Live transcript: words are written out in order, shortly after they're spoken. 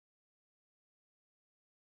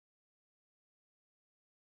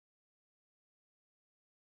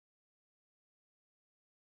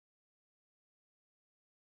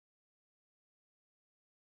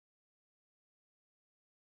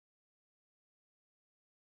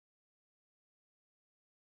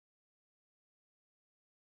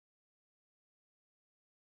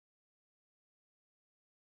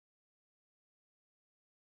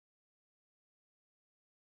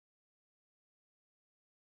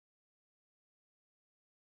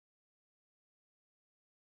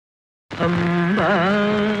ಅಂಬಾ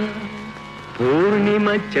ಪೂರ್ಣಿಮ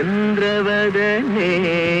ಚಂದ್ರವದನೆ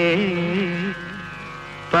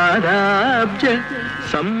ಪಾದಾಬ್ಜ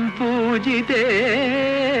ಸಂಪೂಜಿತೆ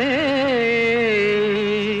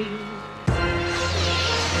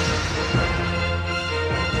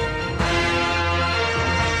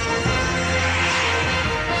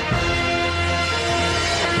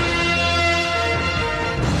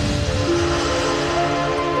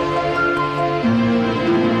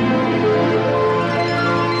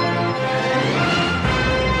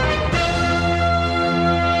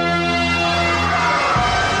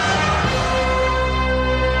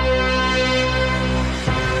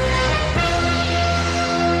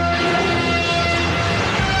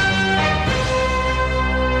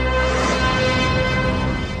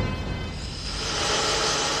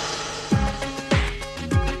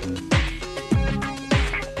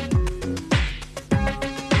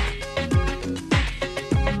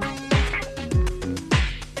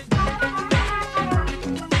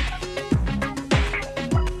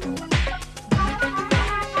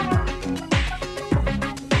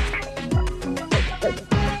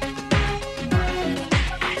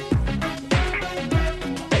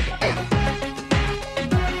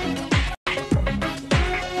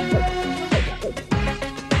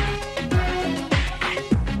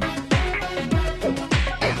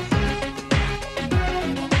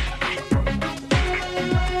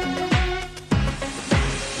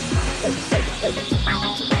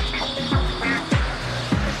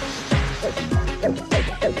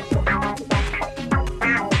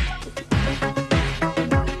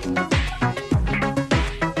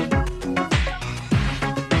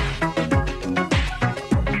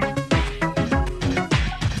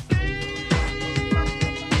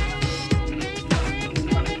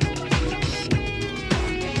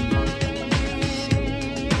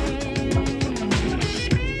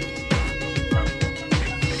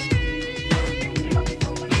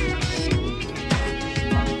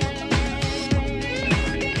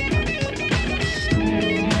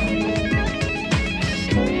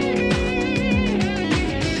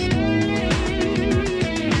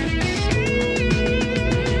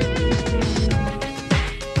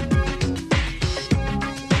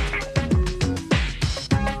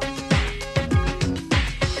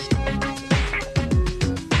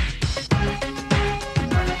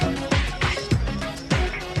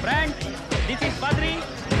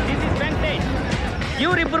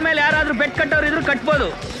ಇವರಿಬ್ಬರ ಮೇಲೆ ಯಾರಾದ್ರೂ ಬೆಟ್ ಕಟ್ಟೋರು ಇದ್ರು ಕಟ್ಬೋದು.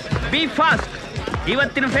 B fast.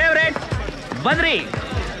 ಇವತ್ತಿನ ಫೇವರೇಟ್ ಬದ್ರಿ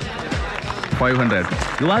 500.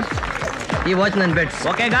 ಯುವರ್ಸ್ ಈ ವಾಚ್ ನನ್ನ bets.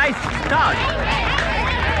 Okay guys start.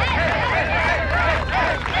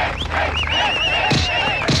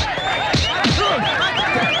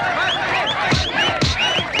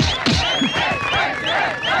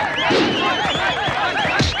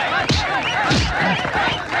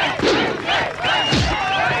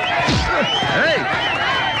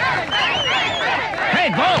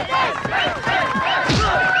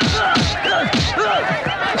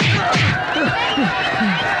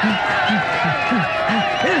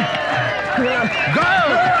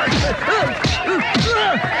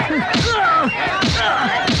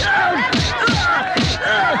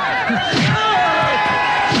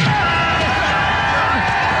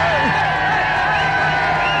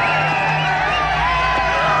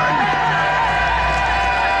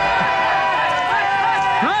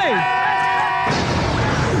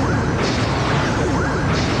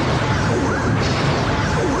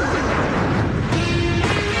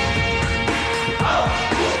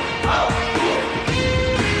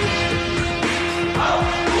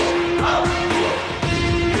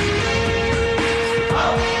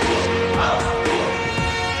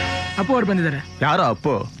 Appu ಅವ್ರು ಬಂದಿದ್ದಾರೆ. ಯಾರೋ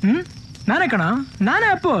ಅಪ್ಪು? ನಾನೇ ಕಣ, ನಾನೇ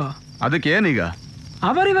ಅಪ್ಪು. ಅದಕ್ಕೆ ಏನೀಗ?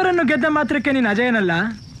 ಅವರಿವರನ್ನು ಗೆದ್ದ ಮಾತ್ರಕ್ಕೆ ನೀನು ಅಜಯನಲ್ಲ.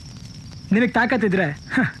 ನಿನಗೆ ತಾಕತ್ತಿದ್ರೆ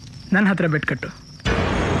ನನ್ನ ಹತ್ರ ಬೆಟ್ ಕಟ್ಟು.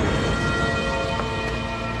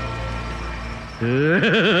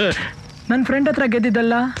 ನನ್ನ ಫ್ರೆಂಡ್ ಹತ್ರ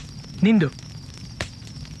ಗೆದ್ದಿದ್ದಲ್ಲ ನಿಂದು,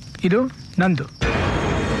 ಇದು ನಂದು.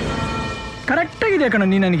 ಕರೆಕ್ಟಾಗಿದೆ ಕಣ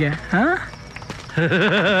ನೀ ನನಗೆ. ಹಾ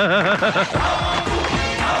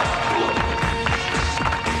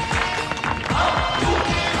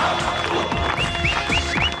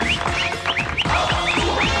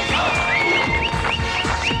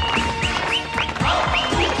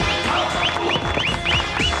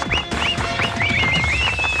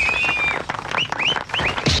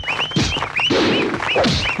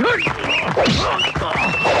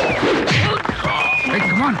Hey,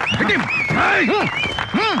 come on, hit him! Hey!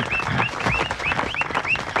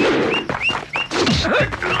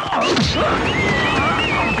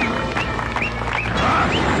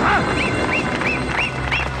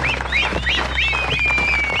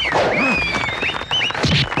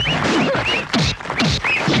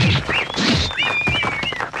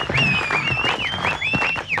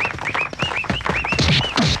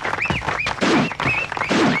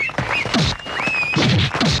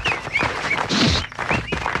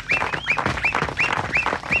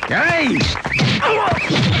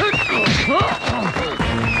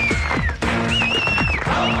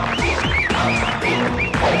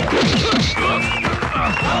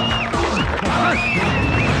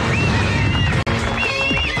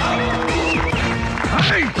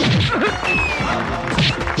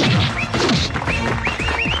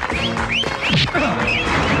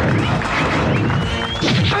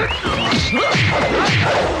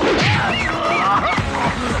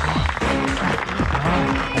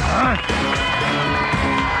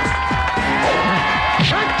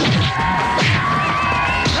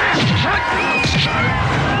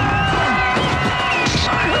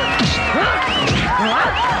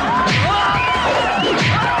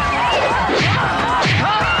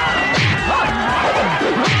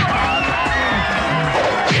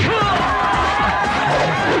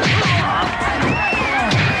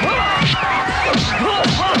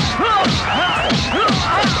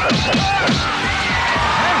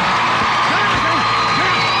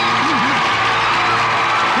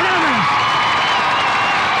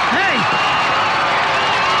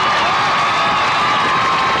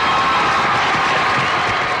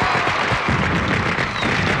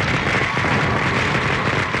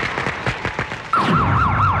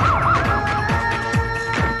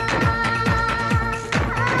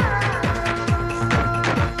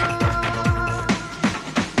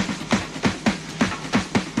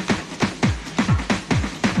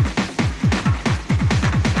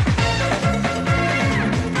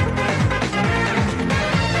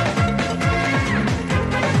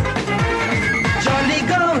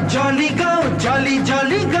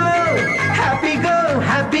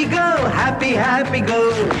 Happy go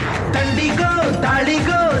ತಂಡಿಗೋ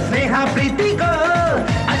ತಾಳಿಗೋ Sneha ಪ್ರೀತಿಗೋ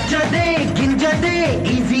ಅಜ್ಜದೆ ಗಿಂಜದೆ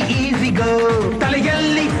easy ಗೋ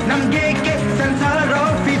ತಲೆಯಲ್ಲಿ ನಮ್ಗೇಕೆ ಸಂಸಾರ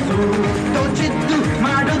ಆಫೀಸು ತೋಚಿದ್ದು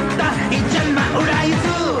ಮಾಡುತ್ತಾ ಈ ಜನ್ಮ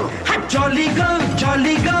ಉಡಾಯಿಸು ಜಾಲಿ ಗೋ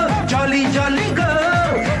ಜಾಲಿ ಗೋ ಜಾಲಿ ಜಾಲಿ ಗೋ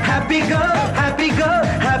ಹ್ಯಾಪಿ ಗೋ ಹ್ಯಾಪಿ ಗೋ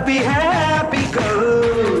ಹ್ಯಾಪಿ ಹ್ಯಾಪಿ ಗೋ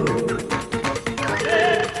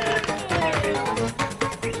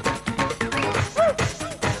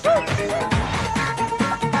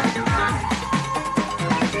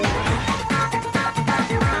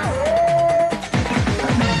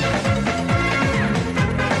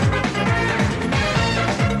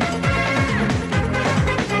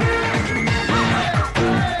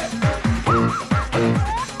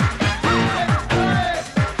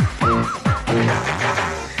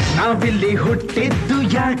ನಾವಿಲ್ಲಿ ಹುಟ್ಟಿದ್ದು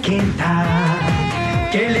ಯಾಕೆಂತ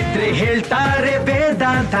ಕೇಳಿದ್ರೆ ಹೇಳ್ತಾರೆ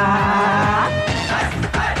ವೇದಾಂತ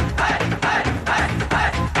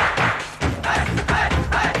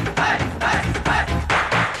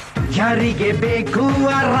ಯಾರಿಗೆ ಬೇಕು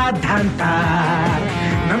ಆರಾಧಾಂತ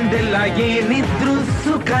ನಮ್ದೆಲ್ಲ ಏನಿದ್ರು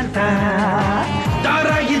ಸುಖಾಂತ ದಾರ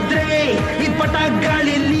ಇದ್ರೆ ಈ ಪಟ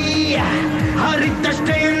ಗಾಳಿಲಿ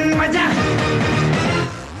ಹರಿದಷ್ಟೇ ಮಜಾ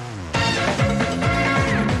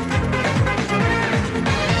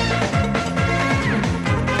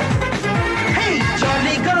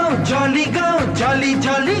Jolly go, jolly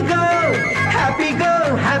jolly go, happy go,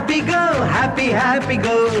 happy go, happy happy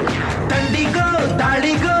go. Tandi go,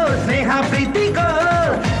 tali go, sneha preeti go,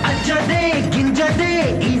 ajjade ginjade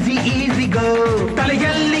easy go.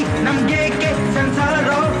 Talayalli namgeke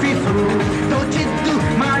sansara offisu, tochittu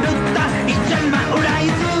madutta ee janma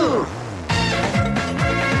udaisu.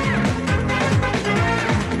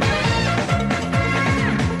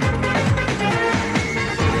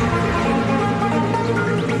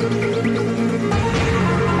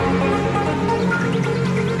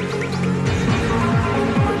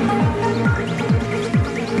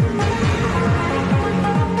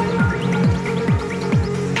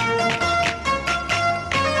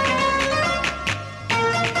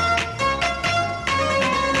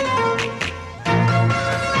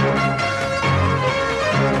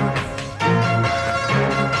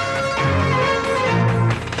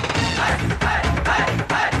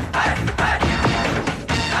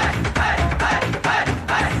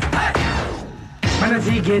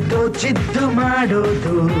 ಮನಸ್ಸಿಗೆ ತೋಚಿದ್ದು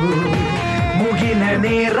ಮಾಡೋದು ಮುಗಿನ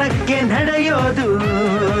ನೇರಕ್ಕೆ ನಡೆಯೋದು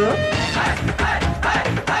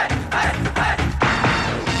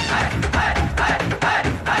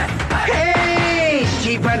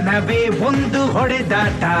ಜೀವನವೇ ಒಂದು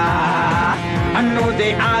ಹೊಡೆದಾಟ ಅನ್ನೋದೇ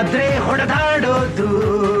ಆದ್ರೆ ಹೊಡೆದಾಡೋದು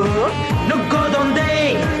ನುಗ್ಗೋದೊಂದೇ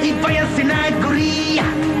ಈ ವಯಸ್ಸಿನ ಗುರಿ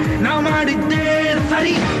ನಾವು ಮಾಡಿದ್ದೇ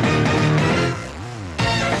ಸರಿ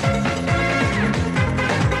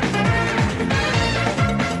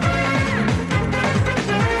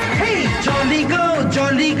Jolly go,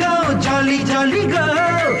 jolly go, jolly jolly go,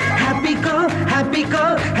 happy go, happy go,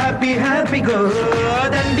 happy happy go.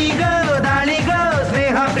 Dandi go, dali go,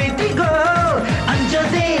 sneha preeti go.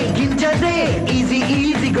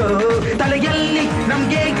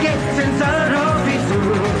 ಏಕೆ ಸೆನ್ಸಾರ್ ಆಫೀಸು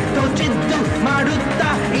ತೋಚಿದ್ದು ಮಾಡುತ್ತಾ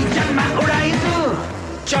ಈ ಜನ್ಮ ಉಡಾಯಿಸು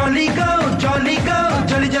ಜಾಲಿ ಗೋ ಜಾಲಿ ಗೋ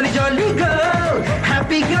ಜಾಲಿ ಜಾಲಿ ಜಾಲಿ ಗೋ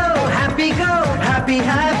ಹ್ಯಾಪಿ ಗೋ ಹ್ಯಾಪಿ ಗೋ ಹ್ಯಾಪಿ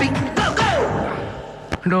ಹ್ಯಾಪಿ ಗೋ ಗೋ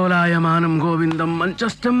ಡೋಲಾಯಮಾನಂ ಗೋವಿಂದಂ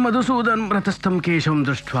ಮಂಚಸ್ಥಂ ಮಧುಸೂದನ್ ವ್ರತಸ್ಥಂ ಕೇಶಂ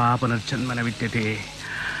ದೃಷ್ಟ್ವಾ ಪುನರ್ಜನ್ಮನ ವಿದ್ಯತೆ.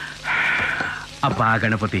 ಅಪ್ಪ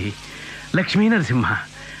ಗಣಪತಿ, ಲಕ್ಷ್ಮೀ ನರಸಿಂಹ,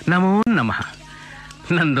 ನಮೋ ನಮಃ.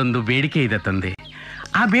 ನಂದೊಂದು ಬೇಡಿಕೆ ಇದೆ ತಂದೆ.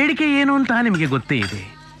 ಆ ಬೇಡಿಕೆ ಏನು ಅಂತ ನಿಮಗೆ ಗೊತ್ತೇ ಇದೆ.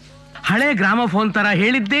 ಹಳೆ ಗ್ರಾಮಫೋನ್ ಥರ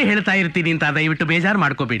ಹೇಳಿದ್ದೇ ಹೇಳ್ತಾ ಇರ್ತೀನಿ ಅಂತ ದಯವಿಟ್ಟು ಬೇಜಾರು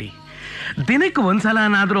ಮಾಡ್ಕೋಬೇಡಿ. ದಿನಕ್ಕೆ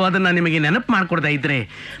ಒಂದ್ಸಲನಾದರೂ ಅದನ್ನು ನಿಮಗೆ ನೆನಪು ಮಾಡ್ಕೊಡ್ತಾ ಇದ್ರೆ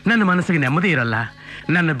ನನ್ನ ಮನಸ್ಸಿಗೆ ನೆಮ್ಮದಿ ಇರಲ್ಲ.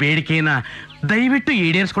 ನನ್ನ ಬೇಡಿಕೆನ ದಯವಿಟ್ಟು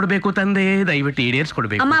ಈಡೇರಿಸ್ಕೊಡ್ಬೇಕು ತಂದೆ, ದಯವಿಟ್ಟು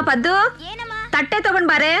ಈಡೇರಿಸ್ಕೊಡ್ಬೇಕು. ಅಮ್ಮ ಪದ್ದು, ತಟ್ಟೆ ತಗೊಂಡ್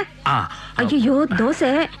ಬಾರೆ. ಅಯ್ಯೋ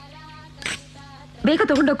ದೋಸೆ ಬೇಗ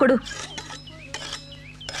ತಗೊಂಡೋಗ್ ಕೊಡು.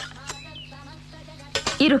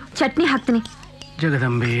 ಇರು, ಚಟ್ನಿ ಹಾಕ್ತೀನಿ.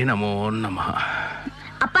 ಜಗದಂಬೆ ನಮೋ ನಮಃ.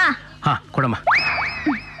 ಅಪ್ಪ. ಹಾ ಕೊಡಮ್ಮ.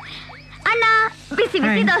 ಅಣ್ಣ ಬಿಸಿ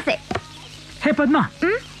ಬಿಸಿ ದೋಸೆ. ಹೇ ಪದ್ಮ,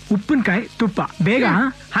 ಉಪ್ಪಿನಕಾಯಿ ತುಪ್ಪ ಬೇಗ.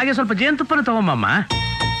 ಹಾಗೆ ಸ್ವಲ್ಪ ಜೇನುತುಪ್ಪನ ತಗೊಂಬಮ್ಮ.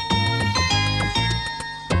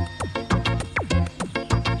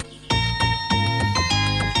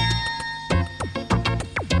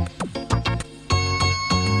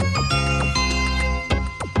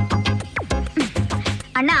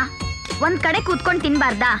 ಅಣ್ಣ, ಒಂದ್ ಕಡೆ ಕೂತ್ಕೊಂಡ್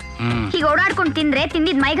ತಿನ್ಬಾರ್ದಾ? ಹೀಗೆ ಓಡಾಡ್ಕೊಂಡ್ ತಿಂದ್ರೆ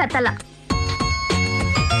ತಿಂದಿದ್ ಮೈಗ್ ಹತ್ತಲ್ಲ.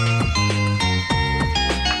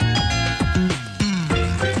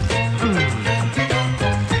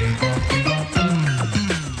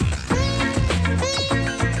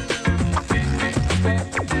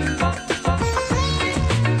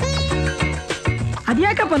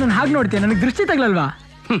 ಅದ್ಯಾಕಪ್ಪ ನಾನು ಹಾಗೆ ನೋಡ್ತೀಯ? ನನಗೆ ದೃಷ್ಟಿ ತಗಲಲ್ವಾ?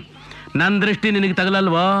 ನನ್ನ ದೃಷ್ಟಿ ನಿನಗೆ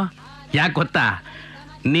ತಗಲಲ್ವೋ? ಯಾಕೆ ಗೊತ್ತಾ?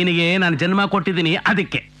 ನಿನಗೆ ನಾನು ಜನ್ಮ ಕೊಟ್ಟಿದ್ದೀನಿ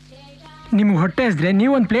ಅದಕ್ಕೆ. ನಿಮ್ಗೆ ಹೊಟ್ಟೆ ಹಸಿದ್ರೆ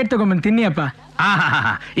ನೀವೊಂದು ಪ್ಲೇಟ್ ತಗೊಂಬಂದು ತಿನ್ನಿಯಪ್ಪ.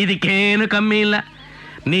 ಇದಕ್ಕೇನು ಕಮ್ಮಿ ಇಲ್ಲ.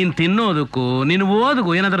 ನೀನು ತಿನ್ನೋದಕ್ಕೂ ನೀನು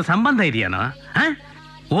ಓದಕ್ಕೂ ಏನಾದರೂ ಸಂಬಂಧ ಇದೆಯಾನೋ?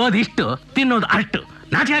 ಓದಿಷ್ಟು ತಿನ್ನೋದು ಅಷ್ಟು.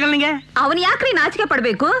 ನಾಚಿಕೆ ಆಗಲ್ಲ ನಿಂಗೆ? ಅವನು ಯಾಕ್ರಿ ನಾಚಿಕೆ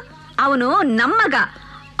ಪಡ್ಬೇಕು? ಅವನು ನಮ್ಮಗ.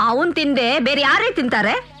 ಅವನ್ ತಿಂದೆ ಬೇರೆ ಯಾರೇ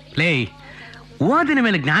ತಿಂತಾರೆ? ಲೇ, ಓದಿನ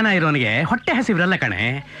ಮೇಲೆ ಜ್ಞಾನ ಇರೋನಿಗೆ ಹೊಟ್ಟೆ ಹಸಿವಿರಲ್ಲ ಕಣೆ,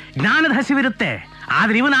 ಜ್ಞಾನದ ಹಸಿವಿರುತ್ತೆ.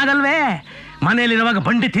 ಆದ್ರೆ ಇವನಾಗಲ್ವೇ. ಮನೆಯಲ್ಲಿರುವಾಗ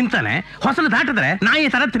ಬಂಡಿ ತಿಂತಾನೆ, ಹೊಸಲು ದಾಟಿದ್ರೆ ನಾಯಿ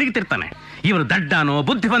ತರ ತಿರುಗಿತಿರ್ತಾನೆ. ಇವನು ದಡ್ಡನೋ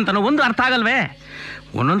ಬುದ್ಧಿವಂತನೋ ಒಂದು ಅರ್ಥ ಆಗಲ್ವೇ.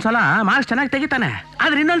 ಒಂದೊಂದ್ಸಲ ಮಾರ್ಕ್ಸ್ ಚೆನ್ನಾಗಿ ತೆಗಿತಾನೆ,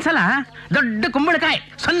 ಆದ್ರೆ ಇನ್ನೊಂದ್ಸಲ ದೊಡ್ಡ ಕುಂಬಳಕಾಯಿ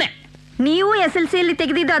 0. ನೀವು SLC ಅಲ್ಲಿ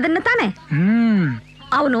ತೆಗೆದಿದ್ದು ಅದನ್ನ ತಾನೆ?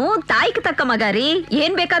 ಅವನು ತಾಯಿಗೆ ತಕ್ಕ ಮಗ ರೀ,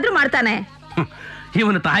 ಏನ್ ಬೇಕಾದ್ರೂ ಮಾಡ್ತಾನೆ.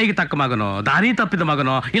 ಇವನು ತಾಯಿಗೆ ತಕ್ಕ ಮಗನೋ, ದಾರಿ ತಪ್ಪಿದ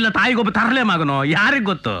ಮಗನೋ, ಇಲ್ಲ ತಾಯಿಗೊಬ್ಬ ತರಲೆ ಮಗನೋ, ಯಾರಿಗ್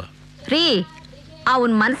ಗೊತ್ತು ರೀ.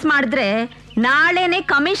 ಅವನ್ ಮನ್ಸ್ ಮಾಡಿದ್ರೆ ನಾಳೆನೆ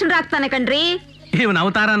ಕಮಿಷನರ್ ಆಗ್ತಾನೆ ಕಣ್ರಿ. ಇವನ್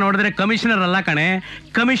ಅವತಾರ ನೋಡಿದ್ರೆ ಕಮಿಷನರ್ ಅಲ್ಲ ಕಣೆ,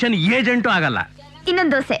 ಕಮಿಷನ್ ಏಜೆಂಟು ಆಗಲ್ಲ.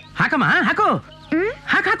 ಇನ್ನೊಂದ್ ದೋಸೆ ಹಾಕಮ್ಮ, ಹಾಕು.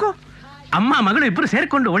 ಹಾಕು. ಅಮ್ಮ ಮಗಳು ಇಬ್ರು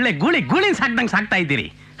ಸೇರ್ಕೊಂಡು ಒಳ್ಳೆ ಗೂಳಿನ ಸಾಕ್ದಂಗೆ ಸಾಕ್ತಾ ಇದ್ದೀರಿ.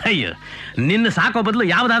 ಅಯ್ಯೋ, ನಿನ್ನ ಸಾಕೋ ಬದಲು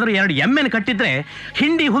ಯಾವ್ದಾದ್ರು 2 ಎಮ್ಮೆನ ಕಟ್ಟಿದ್ರೆ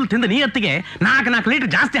ಹಿಂಡಿ ಹುಲ್ ತಿಂದು ನೀಯತ್ತಿಗೆ 4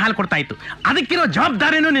 ಲೀಟರ್ ಜಾಸ್ತಿ ಹಾಲು ಕೊಡ್ತಾ ಇತ್ತು. ಅದಕ್ಕಿರೋ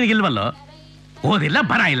ಜವಾಬ್ದಾರಿನೂ ನಿನಗಿಲ್ವಲ್ಲೋ. ಓದಿಲ್ಲ,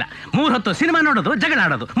 ಬರ ಇಲ್ಲ, 3 ಹೊತ್ತು ಸಿನಿಮಾ ನೋಡೋದು, ಜಗಳ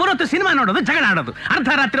ಆಡೋದು, 3 ಹೊತ್ತು ಸಿನಿಮಾ ನೋಡೋದು, ಜಗಳ ಆಡೋದು, ಅರ್ಧ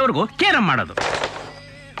ರಾತ್ರಿವರೆಗೂ ಕೇರಂ ಮಾಡೋದು.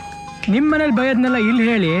 ನಿಮ್ಮ ಮನೇಲಿ ಬಯೋದ್ನೆಲ್ಲ ಇಲ್ಲಿ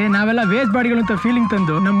ಹೇಳಿ ನಾವೆಲ್ಲ ವೇಸ್ಟ್ ಬಾಡಿಗಳು ಅಂತ ಫೀಲಿಂಗ್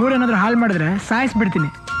ತಂದು ನಮ್ಮ ಊರೇನಾದ್ರೂ ಹಾಳು ಮಾಡಿದ್ರೆ ಸಾಯಿಸ್ಬಿಡ್ತೀನಿ.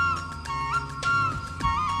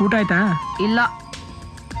 ಊಟ ಆಯ್ತಾ? ಇಲ್ಲ.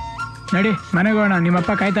 ನಡಿ ಮನೆಗೆ ಹೋಗೋಣ,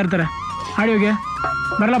 ನಿಮ್ಮಪ್ಪ ಕಾಯ್ತಾ ಇರ್ತಾರೆ. ಆಡಿ ಹೋಗಿ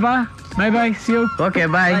ಬರಲಪ್ಪ. ಬಾಯ್ ಬಾಯ್, C you. Okay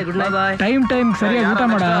bye. Time ಸರಿಯಾಗಿ ಊಟ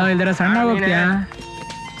ಮಾಡ, ಇಲ್ದಾರ ಸಣ್ಣ ಹೋಗ್ತೀಯಾ?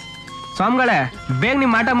 ಸ್ವಾಮಿಗಳೇ, ಬೇಗ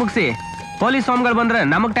ನಿಮ್ ಆಟ ಮುಗಿಸಿ. ಪೊಲೀಸ್ ಸ್ವಾಮಿಗಳು ಬಂದ್ರೆ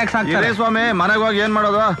ನಮಗ್ ಟ್ಯಾಕ್ಸ್ ಹಾಕ್ತಾರೆ. ಸ್ವಾಮಿ, ಮನೆಗೆ ಹೋಗಿ ಏನ್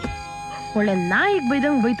ಮಾಡೋದು? ಒಳ್ಳೆ ನಾಯಿಗೆ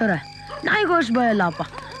ಬೈದಂಗ್ ಬೈತಾರೆ. ನಾಯಿಗೆ ಅಷ್ಟು ಬಯಲ್ಲಪ್ಪ.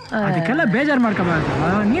 ಅದಕ್ಕೆಲ್ಲ ಬೇಜಾರು ಮಾಡ್ಕೋಬಾರ್ದು,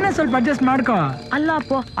 ನೀನೇ ಸ್ವಲ್ಪ ಅಡ್ಜಸ್ಟ್ ಮಾಡ್ಕೋ. ಅಲ್ಲ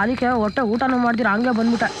ಅಪ್ಪ, ಅದಕ್ಕೆ ಹೊಟ್ಟೆ ಊಟನೂ ಮಾಡ್ತೀರ, ಹಂಗೆ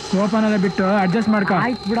ಬಂದ್ಬಿಟ್ಟೆ. ಕೋಪನೆಲ್ಲ ಬಿಟ್ಟು ಅಡ್ಜಸ್ಟ್ ಮಾಡ್ಕೋ.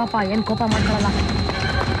 ಆಯ್ತು ಬಿಡಪ್ಪ, ಏನ್ ಕೋಪ ಮಾಡ್ಕೊಳಲ್ಲ.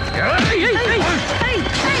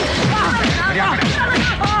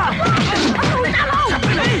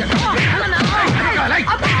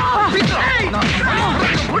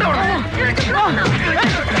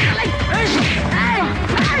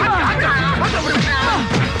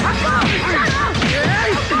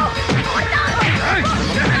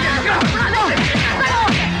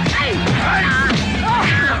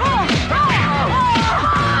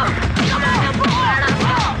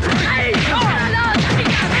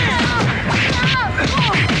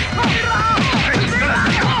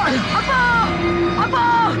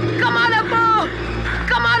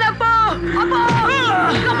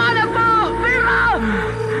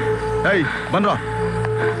 ಬನ್ರೋ.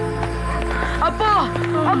 ಅಪ್ಪ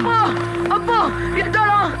ಅಪ್ಪ ಅಪ್ಪ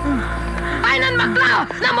ಎದ್ದೋಳು. ಆಯ್ ನನ್ ಮಕ್ಳ,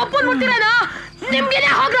 ನಮ್ಮ ಅಪ್ಪನ್ ಮುಟ್ಟಿರೇನ? ನಿಮ್ಗೆ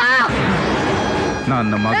ಹೋಗ್ರ.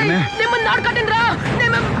 ನನ್ನ ಮಗನೇ ನಿಮ್ಮನ್ನ ನೋಡ್ಕೊತೀನ್ರ.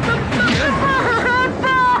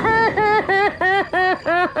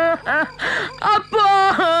 ಅಪ್ಪ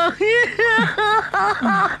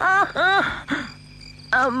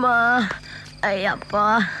ಅಮ್ಮ Ayyappa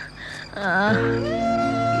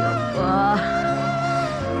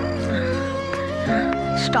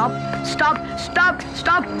stop stop stop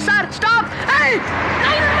stop sir stop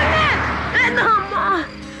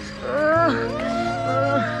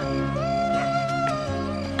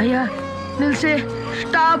ಅಯ್ಯ ನಿಲ್ಸಿ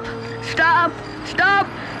ಸ್ಟಾಪ್ ಸ್ಟಾಪ್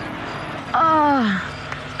ಸ್ಟಾಪ್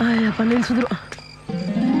ಅಯ್ಯಪ್ಪ ನಿಲ್ಸಿದ್ರು.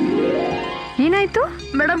 ಏನಾಯ್ತು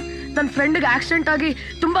ಮೇಡಮ್? ನನ್ನ ಫ್ರೆಂಡ್ಗೆ ಆಕ್ಸಿಡೆಂಟ್ ಆಗಿ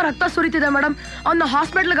ತುಂಬಾ ರಕ್ತ ಸುರಿತಿದೆ ಮೇಡಮ್. ಅವನ್ನ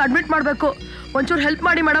ಹಾಸ್ಪಿಟ್ಲಿಗೆ ಅಡ್ಮಿಟ್ ಮಾಡಬೇಕು. ಒಂಚೂರು ಹೆಲ್ಪ್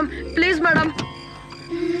ಮಾಡಿ ಮೇಡಮ್, ಪ್ಲೀಸ್ ಮೇಡಮ್.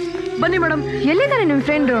 ಬನ್ನಿ ಮೇಡಮ್. ಎಲ್ಲಿದ್ದಾರೆ ನಿಮ್ಮ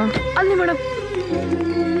ಫ್ರೆಂಡು? ಅಲ್ಲಿ ಮೇಡಮ್.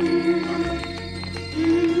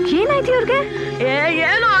 ಏನಾಯ್ತು ಇವ್ರಿಗೆ?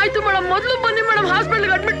 ಏನೋ ಆಯ್ತು ಮೇಡಮ್. ಮೊದಲು ಬನ್ನಿ ಮೇಡಮ್,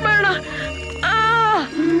 ಹಾಸ್ಪಿಟ್ಲಿಗೆ ಅಡ್ಮಿಟ್ ಮಾಡೋಣ.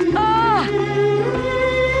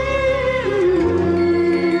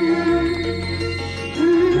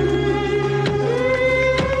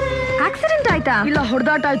 ಆಕ್ಸಿಡೆಂಟ್ ಆಯ್ತಾ? ಇಲ್ಲ,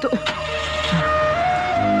 ಹೊಡೆದಾಟ ಆಯ್ತು.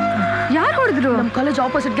 ಯಾರು ಹೊಡೆದ್ರು? ನಮ್ಮ ಕಾಲೇಜ್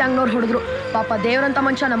ಆಪೋಸಿಟ್ ಗ್ಯಾಂಗ್ನವ್ರು ಹೊಡೆದ್ರು. ಪಾಪ ದೇವ್ರಂತ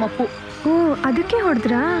ಮನುಷ್ಯ ನಮ್ಮ ಅಪ್ಪು. ಓ, ಅದಕ್ಕೆ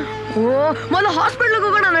ಹೊಡೆದ್ರಾ? ಓ, ಮೊದಲು ಹಾಸ್ಪಿಟ್ಲಿಗೆ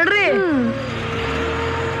ಹೋಗೋಣ ನಡ್ರಿ.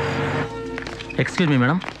 Excuse me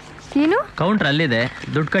madam. ಏನು? ಕೌಂಟರ್ ಅಲ್ಲಿದೆ,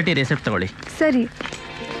 ದುಡ್ಡು ಕಟ್ಟಿ ರೆಸಿಪ್ಟ್ ತಗೊಳ್ಳಿ. ಸರಿ,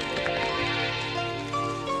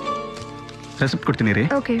 ರೆಸಿಪ್ಟ್ ಕೊಡ್ತೀನಿ ರೀ.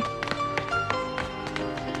 ಓಕೆ.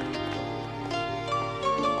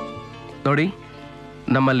 ನೋಡಿ,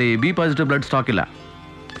 ನಮ್ಮಲ್ಲಿ ಬಿ ಪಾಸಿಟಿವ್ ಬ್ಲಡ್ ಸ್ಟಾಕ್ ಇಲ್ಲ.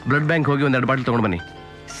 ಬ್ಲಡ್ ಬ್ಯಾಂಕ್ ಹೋಗಿ ಒಂದು 2 ಬಾಟಲ್ ತೊಗೊಂಡು ಬನ್ನಿ.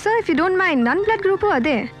 Sir, if you don't mind, ನನ್ನ ಬ್ಲಡ್ ಗ್ರೂಪು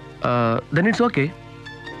ಅದೇ. Then it's okay.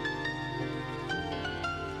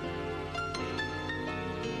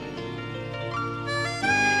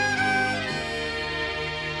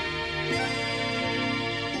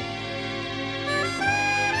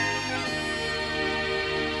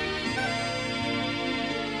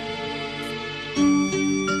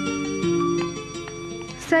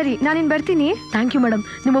 ಸರಿ, ನಾನಿನ್ ಬರ್ತೀನಿ. Thank you madam.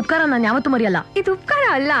 ನಿಮ್ಮ ಉಪಕಾರ ನಾನು ಯಾವತ್ತೂ ಮರೆಯಲ್ಲ. ಇದು ಉಪಕಾರ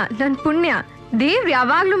ಅಲ್ಲ, ನನ್ನ ಪುಣ್ಯ. ದೇವ್ರು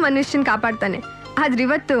ಯಾವಾಗ್ಲೂ ಮನುಷ್ಯನ್ ಕಾಪಾಡ್ತಾನೆ. ಆದ್ರೆ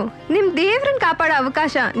ಇವತ್ತು ನಿಮ್ ದೇವ್ರನ್ ಕಾಪಾಡೋ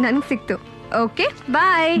ಅವಕಾಶ ನನ್ಗೆ ಸಿಕ್ತು. ಓಕೆ,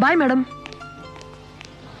 ಬಾಯ್. Bye madam.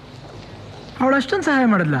 ಅವಳು ಅಷ್ಟೊಂದು ಸಹಾಯ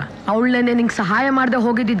ಮಾಡಲ್ಲ. ಅವಳೇನೆ ನಿಂಗೆ ಸಹಾಯ ಮಾಡದೆ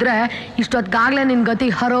ಹೋಗಿದ್ದಿದ್ರೆ ಇಷ್ಟೊತ್ತಾಗ್ಲೇ ನಿನ್ ಗತಿ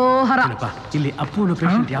ಹರೋಹರ. ಇಲ್ಲಿ ಅಪ್ಪು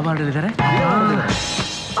ಪೇಷಂಟ್ ಯಾವ ವಾರ್ಡಲ್ಲಿದ್ದಾರೆ?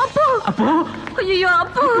 ಅಪ್ಪು, ಅಪ್ಪು, ಅಯ್ಯೋ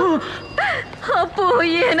ಅಪ್ಪು, ಅಪ್ಪು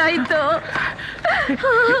ಏನಾಯ್ತು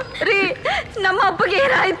ರೀ? ನಮ್ಮ ಅಪ್ಪಗೆ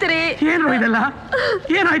ಏನಾಯ್ತು ರೀ? ಏನು ಇದೆಲ್ಲ?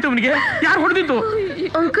 ಏನಾಯ್ತು ಅವನಿಗೆ? ಯಾರು ಹೊಡೆದಿದ್ದು?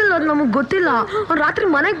 ಅಂಕಲ್, ಅದು ನಮಗ್ ಗೊತ್ತಿಲ್ಲ. ಅವ್ನು ರಾತ್ರಿ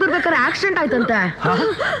ಮನೆಗೆ ಬರ್ಬೇಕಾದ್ರೆ ಆಕ್ಸಿಡೆಂಟ್ ಆಯ್ತಂತೆ.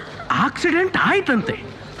 ಆಕ್ಸಿಡೆಂಟ್ ಆಯ್ತಂತೆ?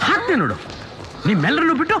 ಹಾಕ್ತೆ ನೋಡು,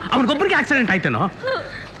 ನಿಮ್ಮೆಲ್ಲರನ್ನು ಬಿಟ್ಟು ಅವನಿಗೊಬ್ಬರಿಗೆ ಆಕ್ಸಿಡೆಂಟ್ ಆಯ್ತೇನೋ?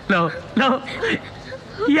 ಲೋ ಲೋ,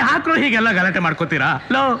 ಯಾಕ್ರೋ ಹೀಗೆಲ್ಲ ಗಲಾಟೆ ಮಾಡ್ಕೋತೀರಾ?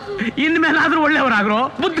 ಲೋ, ಇನ್ಮೇಲಾದ್ರೂ ಒಳ್ಳೆಯವರಾಗ್ರೋ,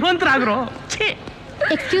 ಬುದ್ಧಿವಂತರಾಗ್ರೋ. ಛೀ.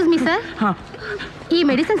 ಎಕ್ಸ್ಕ್ಯೂಸ್ ಮೀ ಸರ್, ಈ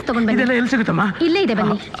ಮೆಡಿಸಿನ್ಸ್ ತಗೊಂಡ್ ಬನ್ನಿ. ಇದೆಲ್ಲ ಎಲ್ಲಿ ಸಿಗುತ್ತಮ್ಮ? ಇಲ್ಲೇ ಇದೆ,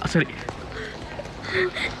 ಬನ್ನಿ. ಸರಿ.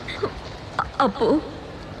 ಅಪ್ಪು,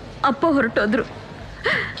 ಅಪ್ಪ ಹೊರಟೋದ್ರು.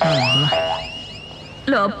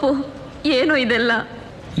 ಲೋ ಅಪ್ಪು, ಏನು ಇದೆಲ್ಲ?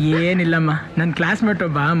 ಏನಿಲ್ಲಮ್ಮ, ನನ್ನ ಕ್ಲಾಸ್ಮೇಟ್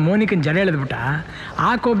ಒಬ್ಬ ಮೋನಿಕನ್ ಜಡೆ ಎಳೆದ್ಬಿಟ್ಟ. ಆ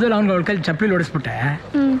ಕೋಪದಲ್ಲಿ ಅವ್ನಿಗೆ ಅವಳ ಕೈಲಿ ಚಪ್ಪಲಿ ಓಡಿಸ್ಬಿಟ್ಟೆ.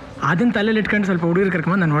 ಅದನ್ನ ತಲೆಯಲ್ಲಿ ಇಟ್ಕೊಂಡು ಸ್ವಲ್ಪ ಹುಡುಗರು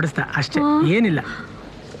ಕರ್ಕೊಂಡ್ ನಾನು ಓಡಿಸ್ತಾ ಅಷ್ಟೇ, ಏನಿಲ್ಲ.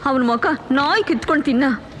 ಅವನ ಮುಖ ನಾಯಿ ಕಿತ್ಕೊಂಡು ತಿನ್ನ.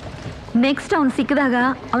 ನೆಕ್ಸ್ಟ್ ಅವ್ನು ಸಿಕ್ಕಿದಾಗ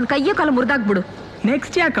ಅವ್ನ ಕೈಯ ಕಾಲು ಮುರಿದಾಕ್ಬಿಡು.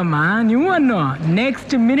 ನೆಕ್ಸ್ಟ್ ಯಾಕಮ್ಮ ನೀವು ಅನ್ನೋ?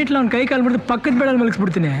 ನೆಕ್ಸ್ಟ್ ಮಿನಿಟ್ಲ ಅವ್ನ ಕೈ ಕಾಲು ಮುರಿದು ಪಕ್ಕದ ಬೆಳಲ್ಲಿ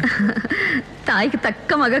ಮಲಗಿಸ್ಬಿಡ್ತೀನಿ. ತಾಯಿಗೆ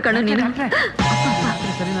ತಕ್ಕ ಮಗ ಕಣ ನೀನು.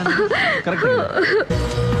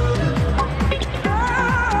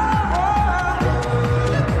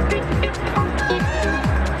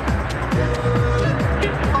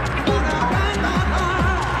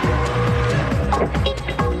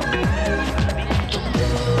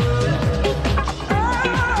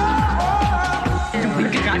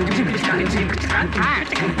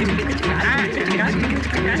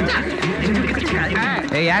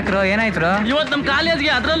 ಯಾಕ್ರೋ, ಏನಾಯ್ತು? ಇವತ್ತು ನಮ್ಮ ಕಾಲೇಜ್ಗೆ,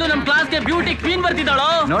 ಅದರಲ್ಲೂ ನಮ್ಮ ಕ್ಲಾಸ್ಗೆ ಬ್ಯೂಟಿ ಕ್ವೀನ್ ಬರ್ತಿದ್ದಾಳೋ.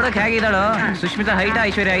 ನೋಡಕ್ ಹೇಗಿದ್ದಾಳೋ? ಸುಷ್ಮಿತಾ ಹೈಟಾ,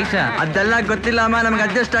 ಐಶ್ವರ್ಯ ಐಸಾ? ಅದೆಲ್ಲ ಗೊತ್ತಿಲ್ಲ ಅಮ್ಮ, ನಮ್ಗೆ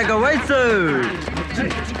ಅಡ್ಜಸ್ಟ್ ಆಗೋ ವಯಸ್ಸು.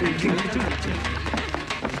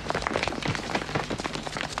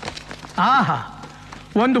 ಆಹಾ,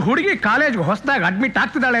 ಒಂದು ಹುಡುಗಿ ಕಾಲೇಜ್ಗೆ ಹೊಸದಾಗಿ ಅಡ್ಮಿಟ್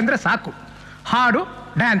ಆಗ್ತಿದ್ದಾಳೆ ಅಂದ್ರೆ ಸಾಕು, ಹಾಡು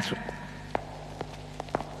ಡ್ಯಾನ್ಸು.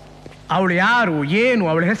 ಅವಳು ಯಾರು, ಏನು,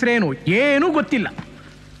 ಅವಳ ಹೆಸರೇನು ಏನೂ ಗೊತ್ತಿಲ್ಲ.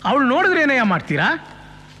 ಅವಳು ನೋಡಿದ್ರೆ ಏನಯ್ಯ ಮಾಡ್ತೀರಾ?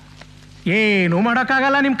 ಏನೂ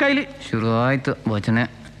ಮಾಡೋಕ್ಕಾಗಲ್ಲ ನಿಮ್ಮ ಕೈಲಿ. ಶುರು ಆಯ್ತು ವಚನೆ.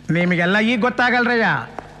 ನಿಮಗೆಲ್ಲ ಈಗ ಗೊತ್ತಾಗಲ್ರಯ್ಯ.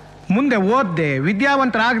 ಮುಂದೆ ಓದ್ದೆ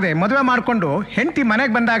ವಿದ್ಯಾವಂತರಾಗದೆ ಮದುವೆ ಮಾಡಿಕೊಂಡು ಹೆಂಡತಿ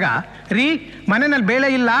ಮನೆಗೆ ಬಂದಾಗ, ರೀ ಮನೆಯಲ್ಲಿ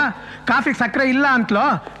ಬೇಳೆ ಇಲ್ಲ, ಕಾಫಿಗೆ ಸಕ್ಕರೆ ಇಲ್ಲ ಅಂತಲೋ,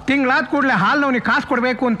 ತಿಂಗಳಾದ ಕೂಡಲೇ ಹಾಲ್ನವನಿಗೆ ಕಾಸು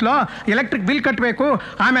ಕೊಡಬೇಕು ಅಂತಲೋ, ಎಲೆಕ್ಟ್ರಿಕ್ ಬಿಲ್ ಕಟ್ಟಬೇಕು,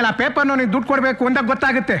 ಆಮೇಲೆ ಆ ಪೇಪರ್ನವನಿಗೆ ದುಡ್ಡು ಕೊಡಬೇಕು ಅಂತ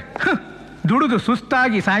ಗೊತ್ತಾಗುತ್ತೆ. ದುಡಿದು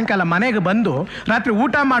ಸುಸ್ತಾಗಿ ಸಾಯಂಕಾಲ ಮನೆಗೆ ಬಂದು ರಾತ್ರಿ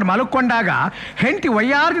ಊಟ ಮಾಡಿ ಮಲಕ್ಕೊಂಡಾಗ ಹೆಂಡತಿ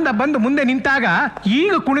ವಯ್ಯಾರದಿಂದ ಬಂದು ಮುಂದೆ ನಿಂತಾಗ,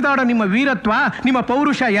 ಈಗ ಕುಣಿದಾಡೋ ನಿಮ್ಮ ವೀರತ್ವ, ನಿಮ್ಮ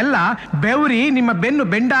ಪೌರುಷ ಎಲ್ಲ ಬೆವರಿ ನಿಮ್ಮ ಬೆನ್ನು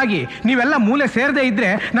ಬೆಂಡಾಗಿ ನೀವೆಲ್ಲ ಮೂಲೆ ಸೇರದೇ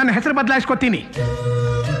ಇದ್ರೆ ನನ್ನ ಹೆಸರು ಬದಲಾಯಿಸ್ಕೊತೀನಿ.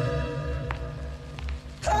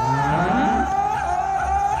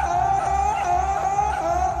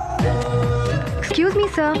 Excuse me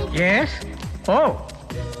sir. ಎಸ್. ಓ,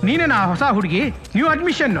 ನೀನೇನಾ ಹೊಸ ಹುಡುಗಿ? New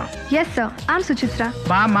admission? Yes sir, I am Suchitra.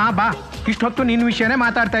 ಬಾ. ಇಷ್ಟೊತ್ತು ನಿನ್ನ ವಿಷಯನೇ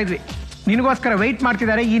ಮಾತಾಡ್ತಾ ಇದ್ವಿ. ನಿನಗೋಸ್ಕರ ವೆಯ್ಟ್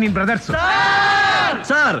ಮಾಡ್ತಿದ್ದಾರೆ ಈ ನಿನ್ ಬ್ರದರ್ಸ್.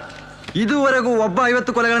 ಸರ್, ಇದುವರೆಗೂ ಒಬ್ಬ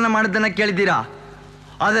 50 ಕೊಲೆಗಳನ್ನ ಮಾಡಿದ್ದನ್ನ ಕೇಳಿದ್ದೀರಾ?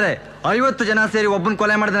 ಆದರೆ 50 ಜನ ಸೇರಿ ಒಬ್ಬನ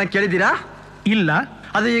ಕೊಲೆ ಮಾಡಿದ್ದನ್ನ ಕೇಳಿದ್ದೀರಾ? ಇಲ್ಲ.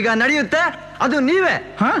 ಅದು ಈಗ ನಡೆಯುತ್ತೆ, ಅದು ನೀವೇ.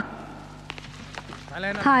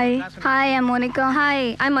 Hi. Hi, I Monika. Hi,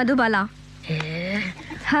 I Madhubala.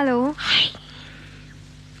 Hello.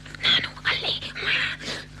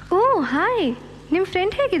 O hi, ನಿಮ್ಮ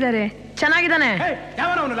ಫ್ರೆಂಡ್ ಹೇಗಿದ್ದಾರೆ? ಚೆನ್ನಾಗಿದ್ದಾನೆ.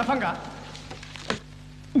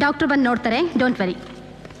 ಡಾಕ್ಟರ್ ಬಂದು ನೋಡ್ತಾರೆ, ಡೋಂಟ್ ವರಿ.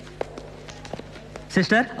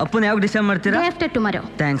 ಸಿಸ್ಟರ್, ಅಪ್ಪನ ಯಾವಾಗ ಡಿಸೈಡ್ ಮಾಡ್ತೀರಾ? After tomorrow.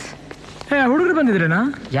 ಥ್ಯಾಂಕ್ಸ್. ಹುಡುಗರು ಬಂದಿದ್ರೇನಾ?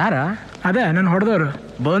 ಯಾರ? ಅದೇ ನನ್ನ ಹೊಡೆದವರು.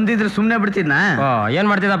 ಬಂದಿದ್ರು ಸುಮ್ಮನೆ ಬಿಡ್ತಿದ್ನಾ? ಏನ್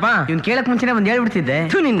ಮಾಡ್ತಿದ್ದಪ್ಪ? ಇವ್ನು ಕೇಳಕ್ ಮುಂಚೆನೆ ಬಂದು ಹೇಳ್ಬಿಡ್ತಿದ್ದೆ.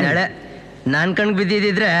 ನಿನ್ನೆ ನಾನ್ ಕಣ್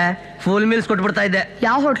ಬಿದ್ದಿದ್ರೆ ಫುಲ್ ಮೀಲ್ಸ್ ಕೊಟ್ಬಿಡ್ತಾ ಇದ್ದೆ.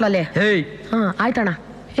 ಯಾವ ಹೋಟ್ಲಲ್ಲಿ? ಹೇಯ್, ಆಯ್ತಣ್ಣ.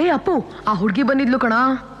 ಏ ಅಪ್ಪು, ಆ ಹುಡುಗಿ ಬಂದಿದ್ಲು ಕಣ.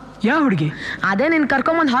 ಯಾವ ಹುಡುಗಿ? ಅದೇ ನೀನ್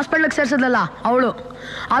ಕರ್ಕೊಂಬಂದ್ ಹಾಸ್ಪಿಟ್ಲಿಗೆ ಸೇರ್ಸದ್ಲಲ್ಲ ಅವಳು.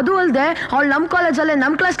 ಅದು ಅಲ್ದೆ ಅವಳು ನಮ್ ಕಾಲೇಜಲ್ಲೇ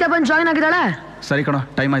ನಮ್ ಕ್ಲಾಸ್ಗೆ ಬಂದು ಜಾಯ್ನ್ ಆಗಿದ್ದಾಳೆ. ಸರಿ ಕಣೋ,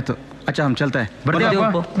 ಟೈಮ್ ಆಯ್ತು. ಅಚ್ಚಾ, ಹಮ್ ಚಲ್ತೆ.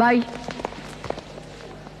 ಬಾಯ್.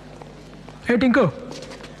 ಹೇ ಟಿಂಕು.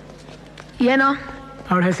 ಏನೋ?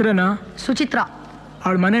 ಅವಳ ಹೆಸರೇನೋ? ಸುಚಿತ್ರಾ.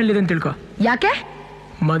 ಅವಳ ಮನೆಯಲ್ಲಿದೆ ಅಂತ ತಿಳ್ಕೊ. ಯಾಕೆ?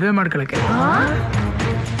 ಮದುವೆ ಮಾಡ್ಕೊಳಕ್ಕೆ.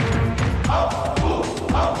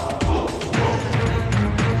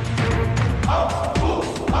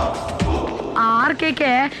 ಆರ್ಕೆಗೆ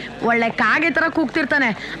ಒಳ್ಳೆ ಕಾಗೆ ತರ ಕೂಗ್ತಿರ್ತಾನೆ,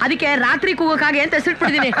 ಅದಕ್ಕೆ ರಾತ್ರಿ ಕೂಗೋ ಕಾಗೆ ಅಂತ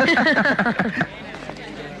ಹೆಸರಿಟ್ಬಿಟ್ಟಿದೀನಿ.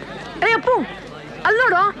 ಏ ಅಪ್ಪು, ಅಲ್ಲಿ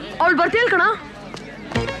ನೋಡು, ಅವಳು ಬರ್ತೀಯಲ್ ಕಣ.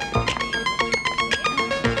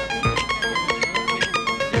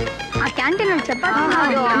 ಆ ಕ್ಯಾಂಟೀನ್ ಚಪಾತಿ.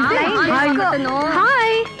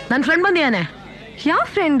 ಹಾಯ್, ನನ್ನ ಫ್ರೆಂಡ್ ಬಂದಿಯಾನೆ. ಯಾವ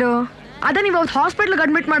ಫ್ರೆಂಡು? ಅದೇ ನೀವು ಅವತ್ತು ಹಾಸ್ಪಿಟ್ಲಿಗೆ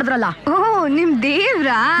ಅಡ್ಮಿಟ್ ಮಾಡಿದ್ರಲ್ಲ. ಓ, ನಿಮ್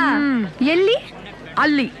ದೇವ್ರಾ? ಎಲ್ಲಿ?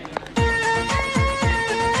 ಅಲ್ಲಿ.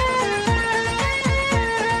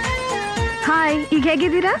 ಹಾಯ್, ಈಗ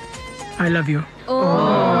ಹೇಗಿದ್ದೀರಾ? I love you.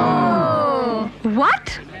 ವಾಟ್?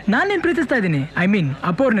 ನಾನೇನ್ ಪ್ರೀತಿಸ್ತಾ ಇದ್ದೀನಿ. ಐ ಮೀನ್,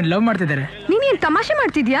 ಅಪ್ಪು ಅವ್ರು ಲವ್ ಮಾಡ್ತಿದ್ದಾರೆ. ನೀನೇನ್ ತಮಾಷೆ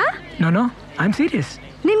ಮಾಡ್ತಿದ್ಯಾ? ನಾನು ಐ ಆಮ್ ಸೀರಿಯಸ್.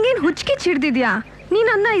 ನಿನ್ಗೇನ್ ಹುಚ್ಚಿಗೆ ಚಿಡ್ದಿದ್ಯಾ? ನೀನ್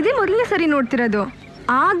ಅನ್ನ ಇದೇ ಮೊದಲನೇ ಸರಿ ನೋಡ್ತಿರೋದು.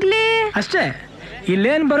 ಆಗ್ಲೇ ಅಷ್ಟೇ,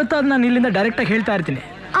 ಇಲ್ಲೇನ್ ಬರುತ್ತೋ ಅದು ನಾನು ಇಲ್ಲಿಂದ ಡೈರೆಕ್ಟಾಗಿ ಹೇಳ್ತಾ ಇರ್ತೀನಿ.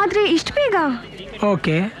 ಆದ್ರೆ ಇಷ್ಟು ಬೇಗ?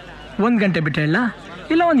 ಓಕೆ, 1 ಗಂಟೆ ಬಿಟ್ಟು ಹೇಳ,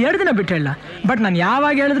 ಇಲ್ಲ 2 ದಿನ ಬಿಟ್ಟು ಹೇಳ. ಬಟ್ ನಾನು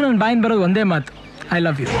ಯಾವಾಗ ಹೇಳಿದ್ರು ನನ್ನ ಬಾಯಿಂದ ಬರೋದು ಒಂದೇ ಮಾತು, ಐ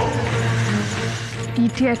ಲವ್ ಯು.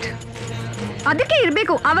 ಇಡಿಯಟ್. ಅದಕ್ಕೆ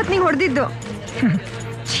ಇರ್ಬೇಕು ಅವತ್ ನೀವು ಹೊಡೆದಿದ್ದು.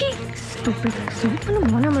 ಸ್ವಲ್ಪ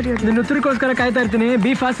ಮನ ಮರೆಯೋದು. ನಿನ್ನ ಉತ್ತರಕ್ಕೋಸ್ಕರ ಕಾಯ್ತಾ ಇರ್ತೀನಿ.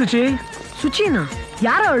 B fast Suchi. ಸುಚಿನಾ?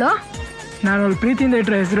 ಯಾರ ಅವಳು? ನಾನು ಅವಳು ಪ್ರೀತಿಯಿಂದ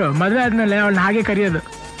ಇಟ್ಟರೆ ಹೆಸರು. ಮದುವೆ ಆದ್ಮೇಲೆ ಅವಳನ್ನ ಹಾಗೆ ಕರೆಯೋದು,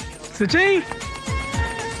 ಸುಚಿ.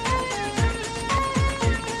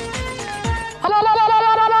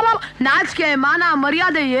 ನಾಚಿಕೆ ಮಾನ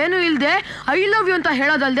ಮರ್ಯಾದೆ ಏನು ಇಲ್ದೆ ಐ ಲವ್ ಯು ಅಂತ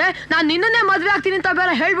ಹೇಳೋದಲ್ದೆ ನಾನು ನಿನ್ನನ್ನೇ ಮದ್ವೆ ಆಗ್ತೀನಿ ಅಂತ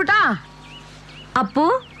ಬೇರೆ ಹೇಳ್ಬಿಟ್ಟ. ಅಪ್ಪು,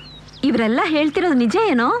 ಇವರೆಲ್ಲ ಹೇಳ್ತಿರೋದು ನಿಜ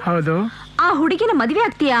ಏನೋ? ಹೌದು. ಆ ಹುಡುಗಿನ ಮದ್ವೆ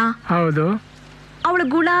ಆಗ್ತೀಯಾ? ಹೌದು. ಅವಳ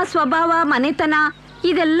ಗುಣ, ಸ್ವಭಾವ, ಮನೆತನ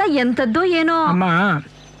ಇದೆಲ್ಲ ಎಂತದ್ದೋ ಏನೋ. ಅಮ್ಮ,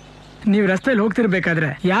 ನೀವು ರಸ್ತೆಯಲ್ಲಿ ಹೋಗ್ತಿರ್ಬೇಕಾದ್ರೆ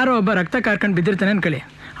ಯಾರೋ ಒಬ್ಬ ರಕ್ತ ಕಾರ್ಕೊಂಡು ಬಿದ್ದಿರ್ತಾನೆ ಅನ್ಕೊಳ್ಳಿ.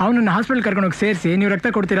 ಅವನನ್ನ ಹಾಸ್ಪಿಟಲ್ ಕರ್ಕೊಂಡು ಹೋಗಿ ಸೇರಿಸಿ ನೀವು ರಕ್ತ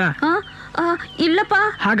ಕೊಡ್ತೀರಾ? ಇಲ್ಲಪ್ಪ.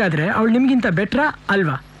 ಹಾಗಾದ್ರೆ ಅವಳು ನಿಮ್ಗಿಂತ ಬೆಟ್ರಾ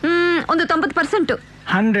ಅಲ್ವಾ? ಒಂದು 90%.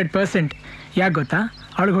 100%. ಯಾಕೆ ಗೊತ್ತಾ?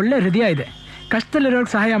 ಅವಳಿಗೆ ಒಳ್ಳೆ ಹೃದಯ ಇದೆ,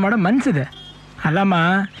 ಕಷ್ಟದಲ್ಲಿರೋರ್ಗೆ ಸಹಾಯ ಮಾಡೋ ಮನ್ಸಿದೆ. ಅಲ್ಲಮ್ಮ,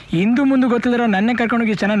 ಇಂದು ಮುಂದೆ ಗೊತ್ತಿದ್ರೆ ನನ್ನೇ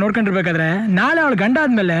ಕರ್ಕೊಂಡೋಗಿ ಚೆನ್ನಾಗಿ ನೋಡ್ಕೊಂಡಿರ್ಬೇಕಾದ್ರೆ ನಾಳೆ ಅವಳು ಗಂಡ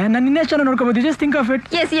ಆದ್ಮೇಲೆ ನಾನು ಇನ್ನೇ ಚೆನ್ನಾಗಿ ನೋಡ್ಕೋಬಹುದು. Just think of it.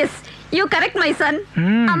 S, you correct my ಸನ್.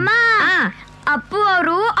 ಅಮ್ಮ, ಅಪ್ಪು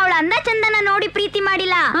ಅವರು ಅವಳ ಅಂದ ಚಂದನ ನೋಡಿ ಪ್ರೀತಿ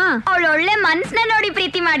ಮಾಡಿಲ್ಲ, ಅವಳ ಒಳ್ಳೆ ಮನ್ಸನ್ನ ನೋಡಿ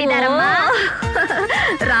ಪ್ರೀತಿ ಮಾಡಿದಾರಮ್ಮ.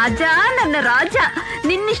 ರಾಜ, ನನ್ನ ರಾಜ,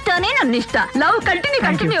 ನಿನ್ನಿಷ್ಟನೇ ನನ್ನಿಷ್ಟ. Love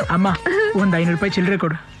continue. ಅಮ್ಮ, ಒಂದು 500 ರೂಪಾಯಿ ಚಿಲ್ಲರೆ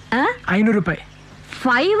ಕೊಡು. 500 ರೂಪಾಯಿ.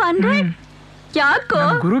 500? ಯಾಕೋ?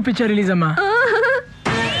 ಗುರು ಪಿಕ್ಚರ್ ರಿಲೀಸ್ ಅಮ್ಮ.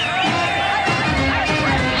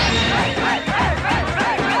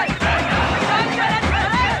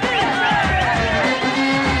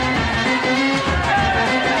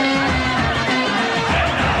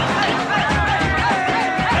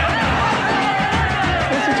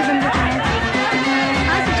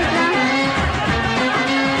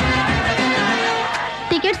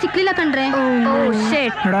 ಟಿಕೆಟ್ ಸಿಕ್ಲಿಲ್ಲ ಕಣ್ರೆ.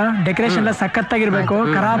 ನೋಡ, ಡೆಕೋರೇಷನ್ ಎಲ್ಲ ಸಖತ್ತಾಗಿರ್ಬೇಕು,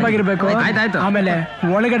 ಖರಾಬ್ ಆಗಿರ್ಬೇಕು. ಆಮೇಲೆ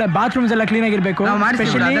ಒಳಗಡೆ ಬಾತ್ರೂಮ್ಸ್ ಎಲ್ಲ ಕ್ಲೀನ್ ಆಗಿರ್ಬೇಕು,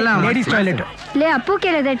 ಲೇಡೀಸ್ ಟಾಯ್ಲೆಟ್. ಲೇ ಅಪ್ಪು,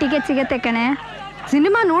 ಕೇಳಿದೆ ಟಿಕೆಟ್ ಸಿಗತ್ತೆ ಕಣೆ.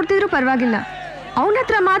 ಸಿನಿಮಾ ನೋಡ್ತಿದ್ರು ಪರವಾಗಿಲ್ಲ, ಅವನ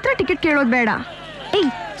ಹತ್ರ ಮಾತ್ರ ಟಿಕೆಟ್ ಕೇಳೋದು ಬೇಡ. ಏಯ್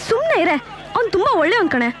ಸುಮ್ಮನೆ ಇರೆ, ಅವ್ನು ತುಂಬಾ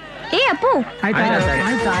ಒಳ್ಳೆಯವನ್ ಕಣೆ. ಏ ಅಪ್ಪು. ಆಯ್ತು.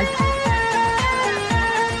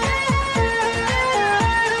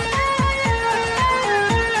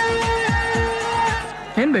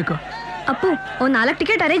 ಏನ್ ಬೇಕು? ಅಪ್ಪು, ಒಂದು 4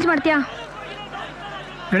 ಟಿಕೆಟ್ ಅರೇಂಜ್ ಮಾಡ್ತೀಯಾ?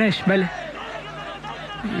 ಗಣೇಶ್ ಬೆಲೆ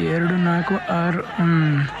 2, 4, 6.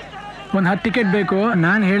 ಒಂದು 10 ಟಿಕೆಟ್ ಬೇಕು.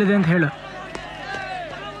 ನಾನು ಹೇಳಿದೆ ಅಂತ ಹೇಳು.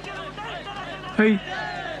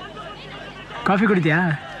 ಕಾಫಿ ಕುಡಿತೀಯಾ?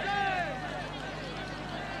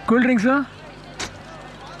 Cool drinks?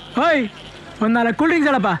 ಓಯ್, ಒಂದು 4 ಕೂಲ್ ಡ್ರಿಂಕ್ಸ್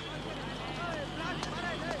ಹೇಳಪ್ಪ.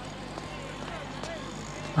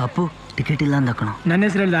 ಅಪ್ಪು ಟಿಕೆಟ್ ಇಲ್ಲ ಅಂದ ಕಣೋ. ನನ್ನ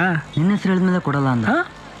ಹೆಸರು ಹೇಳ್ದ? ನಿನ್ನ ಹೆಸರು ಹೇಳಿದ್ಮೇಲೆ ಕೊಡಲ್ಲ ಅಂದ.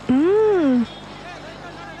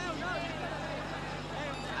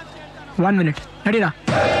 One minute ನಡೀರಾ.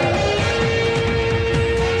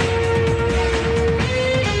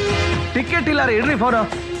 ಟಿಕೆಟ್ ಇಲ್ಲ ರೀ, ಇಡ್ರಿ ಫೋನು.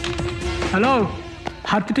 ಹಲೋ,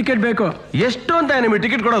 10 ಟಿಕೆಟ್ ಬೇಕು. ಎಷ್ಟು ಅಂತ ನಿಮಗೆ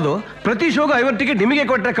ಟಿಕೆಟ್ ಕೊಡೋದು? ಪ್ರತಿ ಶೋಗೂ 50 ಟಿಕೆಟ್ ನಿಮಗೆ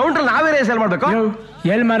ಕೊಟ್ಟರೆ ಕೌಂಟರ್ ನಾವೇ ಸೇಲ್ ಮಾಡ್ಬೇಕು.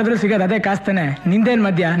 ಎಲ್ಲಿ ಮಾರಿದ್ರು ಸಿಗೋದು ಅದೇ ಕಾಸ್ತಾನೆ. ನಿಂದೇನ್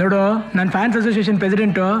ಮಧ್ಯ ನೋಡು, ನನ್ನ ಫ್ಯಾನ್ಸ್ ಅಸೋಸಿಯೇಷನ್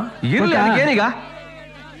ಪ್ರೆಸಿಡೆಂಟು. ಏನೀಗ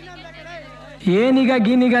ಏನೀಗ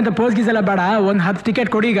ಗೀನೀಗ ಅಂತ ಪೋಸ್ ಗೀಸಲ್ಲ ಬೇಡ, ಒಂದು 10 ಟಿಕೆಟ್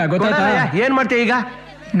ಕೊಡಿ ಈಗ. ಗೊತ್ತಾಯ್ತಾ? ಏನ್ ಮಾಡ್ತೀಯ ಈಗ?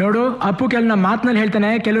 ನೋಡು, ಅಪ್ಪು ಕೆಲವ್ನ ಮಾತ್ನಲ್ಲಿ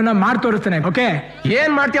ಹೇಳ್ತಾನೆ, ಕೆಲವ್ನ ಮಾಡಿ ತೋರಿಸ್ತಾನೆ. ಓಕೆ,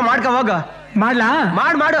 ಏನ್ ಮಾಡ್ತೀಯ ಮಾಡ್ಕ ಹೋಗ. ಮಾಡ್ಲಾ?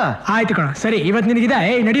 ಮಾಡು. ಆಯ್ತು ಕಣ, ಸರಿ. ಇವತ್ತು ನಿನಗಿದೆ.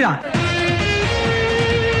 ಏಯ್ ನಡೀರಾ.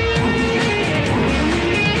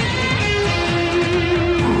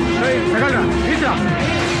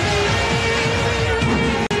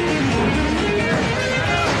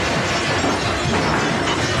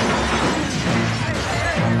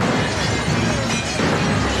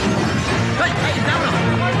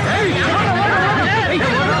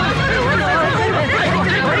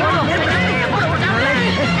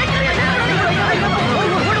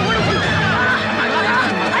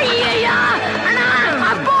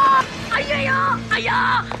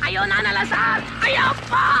 ಅಯ್ಯೋ ನಾನಲ್ಲ ಸರ್.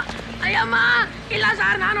 ಅಯ್ಯಪ್ಪ, ಅಯ್ಯಮ್ಮ. ಇಲ್ಲ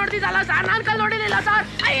ಸರ್, ನಾನು ನೋಡ್ತಿದ್ದಲ್ಲ ಸರ್, ನಾನು ಕಲ್ ನೋಡಿದಿಲ್ಲ ಸರ್.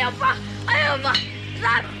 ಅಯ್ಯಪ್ಪ ಅಯ್ಯಪ್ಪ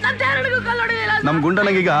ಸರ್, ನನ್ನ ಎರಡಿಗೂ ಕಲ್ ನೋಡಿದಿಲ್ಲ. ನಮ್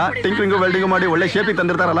ಗುಂಡನಿಗೀಗ ಟಿಂಕ್ರಿಂಗು ವೆಲ್ಡಿಂಗು ಮಾಡಿ ಒಳ್ಳೆ ಶೇಪಿಗೆ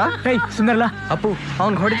ತಂದಿರ್ತಾರಲ್ಲ. ಏಯ್ ಸುಂದರಲ್ಲ. ಅಪ್ಪು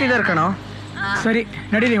ಅವ್ನ್ ಹೊಡಿತಿದಾರ ಕಣೋ. ಸರಿ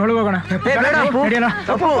ನಡೀರಿ, ಒಳಗೋಗೋಣ. ಅಯ್ಯಪ್ಪ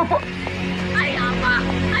ಅಯ್ಯಪ್ಪ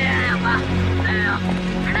ಅಯ್ಯೋ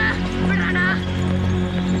ಅಣ್ಣ ಬಿಡಣ್ಣ.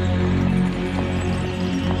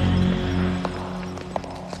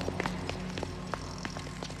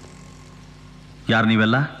 ಯಾರು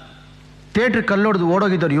ನೀವೆಲ್ಲ? ಥಿಯೇಟ್ರ್ ಕಲ್ಲೊಡ್ದು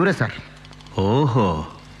ಓಡೋಗಿದ್ದವ್ರು ಇವರೇ ಸರ್. ಓಹೋ,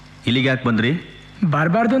 ಇಲ್ಲಿಗೆ ಯಾಕೆ ಬಂದ್ರಿ?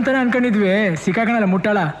 ಬರಬಾರ್ದು ಅಂತಾನೆ ಅನ್ಕೊಂಡಿದ್ವಿ, ಸಿಕ್ಕಾಕಣಲ್ಲ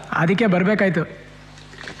ಮುಟ್ಟಾಳ, ಅದಕ್ಕೆ ಬರ್ಬೇಕಾಯ್ತು.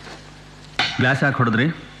 ಗ್ಲಾಸ್ ಯಾಕೆ ಹೊಡೆದ್ರಿ?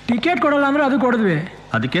 ಟಿಕೆಟ್ ಕೊಡಲ್ಲ ಅಂದ್ರೆ ಅದು ಕೊಡಿದ್ವಿ.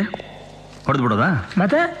 ಅದಕ್ಕೆ ಹೊಡೆದು ಬಿಡೋದಾ?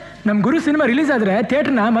 ಮತ್ತೆ ನಮ್ಮ ಗುರು ಸಿನಿಮಾ ರಿಲೀಸ್ ಆದ್ರೆ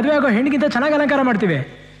ಥಿಯೇಟ್ರ್ನ ಮದುವೆ ಆಗೋ ಹೆಣ್ಣಿಗಿಂತ ಚೆನ್ನಾಗಿ ಅಲಂಕಾರ ಮಾಡ್ತೀವಿ.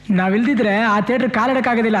 ನಾವಿಲ್ದಿದ್ರೆ ಆ ಥಿಯೇಟ್ರ್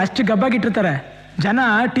ಕಾಲಿಡಕ್ಕಾಗೋದಿಲ್ಲ, ಅಷ್ಟು ಗಬ್ಬಾಗಿಟ್ಟಿರ್ತಾರೆ. ಜನ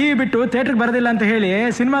ಟಿವಿ ಬಿಟ್ಟು ಥಿಯೇಟ್ರಿಗೆ ಬರೋದಿಲ್ಲ ಅಂತ ಹೇಳಿ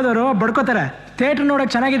ಸಿನಿಮಾದವರು ಬಡ್ಕೋತಾರೆ. ಥಿಯೇಟ್ರ್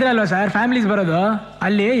ನೋಡಕ್ ಚೆನ್ನಾಗಿದ್ರೆ ಅಲ್ವಾ ಸರ್ ಫ್ಯಾಮಿಲೀಸ್ ಬರೋದು.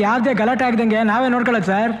 ಅಲ್ಲಿ ಯಾವುದೇ ಗಲಾಟೆ ಆಗದಂಗೆ ನಾವೇ ನೋಡ್ಕೊಳ್ಳೋದು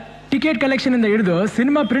ಸರ್. ಟಿಕೆಟ್ ಕಲೆಕ್ಷನ್ ಇಂದ ಹಿಡಿದು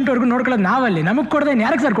ಸಿನಿಮಾ ಪ್ರಿಂಟ್ ವರ್ಗು ನೋಡ್ಕೊಳ್ಳೋದು ನಾವಲ್ಲಿ. ನಮಗ್ ಕೊಡದೆ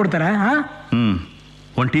ಯಾರಿಗೆ ಸರ್ ಕೊಡ್ತಾರೆ?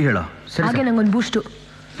 ಒಂದು ಟೀ ಹೇಳೋ. ಹಾಗೆ ನಂಗೊಂದು ಬೂಸ್ಟು.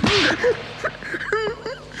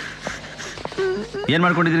 ಏನ್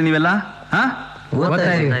ಮಾಡ್ಕೊಂಡಿದ್ರಿ ನೀವೆಲ್ಲ?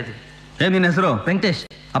 ಏನ್ ನಿನ್ನ ಹೆಸರು? ವೆಂಕಟೇಶ್.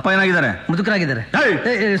 ಅಪ್ಪ ಏನಾಗಿದ್ದಾರೆ? ಮುದುಕರಾಗಿದ್ದಾರೆ.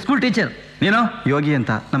 School teacher. ನೀನು? ಯೋಗಿ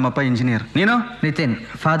ಅಂತ. ನಮ್ಮಪ್ಪ ಇಂಜಿನಿಯರ್. ನೀನು? ನಿತಿನ್.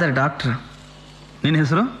 Father doctor. ನಿನ್ನ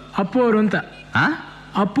ಹೆಸರು? ಅಪ್ಪು ಅವರು ಅಂತ.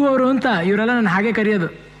 ಅಪ್ಪು ಅವರು ಅಂತ. ಇವರೆಲ್ಲ ನಾನು ಹಾಗೆ ಕರೆಯೋದು.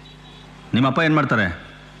 ನಿಮ್ಮಪ್ಪ ಏನ್ ಮಾಡ್ತಾರೆ?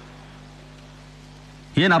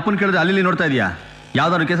 ಏನ್ ಅಪ್ಪನ ಕೇಳಿದ್ರೆ ಅಲ್ಲಿ ನೋಡ್ತಾ ಇದೀಯಾ?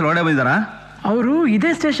 ಯಾವ್ದಾದ್ರು ಕೇಸ್ ಒಳಗಡೆ ಬಂದಿದ್ದಾರಾ? ಅವರು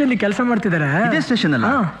ಇದೇ ಸ್ಟೇಷನ್ ಕೆಲಸ ಮಾಡ್ತಿದ್ದಾರೆ. ಇದೇ ಸ್ಟೇಷನ್ ಅಲ್ಲ?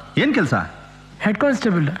 ಏನ್ ಕೆಲಸ? Head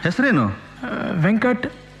constable. ಹೆಸರೇನು? ವೆಂಕಟ್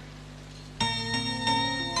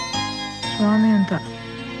ಸ್ವಾಮಿ ಅಂತ.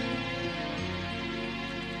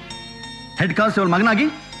 ಹೆಡ್ ಕಾನ್ಸ್ಟೇಬಲ್ ಮಗನಾಗಿ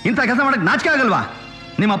ಇಂಥ ಕೆಲಸ ಮಾಡಕ್ ನಾಚಿಕೆ ಆಗಲ್ವಾ?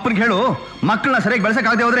 ನಿಮ್ಮ ಅಪ್ಪನಿಗೆ ಹೇಳು, ಮಕ್ಕಳನ್ನ ಸರಿಯಾಗಿ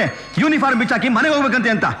ಬೆಳೆಸಕ್ಕಾಗದೆ ಹೋದ್ರೆ ಯೂನಿಫಾರ್ಮ್ ಬಿಚ್ಚಾಕಿ ಮನೆಗೆ ಹೋಗ್ಬೇಕಂತೆ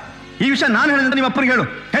ಅಂತ. ಈ ವಿಷಯ ನಾನು ಹೇಳಿದ್ರೆ ನಿಮ್ಮ ಅಪ್ಪನಿಗೆ ಹೇಳು.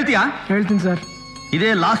 ಹೇಳ್ತೀಯಾ? ಹೇಳ್ತೀನಿ ಸರ್. ಇದೇ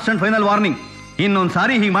ಲಾಸ್ಟ್ ಅಂಡ್ ಫೈನಲ್ ವಾರ್ನಿಂಗ್. ಇನ್ನೊಂದು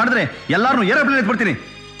ಸಾರಿ ಹೀಗೆ ಮಾಡಿದ್ರೆ ಎಲ್ಲಾರನ್ನೂ ಏರೋಪ್ಲೇನ್ ಎತ್ಬಿಡ್ತೀನಿ.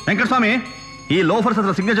 ವೆಂಕಟಸ್ವಾಮಿ, ಈ ಲೋಫರ್ಸ್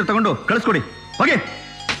ಹತ್ರ ಸಿಗ್ನೇಚರ್ ತಗೊಂಡು ಕಳಿಸ್ಕೊಡಿ. ಓಕೆ.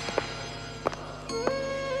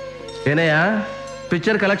 ಏನಯ್ಯ,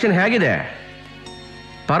 ಪಿಕ್ಚರ್ ಕಲೆಕ್ಷನ್ ಹೇಗಿದೆ?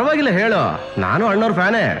 ಪರವಾಗಿಲ್ಲ ಹೇಳು, ನಾನು ಅಣ್ಣವ್ರ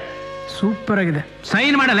ಫ್ಯಾನೇ. ಸೂಪರ್ ಆಗಿದೆ.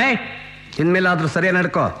 ಸೈನ್ ಮಾಡಲೇ. ಇನ್ಮೇಲಾದ್ರೂ ಸರಿಯಾಗಿ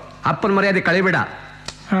ನಡ್ಕೋ. ಅಪ್ಪನ ಮರ್ಯಾದೆ ಕಳಿಬೇಡ.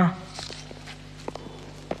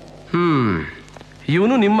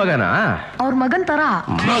 ಇವನು ನಿಮ್ಮ ಮಗನಾ? ಅವ್ರ ಮಗನ್ ತರ.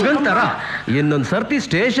 ಇನ್ನೊಂದ್ ಸರ್ತಿ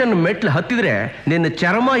ಸ್ಟೇಷನ್ ಮೆಟ್ಲು ಹತ್ತಿದ್ರೆ ನಿನ್ನ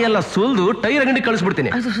ಚರ್ಮ ಎಲ್ಲ ಸುಲ್ದು ಟೈರ್ ಅಂಗಡಿ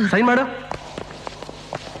ಕಳಿಸ್ಬಿಡ್ತೀನಿ. ಸೈನ್ ಮಾಡು.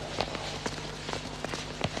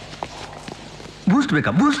 ಬೂಸ್ಟ್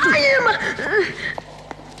ಬೇಕಾ? ಬೂಸ್ಟ್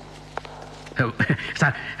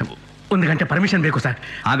ಸರ್, 1 ಗಂಟೆ ಪರ್ಮಿಷನ್ ಬೇಕು ಸರ್.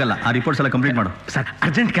 ಆಗಲ್ಲ, ಆ ರಿಪೋರ್ಟ್ಸ್ ಎಲ್ಲ ಕಂಪ್ಲೀಟ್ ಮಾಡು. ಸರ್,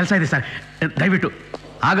 ಅರ್ಜೆಂಟ್ ಕೆಲಸ ಇದೆ ಸರ್, ದಯವಿಟ್ಟು.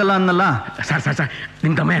 ಆಗಲ್ಲ ಅನ್ನಲ್ಲ ಸರ್. ಸರ್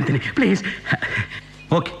ನಿಮ್ ತಮ್ಮ ಅಂತೀನಿ please.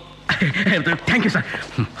 Okay, thank you sir.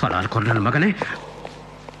 ಹೊಲ ಅಲ್ಕೊಂಡು ನನ್ನ ಮಗನೇ.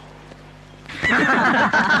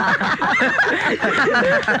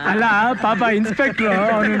 ಅಲ್ಲ ಪಾಪ ಇನ್ಸ್ಪೆಕ್ಟ್ರು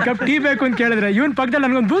ಅವ್ನು ಕಪ್ ಟೀ ಬೇಕು ಅಂತ ಕೇಳಿದ್ರೆ ಇವನ್ ಪಕ್ಕದಲ್ಲಿ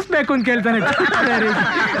ನನ್ಗೊಂದು ಬೂಸ್ಟ್ ಬೇಕು ಅಂತ ಕೇಳ್ತಾನೆ.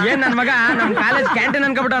 ಏನ್ ನನ್ ಮಗ ನಮ್ ಕಾಲೇಜ್ ಕ್ಯಾಂಟೀನ್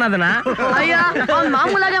ಅನ್ಕೊಬಿಟ್ಟವನ ಅದನ್ನ. ಅಯ್ಯ, ಅವ್ನ್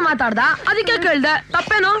ಮಾಮೂಲಾಗೆ ಮಾತಾಡ್ದ, ಅದಕ್ಕೆ ಕೇಳ್ದೆ.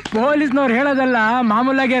 ತಪ್ಪೇನು? ಪೊಲೀಸ್ನವ್ರು ಹೇಳೋದಲ್ಲ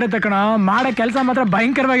ಮಾಮೂಲಾಗೆ ಇರುತ್ತೆ ಕಣ, ಮಾಡೋ ಕೆಲಸ ಮಾತ್ರ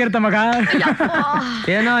ಭಯಂಕರವಾಗಿರುತ್ತೆ ಮಗ.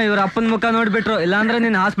 ಏನೋ ಇವ್ರ ಅಪ್ಪನ ಮುಖ ನೋಡ್ಬಿಟ್ರು, ಇಲ್ಲಾಂದ್ರೆ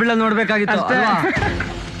ನೀನ್ ಹಾಸ್ಪಿಟಲ್ ನೋಡ್ಬೇಕಾಗಿತ್ತು.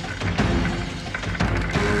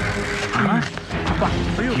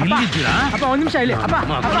 ಅಪ್ಪ ಅಯ್ಯೋ ಇಲ್ಲಿದ್ದೀರಾ? ಅಪ್ಪ ಒಂದ್ ನಿಮಿಷ ಇಲ್ಲಿ ಅಪ್ಪ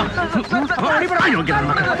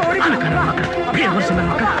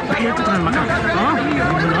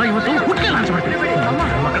ಇವತ್ತು ಹುಟ್ಟೆ ಲಾಂಚ್ ಮಾಡ್ತೀನಿ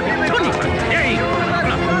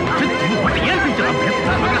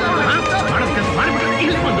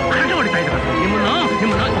ಇಲ್ಲಿ ಬಂದು ಹರಟೆ ಹೊಡಿತಾ ಇದ್ರು ನಿಮ್ಮನ್ನ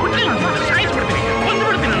ಹುಟ್ಟೆ ಲಾಂಚ್ ಮಾಡಿ ಸಾಯಿಸ್ಬಿಡ್ತೀನಿ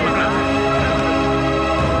ಕೊಂದುಬಿಡ್ತೀನಿ ನನ್ನ ಮಕ್ಕಳ.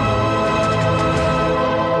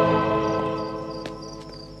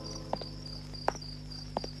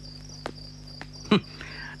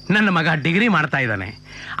 ನನ್ನ ಮಗ ಡಿಗ್ರಿ ಮಾಡ್ತಾ ಇದ್ದಾನೆ.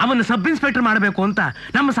 ಅವನು ಸಬ್ ಇನ್ಸ್ಪೆಕ್ಟರ್ ಮಾಡಬೇಕು ಅಂತ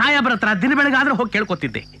ನಮ್ಮ ಸಾಹೇಬ್ರ ಹತ್ರ ದಿನ ಬೆಳಗಾದ್ರೆ ಹೋಗಿ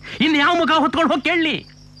ಕೇಳ್ಕೊತಿದ್ದೆ. ಇನ್ನು ಯಾವ ಮುಖ ಹೊತ್ಕೊಂಡು ಹೋಗಿ ಕೇಳಲಿ?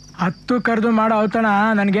 10 ಕರೆದು ಮಾಡೋ ಔತಣ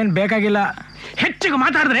ನನ್ಗೇನ್ ಬೇಕಾಗಿಲ್ಲ. ಹೆಚ್ಚಿಗೆ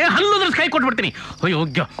ಮಾತಾಡಿದ್ರೆ ಹಲ್ಲುದ್ರ ಕೈ ಕೊಟ್ಬಿಡ್ತೀನಿ.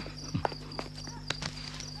 ಅಯ್ಯೋಗ್ಯ,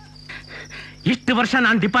 ಇಷ್ಟು ವರ್ಷ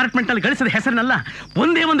ನಾನು ಡಿಪಾರ್ಟ್ಮೆಂಟ್ ಅಲ್ಲಿ ಗಳಿಸಿದ ಹೆಸರನ್ನೆಲ್ಲ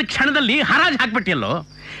ಒಂದೇ ಒಂದು ಕ್ಷಣದಲ್ಲಿ ಹರಾಜ್ ಹಾಕ್ಬಿಟ್ಟಿಯಲ್ಲೋ.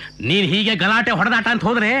 ನೀನ್ ಹೀಗೆ ಗಲಾಟೆ ಹೊಡೆದಾಟ ಅಂತ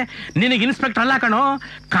ಹೋದ್ರೆ ನಿನಗೆ ಇನ್ಸ್ಪೆಕ್ಟರ್ ಅಲ್ಲ ಕಣೋ,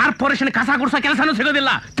 ಕಾರ್ಪೊರೇಷನ್ ಕಸ ಗುಡ್ಸೋ ಕೆಲಸನೂ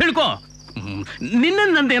ಸಿಗೋದಿಲ್ಲ, ತಿಳ್ಕೊ. ನಿನ್ನ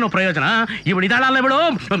ನಂದೇನೋ ಪ್ರಯೋಜನ? ಇವಳು ಇದಾಳಲ್ಲ ಬಿಡು,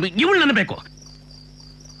 ಇವಳು ನನ್ನ ಬೇಕು.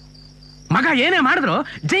 ಮಗ ಏನೇ ಮಾಡಿದ್ರು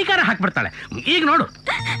ಜೈಕಾರ ಹಾಕ್ಬಿಡ್ತಾಳೆ. ಈಗ ನೋಡು,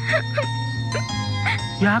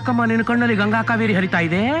 ಯಾಕಮ್ಮ ನಿನ್ನ ಕಣ್ಣಲ್ಲಿ ಗಂಗಾ ಕಾವೇರಿ ಹರಿತಾ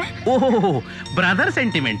ಇದೆ? ಓಹೋ, ಬ್ರದರ್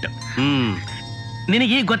ಸೆಂಟಿಮೆಂಟ್.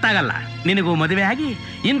 ನಿನಗೀಗ ಗೊತ್ತಾಗಲ್ಲ. ನಿನಗೂ ಮದುವೆ ಆಗಿ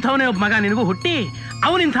ಇಂಥವನೇ ಒಬ್ಬ ಮಗ ನಿನಗೂ ಹುಟ್ಟಿ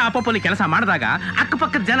ಅವನಿಂಥ ಅಪ್ಪಲ್ಲಿ ಕೆಲಸ ಮಾಡಿದಾಗ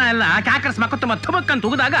ಅಕ್ಕಪಕ್ಕದ ಜನ ಎಲ್ಲ ಕ್ಯಾಕರ್ಸ್ ಮಕ್ಕತ್ತು ಮತ್ತೊಬ್ಬಕ್ಕಂತ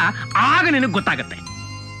ಉಗಿದಾಗ ಆಗ ನಿನಗೆ ಗೊತ್ತಾಗತ್ತೆ.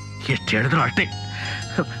 ಎಷ್ಟು ಹೇಳಿದ್ರು ಅಷ್ಟೇ.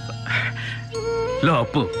 ಲೋ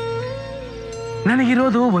ಅಪ್ಪು,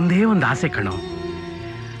 ನನಗಿರೋದು ಒಂದೇ ಒಂದು ಆಸೆ ಕಣೋ.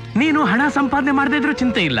 ನೀನು ಹಣ ಸಂಪಾದನೆ ಮಾಡದೇ ಇದ್ರೂ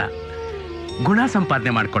ಚಿಂತೆ ಇಲ್ಲ, ಗುಣ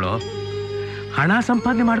ಸಂಪಾದನೆ ಮಾಡ್ಕೊಳ್ಳೋ. ಹಣ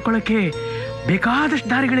ಸಂಪಾದನೆ ಮಾಡ್ಕೊಳ್ಳೋಕೆ ಬೇಕಾದಷ್ಟು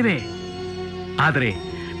ದಾರಿಗಳಿವೆ, ಆದರೆ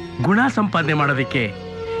ಗುಣ ಸಂಪಾದನೆ ಮಾಡೋದಕ್ಕೆ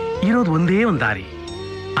ಇರೋದು ಒಂದೇ ಒಂದು ದಾರಿ,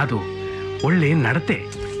 ಅದು ಒಳ್ಳೆ ನಡತೆ.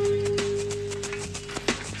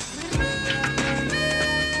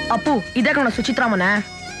 ಅಪ್ಪು, ಇದೇ ಕಣ ಸುಚಿತ್ರಾಮನ.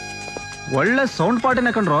 ಒಳ್ಳೆ ಸೌಂಡ್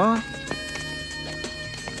ಪಾರ್ಟಿನ ಕಂಡ್ರು.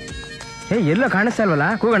 ಎಲ್ಲೋ ಕಾಣಿಸ್ತಾ ಇಲ್ವಲ್ಲ,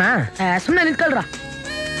 ಕೂಗೋಣ. ಸುಮ್ಮನೆ ನಿಂತ್ಕೊಳ್ರ.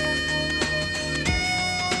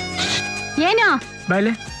 ಏನು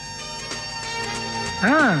ಬಾಯ್ಲೆ.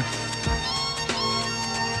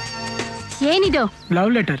 ಏನಿದು?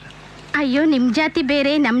 Love letter. ಅಯ್ಯೋ, ನಿಮ್ ಜಾತಿ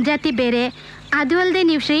ಬೇರೆ ನಮ್ ಜಾತಿ ಬೇರೆ. ಅದು ಅಲ್ದೆ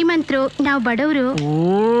ನೀವು ಶ್ರೀಮಂತರು, ನಾವು ಬಡವರು.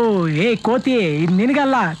 ಏ ಕೋತಿ, ಇದು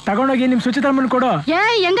ನಿನಗಲ್ಲ, ತಗೊಂಡೋಗಿ ನಿಮ್ ಸುಚಿತ್ರಮ್ಮನ್ ಕೊಡು.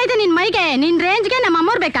 ಹೆಂಗೈತೆ ನಿನ್ ಮೈಗೆ? ನಿನ್ ರೇಂಜ್ಗೆ ನಮ್ಮ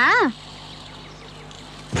ಅಮ್ಮೋರ್ ಬೇಕಾ?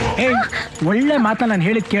 ಒಳ್ಳೆ ಮಾತ ನಾನು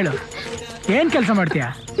ಹೇಳಿದ್ ಕೇಳು. ಏನ್ ಕೆಲಸ ಮಾಡ್ತೀಯ?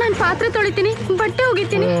 ನಾನ್ ಪಾತ್ರೆ ತೊಳಿತೀನಿ, ಬಟ್ಟೆ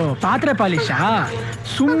ಹೋಗಿತೀನಿ. ಪಾತ್ರೆ ಪಾಲಿಶಾ?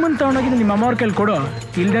 ಸುಮ್ಮನ್ ತಗೊಂಡೋಗಿ ನಿಮ್ಮ ಅಮ್ಮವ್ರ ಕೈಲಿ ಕೊಡು,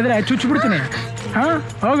 ಇಲ್ದಿದ್ರೆ ಚುಚ್ಚಿಬಿಡ್ತೀನಿ.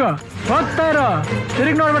 ಹೋಗು, ಹೋಗ್ತಾ ಇರೋ,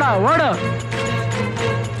 ತಿರುಗಿ ನೋಡ್ಬೇಡ, ಓಡು.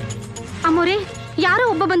 ಅಮ್ಮೋರೆ, ಯಾರೋ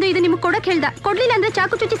ಒಬ್ಬ ಬಂದು ಇದು ನಿಮ್ಗೆ ಕೊಡಕ್ ಹೇಳ್ದ. ಕೊಡ್ಲಿಲ್ಲ ಅಂದ್ರೆ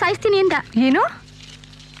ಚಾಕು ಚುಚ್ಚಿ ಸಾಯಿಸ್ತೀನಿ ಅಂತ. ಏನು?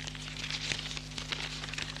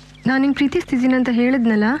 ನಾನು ನಿಂಗೆ ಪ್ರೀತಿಸ್ತಿದ್ದೀನಿ ಅಂತ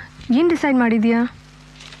ಹೇಳಿದ್ನಲ್ಲ, ಏನ್ ಡಿಸೈಡ್ ಮಾಡಿದ್ಯಾ?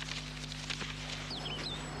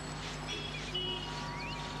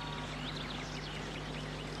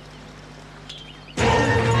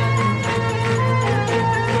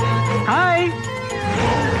 ಹಾಯ್.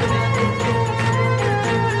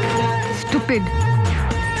 ಸ್ಟುಪಿಡ್.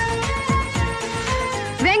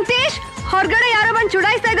 ವೆಂಕಟೇಶ್, ಹೊರಗಡೆ ಯಾರೋ ಬಂದು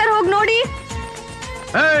ಚುಡಾಯಿಸ್ತಾ ಇದ್ದಾರೆ, ಹೋಗಿ ನೋಡಿ.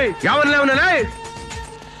 ಯಾವನ್ಲೇ ಅವನಲ್ಲ?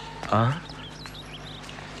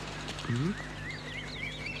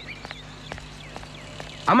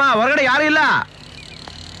 ಅಮ್ಮ, ಹೊರಗಡೆ ಯಾರು ಇಲ್ಲ.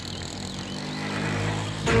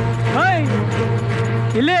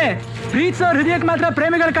 ಇಲ್ಲಿ ಪ್ರೀತಿಸೋ ಹೃದಯಕ್ಕೆ ಮಾತ್ರ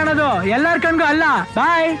ಪ್ರೇಮಿಗಳು ಕಾಣೋದು, ಎಲ್ಲಾರ ಕಣ್ಗೂ ಅಲ್ಲ.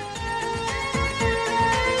 ಬಾಯ್.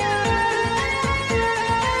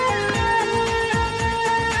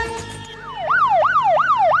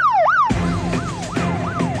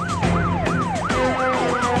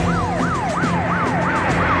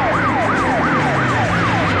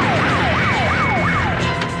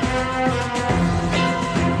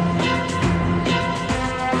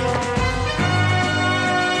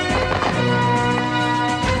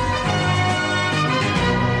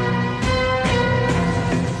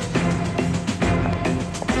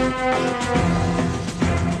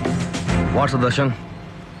 ವಾಟ್ಸ್ ದರ್ಶನ್,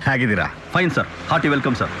 ಹೇಗಿದ್ದೀರಾ? Fine sir, hearty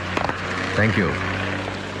welcome sir. Thank you.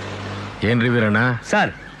 ಏನ್ರಿ ವೀರಣ್ಣ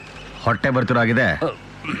ಸರ್, ಹೊಟ್ಟೆ ಬರ್ತಿರಾಗಿದೆ.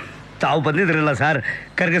 ತಾವು ಬಂದಿದ್ರಲ್ಲ ಸರ್,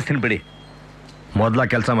 ಕರ್ಗಿಸ್ತೀನಿ ಬಿಡಿ. ಮೊದಲ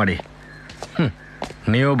ಕೆಲಸ ಮಾಡಿ.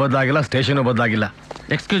 ನೀವು ಬದಲಾಗಿಲ್ಲ, station ಬದಲಾಗಿಲ್ಲ.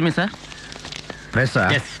 Excuse me sir. Press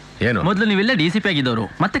ಏನು? ಮೊದಲು ನೀವೆಲ್ಲ DCP ಆಗಿದ್ದವರು,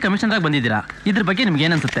 ಮತ್ತೆ ಕಮಿಷನರ್ ಆಗಿ ಬಂದಿದ್ದೀರಾ. ಇದ್ರ ಬಗ್ಗೆ ನಿಮ್ಗೆ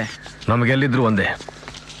ಏನನ್ಸುತ್ತೆ? ನಮಗೆಲ್ಲಿದ್ರು ಒಂದೇ.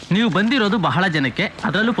 ನೀವು ಬಂದಿರೋದು ಬಹಳ ಜನಕ್ಕೆ,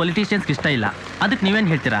 ಅದರಲ್ಲೂ ಪೊಲಿಟಿಷಿಯನ್ಸ್ಗೆ ಇಷ್ಟ ಇಲ್ಲ. ಅದಕ್ಕೆ ನೀವೇನು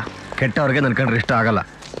ಹೇಳ್ತೀರಾ? ಕೆಟ್ಟವ್ರಿಗೆ ನನ್ನ ಕಂಡ್ರೆ ಇಷ್ಟ ಆಗಲ್ಲ.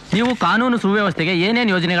 ನೀವು ಕಾನೂನು ಸುವ್ಯವಸ್ಥೆಗೆ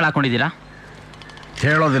ಏನೇನು ಯೋಜನೆಗಳು ಹಾಕೊಂಡಿದ್ದೀರಾ?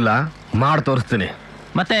 ಹೇಳೋದಿಲ್ಲ, ಮಾಡಿ ತೋರಿಸ್ತೀನಿ.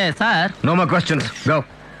 ಮತ್ತೆ sir, no more questions, go.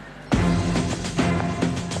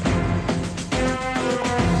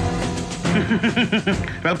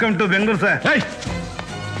 Welcome to Bengaluru sir.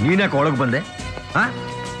 ನೀನ್ಯಾಕೆ ಒಳಗೆ ಬಂದೆ?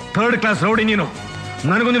 ಥರ್ಡ್ ಕ್ಲಾಸ್ ರೌಡಿ ನೀನು.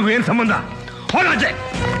 ನನಗೂ ನಿನ್ಗೂ ಏನ್ ಸಂಬಂಧ?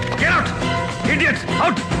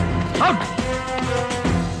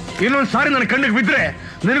 ಇನ್ನೊಂದು ಸಾರಿ ನನ್ನ ಕಣ್ಣಿಗೆ ಬಿದ್ರೆ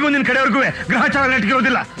ನಿನಗೂ ನಿನ್ ಕಡೆವರೆಗೂ ಗ್ರಹಚಾರ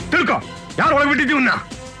ನೆಟ್ಗಿರೋದಿಲ್ಲ. ತಿಳ್ಕೊ. ಯಾರು ಒಳಗ್ಬಿಟ್ಟಿದ್ದೀವನ್ನ?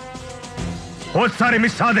 ಹೋದ್ ಸಾರಿ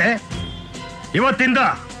ಮಿಸ್ ಆದೆ, ಇವತ್ತಿಂದ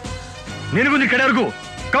ನಿನಗೂ ನಿನ್ ಕಡೆವರೆಗೂ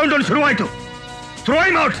ಕೌಂಟ್ ಡೌನ್ ಶುರುವಾಯ್ತು. Throw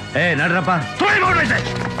him out. ನಡ್ರಪ್ಪ, throw him out ಐತೆ.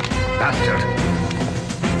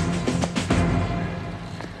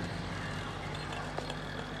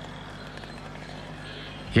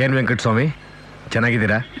 ಏನ್ ವೆಂಕಟಸ್ವಾಮಿ,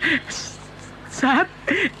 ಚೆನ್ನಾಗಿದ್ದೀರಾ? ಸರ್,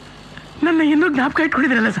 ನನ್ನ ಇನ್ನೂ ಜ್ಞಾಪಕ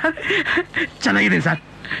ಇಟ್ಕೊಂಡಿದ್ದೀರಲ್ಲ ಸರ್? ಚೆನ್ನಾಗಿದ್ದೀನಿ ಸರ್.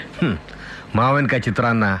 ಮಾವಿನಕಾಯಿ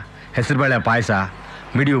ಚಿತ್ರಾನ್ನ, ಹೆಸರುಬೇಳೆ ಪಾಯಸ,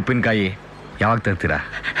 ಮಿಡಿ ಉಪ್ಪಿನಕಾಯಿ ಯಾವಾಗ ತರ್ತೀರಾ?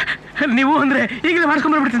 ನೀವು ಅಂದ್ರೆ ಈಗಲೇ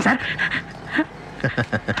ಮಾಡಿಸ್ಕೊಂಡ್ಬರ್ಬಿಡ್ತೀನಿ ಸರ್.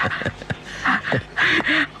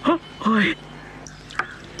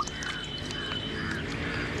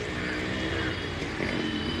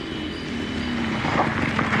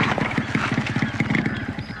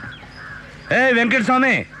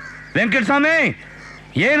 ವೆಂಕಟಸ್ವಾಮಿ, ವೆಂಕಟಸ್ವಾಮಿ,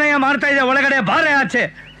 ಏನಯ್ಯ ಮಾಡ್ತಾ ಇದೆ ಒಳಗಡೆ? ಬಾರೆ ಆಚೆ.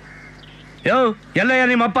 ಯೋ, ಎಲ್ಲಯ್ಯ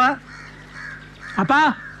ನಿಮ್ಮಪ್ಪ? ಅಪ್ಪ,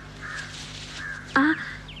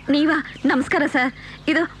 ನೀವಾ? ನಮಸ್ಕಾರ ಸರ್.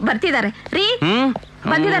 ಇದು ಬರ್ತಿದ್ದಾರೆ ರೀ,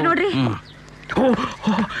 ಬಂದಿದ್ದಾರೆ ನೋಡ್ರಿ.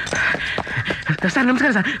 ಸರ್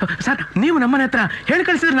ನಮಸ್ಕಾರ ಸರ್. ಸರ್, ನೀವು ನಮ್ಮನೆ ಹತ್ರ ಹೇಳಿ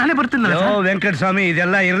ಕಳಿಸಿದ್ರೆ ನಾನೇ ಬರ್ತೀನಿ. ವೆಂಕಟಸ್ವಾಮಿ,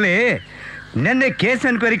 ಇದೆಲ್ಲ ಇರ್ಲಿ. ನಿನ್ನೆ ಕೇಸ್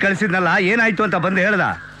ಎನ್ಕ್ವೈರಿ ಕಳಿಸಿದ್ನಲ್ಲ, ಏನಾಯ್ತು ಅಂತ ಬಂದು ಹೇಳ್ದ?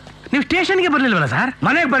 ನೀವು ಸ್ಟೇಷನ್ಗೆ ಬರ್ಲಿಲ್ವಲ್ಲ ಸರ್?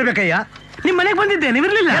 ಮನೆಗೆ ಬರ್ಬೇಕಯ್ಯ. ನಿಮ್ ಮನೆಗೆ ಬಂದಿದ್ದೆ,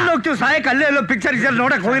 ನೀವಿರ್ಲಿಲ್ಲ. ಎಲ್ಲ ಹೋಗ್ತೀವಿ ಸಾಯಕ್ಕೆ, ಅಲ್ಲೇ ಎಲ್ಲೋ ಪಿಕ್ಚರ್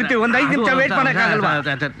ನೋಡಕ್ ಹೋಗಿರ್ತೀವಿ. ಒಂದ್ 5 ನಿಮಿಷ ವೇಟ್ ಮಾಡಕ್ಕಾಗಲ್ವಾ?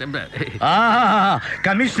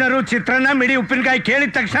 ಕಮಿಷನರು ಚಿತ್ರಾನ್ನ ಮಿಡಿ ಉಪ್ಪಿನಕಾಯಿ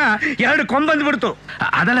ಕೇಳಿದ ತಕ್ಷಣ 2 ಕೊಂಬಂದ್ಬಿಡ್ತು.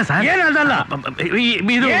 ಅದಲ್ಲ ಸರ್. ಏನದಲ್ಲ,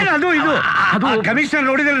 ಏನದು ಇದು? ಕಮಿಷನರ್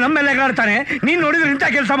ನೋಡಿದ್ರೆ ನಮ್ಮ ಮೇಲೆ ಎಗಾಡ್ತಾನೆ, ನೀನ್ ನೋಡಿದ್ರೆ ಇಂಥ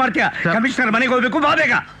ಕೆಲಸ ಮಾಡ್ತೀಯ. ಕಮಿಷನರ್ ಮನೆಗೆ ಹೋಗ್ಬೇಕು, ಬಾ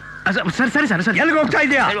ಬೇಗ. ಸರ್ ಸರಿ ಸರ್. ಎಲ್ಲಿಗೆ ಹೋಗ್ತಾ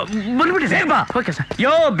ಇದೆಯಾ? ಬಂದ್ಬಿಡಿ ಬೇಗ ಬಾ. Okay sir.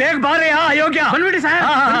 ಯೋ, ಬೇಗ ಬಾರೇ. ಅಯೋಗ್ಯ, ಬಂದ್ಬಿಡಿ ಸರ್.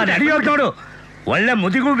 ನಡೆಯೋದು ನೋಡು, ಒಳ್ಳೆ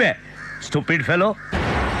ಮುದಿಗೂಬೆ. Stupid fellow.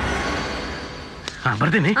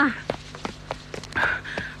 ಬರ್ತೀನಿ.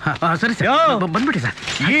 ಸರಿ ಸರ್, ಬಂದ್ಬಿಡಿ ಸರ್.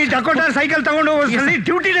 ಈ ಡಕೋಟಾ ಸೈಕಲ್ ತಗೊಂಡು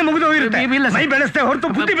ಡ್ಯೂಟಿನೇ ಮುಗಿದು ಹೋಗಿರುತ್ತೆ. ಮೈ ಬೆಳೆಸ್ತೇ ಹೊರತು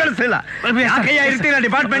ಬುದ್ಧಿ ಬೆಳೆಸ್ತಿಲ್ಲ. ಯಾಕಯ್ಯ ಇರ್ತೀರ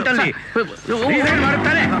ಡಿಪಾರ್ಟ್ಮೆಂಟ್ ಅಲ್ಲಿ?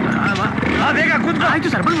 ಮಾಡುತ್ತಾರೆ. ಬೇಗ ಕೂತ್ಕೋ.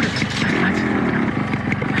 ಆಯ್ತು ಸರ್, ಬಂದ್ಬಿಡಿ.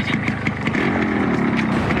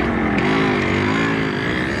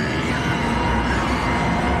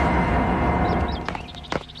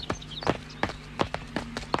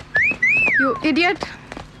 You idiot.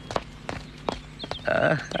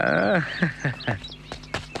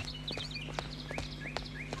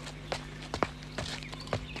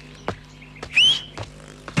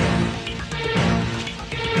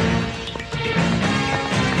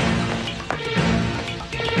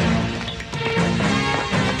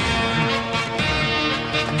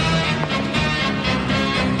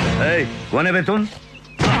 Hey, कौन है बे तुम?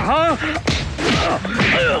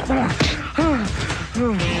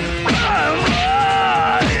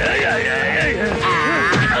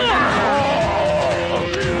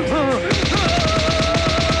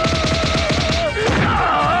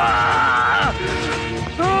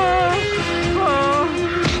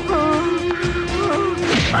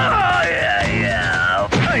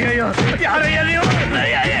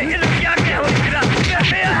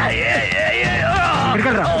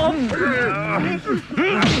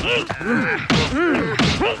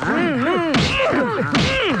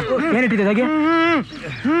 ಏನಿಟ್ಟಿದೆ ತಗೆ?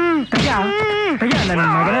 ತಗೆ ನನ್ನ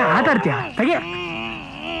ಮಗನ ಆಟ ಆಡ್ತೀಯ? ತಗೆ.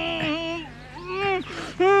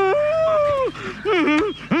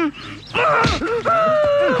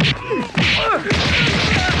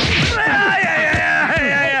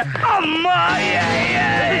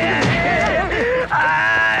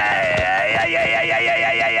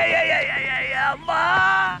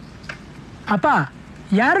 ಅಪ್ಪ,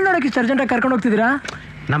 ಯಾರು ನೋಡಕ್ಕೆ ಸರ್ಜೆಂಟ್ ಕರ್ಕೊಂಡು ಹೋಗ್ತಿದ್ದೀರಾ?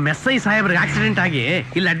 ನಮ್ಮ SI ಸಾಹೇಬ್ರಿಗೆ ಆಕ್ಸಿಡೆಂಟ್ ಆಗಿ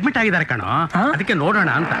ಇಲ್ಲಿ ಅಡ್ಮಿಟ್ ಆಗಿದ್ದಾರೆ ಕಣೋ, ಅದಕ್ಕೆ ನೋಡೋಣ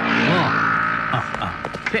ಅಂತ.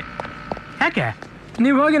 ಯಾಕೆ?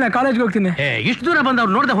 ನೀವು ಹೋಗಿ, ನಾ ಕಾಲೇಜ್ಗೆ ಹೋಗ್ತೀನಿ. ಇಷ್ಟು ದೂರ ಬಂದು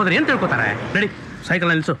ಅವ್ರು ನೋಡ್ದೆ ಹೋದ್ರೆ ಏನ್ ತಿಳ್ಕೊತಾರೆ? ನಡಿ, ಸೈಕಲ್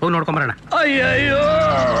ನಿಲ್ಸು, ಹೋಗಿ ನೋಡ್ಕೊಂಬರೋಣ. ಅಯ್ಯಯ್ಯೋ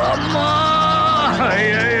ಅಮ್ಮ,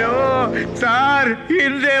 ಅಯ್ಯಯ್ಯೋ ಸಾರ್,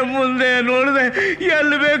 ಹಿಂದೆ ಮುಂದೆ ನೋಡಿದೆ,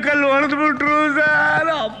 ಎಲ್ಲಿ ಬೇಕಲ್ಲಿ ಹೊಡೆದ್ಬಿಟ್ರು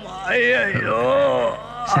ಸರ್. ಅಮ್ಮ, ಅಯ್ಯಯ್ಯೋ.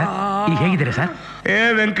 ಸರ್, ಈಗ ಹೇಗಿದ್ದೀರಾ ಸರ್?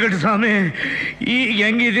 ವೆಂಕಟಸ್ವಾಮಿ, ಈಗ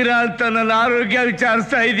ಹೆಂಗಿದ್ದೀರಾ ಅಂತ ನನ್ನ ಆರೋಗ್ಯ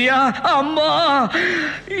ವಿಚಾರಿಸ್ತಾ ಇದೀಯಾ? ಅಮ್ಮ,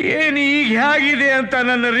 ಏನ್ ಈಗ ಹೇಗಿದೆ ಅಂತ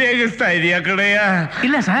ನನ್ನ ರೇಗಿಸ್ತಾ ಇದೀಯಾ ಕಡೆಯ?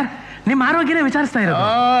 ಇಲ್ಲ ಸರ್, ನಿಮ್ಮ ಆರೋಗ್ಯನೇ ವಿಚಾರಿಸ್ತಾ ಇರೋದು.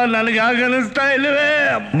 ನನಗೆ ಹಾಗೆ ಅನಿಸ್ತಾ ಇಲ್ವೇ?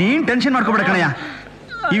 ನೀನ್ ಟೆನ್ಷನ್ ಮಾಡ್ಕೋಬೇಡ ಕಣಯ್ಯ,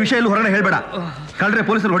 ಈ ವಿಷಯ ಇಲ್ಲಿ ಹೊರಗಡೆ ಹೇಳ್ಬೇಡ. ಕಳ್ರೆ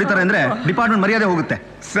ಪೊಲೀಸರು ಹೊಡಿತಾರೆ ಅಂದ್ರೆ ಡಿಪಾರ್ಟ್ಮೆಂಟ್ ಮರ್ಯಾದೆ ಹೋಗುತ್ತೆ.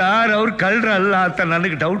 ಸರ್, ಅವ್ರು ಕಳ್ರಲ್ಲ ಅಂತ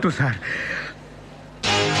ನನಗೆ ಡೌಟು ಸರ್.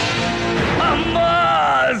 ಅಮ್ಮ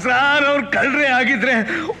ಸಾರ್ ಅವ್ರು ಕಳ್ರೆ ಆಗಿದ್ರೆ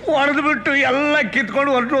ಹೊಡೆದು ಬಿಟ್ಟು ಎಲ್ಲ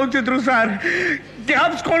ಕಿತ್ಕೊಂಡು ಹೊರಟು ಹೋಗ್ತಿದ್ರು ಸರ್.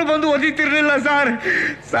 ಜ್ಞಾಪಿಸ್ಕೊಂಡು ಬಂದು ಓದಿತಿರ್ಲಿಲ್ಲ ಸರ್.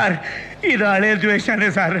 ಸರ್ ಇದು ಹಳೆ ದ್ವೇಷನೇ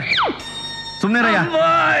ಸರ್. ಸುಮ್ಮನೆ ರಯ್ಯ,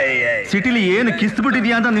 ಸಿಟಿಲಿ ಏನು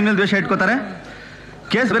ಕಿಸ್ಬಿಟ್ಟಿದ್ಯಾ ಅಂತ ನಿಮ್ಮ ಮೇಲೆ ದ್ವೇಷ ಇಟ್ಕೋತಾರೆ.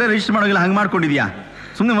 ಕೇಸ್ ಬೇರೆ ರಿಜಿಸ್ಟರ್ ಮಾಡೋಗಿಲ್ಲ, ಹಂಗೆ ಮಾಡ್ಕೊಂಡಿದ್ಯಾ.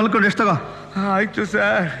 ಸುಮ್ಮನೆ ಮಲ್ಕೊಂಡು ಎಷ್ಟು ತಗೋ. ಆಯ್ತು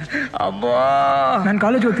ಸರ್. ಅಬ್ಬಾ ನಾನು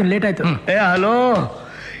ಕಾಲೇಜ್ ಹೋಗ್ತೀನಿ, ಲೇಟ್ ಆಯ್ತು. ಹಲೋ,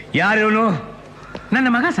 ಯಾರಿವನು? ನನ್ನ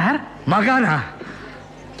ಮಗ ಸರ್. ಮಗನ?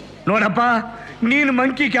 ನೋಡಪ್ಪ, ನೀನು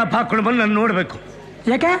ಮಂಕಿ ಕ್ಯಾಪ್ ಹಾಕೊಂಡು ಬಂದು ನಾನು ನೋಡ್ಬೇಕು.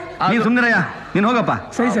 ಯಾಕೆ? ನೀನು ಸುಮ್ಮನೆ ರಯ್ಯ, ನೀನು ಹೋಗಪ್ಪ.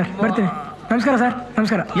 ಸರಿ ಸರ್, ಬರ್ತೀನಿ. ನಮಸ್ಕಾರ ಸರ್.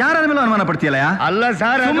 ನಮಸ್ಕಾರ. ಯಾರ ಮೇಲೆ ಅನುಮಾನ ಪಡ್ತೀಯಲ್ಲ? ಅಲ್ಲ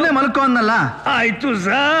ಸರ್, ಸುಮ್ಮನೆ ಮಲ್ಕೋ ಅನ್ನಲ್ಲ. ಆಯ್ತು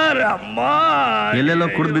ಸರ್. ಅಮ್ಮ, ಎಲ್ಲೆಲ್ಲೋ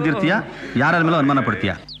ಕುಡಿದು ಬಿದ್ದಿರ್ತೀಯ, ಯಾರ ಮೇಲೂ ಅನುಮಾನ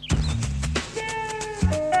ಪಡ್ತೀಯ.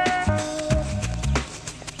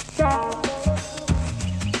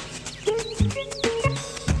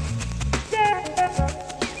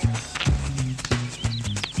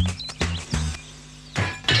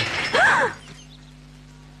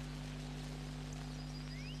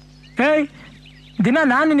 ಹೇಯ್, ದಿನ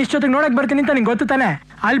ನಾನು ನಿನ್ನ ಇಷ್ಟೊತ್ತಿಗೆ ನೋಡಕ್ ಬರ್ತೀನಿ ಅಂತ ನಿಂಗೆ ಗೊತ್ತು ತಾನೆ?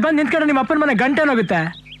 ಅಲ್ಲಿ ಬಂದು ನಿಂತ್ಕೊಂಡ್ರೆ ನಿಮ್ಮ ಅಪ್ಪನ ಮನೆ ಗಂಟೆನೋಗುತ್ತೆ.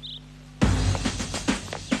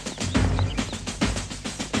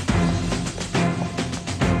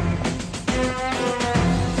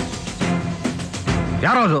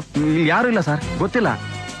 ಯಾರೋ ಅದು? ಯಾರು ಇಲ್ಲ ಸರ್, ಗೊತ್ತಿಲ್ಲ.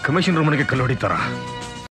 ಕಮಿಷನರ್ ಮನೆಗೆ ಕಲ್ಲು ಹೊಡಿತಾರ?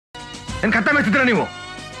 ಏನ್ ಕತ್ತ ಮೆಚ್ಚಿದ್ರ ನೀವು?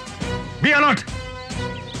 Be alert,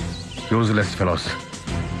 useless fellows.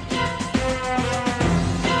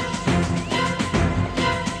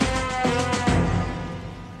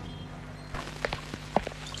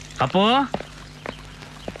 Appu,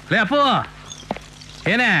 ಲೇ ಅಪ್ಪು,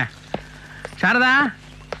 ಏನೇ ಶಾರದಾ,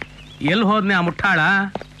 ಎಲ್ಲಿ ಹೋದ್ನೆ ಆ ಮುಟ್ಟಾಳ?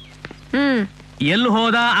 ಎಲ್ಲಿ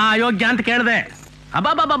ಹೋದ ಆ ಅಯೋಗ್ಯ ಅಂತ ಕೇಳಿದೆ.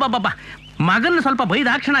 ಅಬ್ಬಬ್ಬಬ್ಬಬ್ಬ, ಮಗನ ಸ್ವಲ್ಪ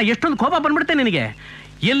ಬೈದಾಕ್ಷಣ ಎಷ್ಟೊಂದು ಕೋಪ ಬಂದ್ಬಿಡ್ತೆ ನಿನಗೆ.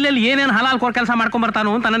 ಎಲ್ಲೆಲ್ಲಿ ಏನೇನು ಹಲಾಲ್ ಕೋರ್ ಕೆಲಸ ಮಾಡ್ಕೊಂಡ್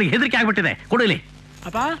ಬರ್ತಾನು ಅಂತ ನನಗೆ ಹೆದರಿಕೆ ಆಗ್ಬಿಟ್ಟಿದೆ. ಕೊಡಲಿ.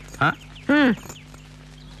 ಅಪ್ಪ.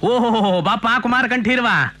 ಓಹೋ ಬಾಪ ಕುಮಾರ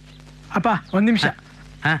ಕಂಠೀರ್ವಾ. ಅಪ್ಪ ಒಂದ್ ನಿಮಿಷ.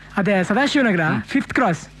 ಅದೇ Sadashivanagar 5th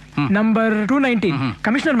cross number 219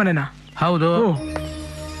 commissioner ಮನೆನಾ? ಹೌದು.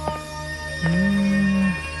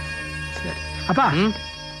 ಅಪ್ಪ,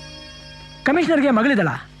 ಕಮಿಷನರ್ಗೆ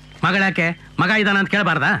ಮಗಳಿದಳ? ಮಗಳಾಕೆ? ಮಗ ಇದಾನ ಅಂತ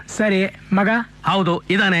ಕೇಳಬಾರ್ದ? ಸರಿ, ಮಗ? ಹೌದು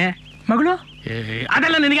ಇದಾನೆ. ಮಗಳು?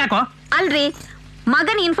 ಅದೆಲ್ಲ ನಿನಗ್ಯಾಕೋ? ಅಲ್ರಿ,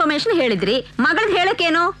 ಮಗನ ಇನ್ಫಾರ್ಮೇಶನ್ ಹೇಳಿದ್ರಿ, ಮಗಳದ್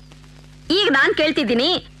ಹೇಳಕ್ಕೇನು? ಈಗ ನಾನ್ ಕೇಳ್ತಿದ್ದೀನಿ,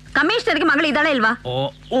 ಕಮಿಷನರ್ಗೆ ಮಗಳು ಇದ್ದಾಳೆ ಇಲ್ವಾ?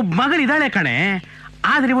 ಒಬ್ಬ ಮಗಳು ಇದ್ದಾಳೆ ಕಣೆ,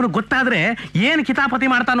 ಆದ್ರೆ ಇವನು ಗೊತ್ತಾದ್ರೆ ಏನ್ ಕಿತಾಪತಿ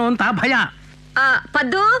ಮಾಡ್ತಾನೋ ಅಂತ ಭಯ.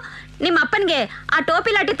 ಪದ್ದು, ನಿಮ್ಮ ಅಪ್ಪನ್ಗೆ ಆ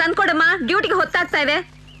ಟೋಪಿ ಲಾಟಿ ತಂದ್ಕೊಡಮ್ಮ, ಡ್ಯೂಟಿಗೆ ಹೊತ್ತಾಗ್ತಾ ಇದೆ.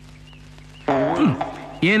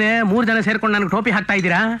 ಏನೇ 3 ಜನ ಸೇರ್ಕೊಂಡು ನನಗೆ ಟೋಪಿ ಹಾಕ್ತಾ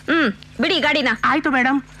ಇದ್ದೀರಾ? ಬಿಡಿ ಗಾಡಿನ. ಆಯ್ತು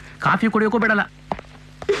ಮೇಡಮ್, ಕಾಫಿ ಕುಡಿಯೋಕ್ಕೂ ಬಿಡಲ್ಲ.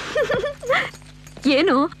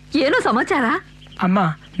 ಏನು ಏನು ಸಮಾಚಾರ? ಅಮ್ಮ,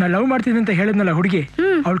 ನಾ ಲವ್ ಮಾಡ್ತಿದ್ದೆ ಅಂತ ಹೇಳಿದ್ನಲ್ಲ ಹುಡುಗಿ,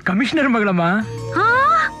 ಅವಳು ಕಮಿಷನರ್ ಮಗಳಮ್ಮ.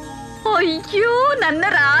 ಅಯ್ಯೋ ನನ್ನ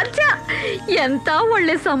ರಾಜ, ಎಂತ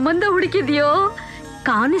ಒಳ್ಳೆ ಸಂಬಂಧ ಹುಡುಕಿದ್ಯೋ.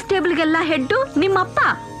 ಕಾನ್ಸ್ಟೇಬಲ್ಗೆಲ್ಲ ಹೆಡ್ಡು ನಿಮ್ಮಪ್ಪ,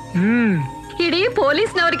 ಇಡೀ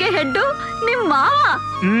ಪೊಲೀಸ್ನವ್ರಿಗೆ ಹೆಡ್ಡು ನಿಮ್ಮ ಮಾವ.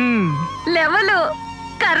 Level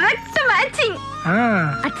correct matching.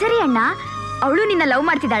 ಸರಿ ಅಣ್ಣ, ಅವಳು ನಿನ್ನ ಲವ್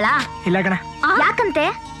ಮಾಡ್ತಿದ್ದಾಳ? ಇಲ್ಲ ಕಣ. ಯಾಕಂತೆ?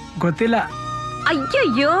 ಗೊತ್ತಿಲ್ಲ.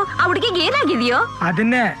 ಅಯ್ಯಯ್ಯೋ, ಆ ಹುಡುಗಿಗೆ ಏನಾಗಿದೆಯೋ?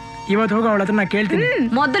 ಅದನ್ನೇ ಇವತ್ತು ಹೋಗ ಅವಳ ಹತ್ರ ನಾ ಕೇಳ್ತೀನಿ.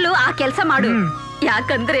 ಮೊದಲು ಆ ಕೆಲಸ ಮಾಡು,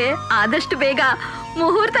 ಯಾಕಂದ್ರೆ ಆದಷ್ಟು ಬೇಗ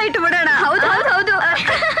ಮುಹೂರ್ತ ಇಟ್ಟುಬಿಡೋಣ. ಹೌದು ಹೌದು ಹೌದು.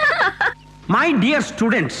 My dear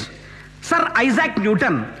students, sir Isaac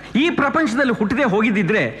Newton ಈ ಪ್ರಪಂಚದಲ್ಲಿ ಹುಟ್ಟದೆ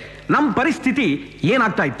ಹೋಗಿದ್ದಿದ್ರೆ ನಮ್ಮ ಪರಿಸ್ಥಿತಿ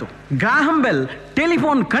ಏನಾಗ್ತಾ ಇತ್ತು? ಗ್ರಾಹಂ ಬೆಲ್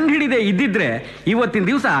ಟೆಲಿಫೋನ್ ಕಂಡುಹಿಡಿದೇ ಇದ್ದಿದ್ರೆ ಇವತ್ತಿನ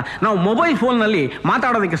ದಿವಸ ನಾವು ಮೊಬೈಲ್ ಫೋನ್ನಲ್ಲಿ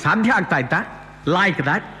ಮಾತಾಡೋದಕ್ಕೆ ಸಾಧ್ಯ ಆಗ್ತಾ ಇತ್ತಾ? Like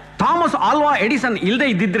that. ಥಾಮಸ್ ಆಲ್ವಾ ಎಡಿಸನ್ ಇಲ್ಲದೆ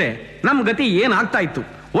ಇದ್ದಿದ್ರೆ ನಮ್ಮ ಗತಿ ಏನಾಗ್ತಾ ಇತ್ತು?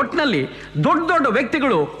 ಒಟ್ಟಿನಲ್ಲಿ ದೊಡ್ಡ ದೊಡ್ಡ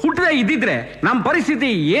ವ್ಯಕ್ತಿಗಳು ಹುಟ್ಟದೇ ಇದ್ದಿದ್ರೆ ನಮ್ಮ ಪರಿಸ್ಥಿತಿ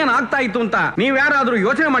ಏನಾಗ್ತಾ ಇತ್ತು ಅಂತ ನೀವು ಯಾರಾದ್ರೂ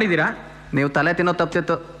ಯೋಚನೆ ಮಾಡಿದ್ದೀರಾ? ನೀವು ತಲೆ ತಿನ್ನೋ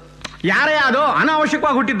ತಪ್ಪಿತ್ತು. ಯಾರೇ ಅದು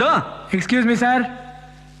ಅನಾವಶ್ಯಕವಾಗಿ ಹುಟ್ಟಿದ್ದು? Excuse me sir.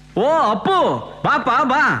 ಓ ಅಪ್ಪು, ಬಾಪ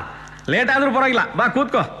ಬಾ, ಲೇಟ್ ಆದ್ರೂ ಪರವಾಗಿಲ್ಲ, ಬಾ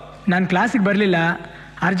ಕೂತ್ಕೋ. ನಾನು ಕ್ಲಾಸಿಗೆ ಬರಲಿಲ್ಲ,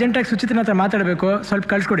 ಅರ್ಜೆಂಟಾಗಿ ಸುಚಿತ್ರನ ಹತ್ರ ಮಾತಾಡಬೇಕು, ಸ್ವಲ್ಪ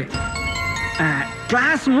ಕಳ್ಸ್ಕೊಡಿ.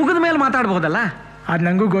 ಕ್ಲಾಸ್ ಮುಗಿದ ಮೇಲೆ ಮಾತಾಡ್ಬೋದಲ್ಲ? ಅದು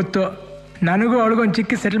ನನಗೂ ಗೊತ್ತು, ನನಗೂ ಅವಳಿಗೂ ಒಂದು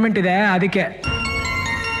ಚಿಕ್ಕ ಸೆಟಲ್ಮೆಂಟ್ ಇದೆ, ಅದಕ್ಕೆ.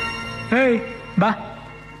 ಹೇಯ್ ಬಾ.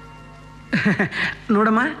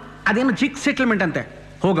 ನೋಡಮ್ಮ, ಅದೇನು ಚಿಕ್ಕ ಸೆಟಲ್ಮೆಂಟ್ ಅಂತೆ,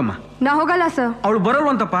 ಹೋಗಮ್ಮ. ನಾ ಹೋಗಲ್ಲ ಸರ್. ಅವಳು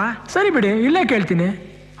ಬರೋಲ್ವಂತಪ್ಪ. ಸರಿ ಬಿಡಿ, ಇಲ್ಲೇ ಕೇಳ್ತೀನಿ.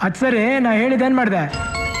 ಅದು ಸರಿ, ನಾ ಹೇಳಿದ್ದೇನು ಮಾಡಿದೆ?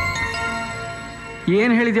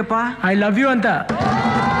 ಏನ್ ಹೇಳಿದ್ಯಪ್ಪ? ಐ ಲವ್ ಯು ಅಂತ.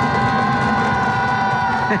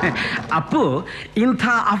 ಅಪ್ಪು, ಇಂಥ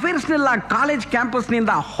ಅಫೇರ್ಸ್ನೆಲ್ಲ ಕಾಲೇಜ್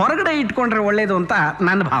ಕ್ಯಾಂಪಸ್ನಿಂದ ಹೊರಗಡೆ ಇಟ್ಕೊಂಡ್ರೆ ಒಳ್ಳೇದು ಅಂತ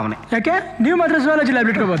ನನ್ನ ಭಾವನೆ. ಯಾಕೆ? ನೀವು ಮಾತ್ರ ಸುವಾಲಜಿ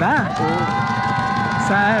ಇಟ್ಕೋಬೋದಾ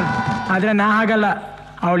ಸರ್? ಆದ್ರೆ ನಾ ಹಾಗಲ್ಲ.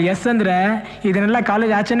 ಅವಳು ಎಸ್ ಅಂದ್ರೆ ಇದನ್ನೆಲ್ಲ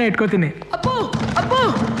ಕಾಲೇಜ್ ಆಚೆನೆ ಇಟ್ಕೋತೀನಿ. ಅಪ್ಪು ಅಪ್ಪು,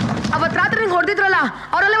 ಅವತ್ ರಾತ್ರಿ ಹೊಡೆದಿದ್ರಲ್ಲ,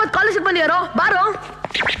 ಅವರೆಲ್ಲ ಇವತ್ತು ಕಾಲೇಜಿಗೆ ಬಂದಿಯಾರೋ? ಬಾರೋ.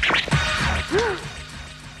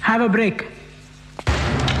 Have a break.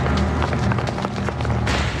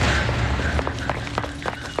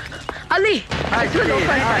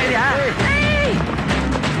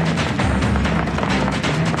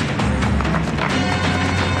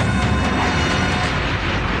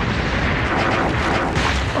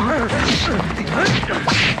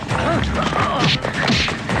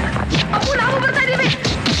 ಅಪ್ಪು ನಾವು ಬರ್ತಾ ಇದೀವಿ.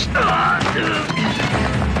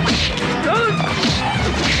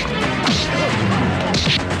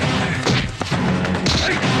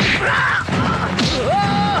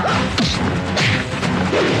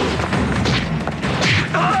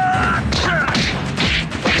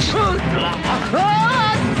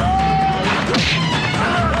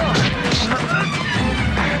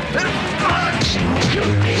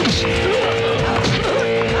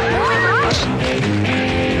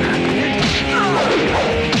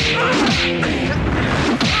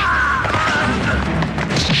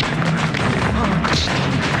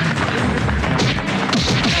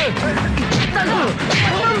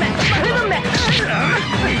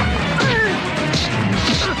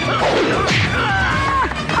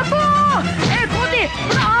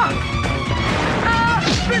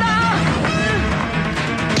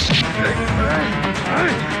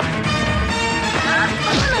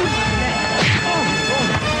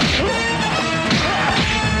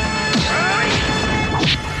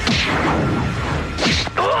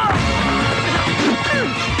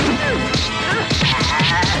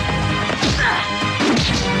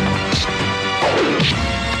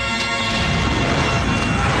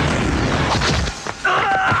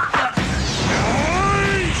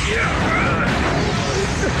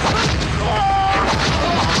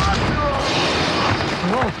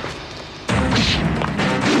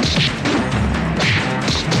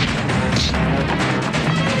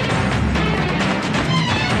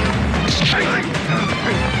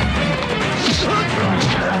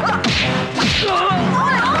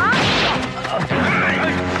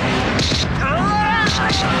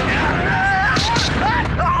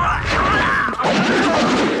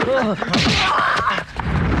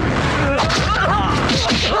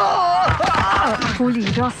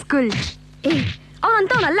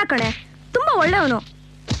 ಅವನಂತವನಲ್ಲ ಕಣೆ, ತುಂಬಾ ಒಳ್ಳೆಯವನು.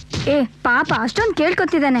 ಏ ಪಾಪ ಅಷ್ಟೊಂದು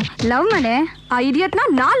ಕೇಳ್ಕೊತಿದ್ದಾನೆ, ಲವ್ ಮಾಡೆ. ಆ ಇಡಿಯಟ್ನ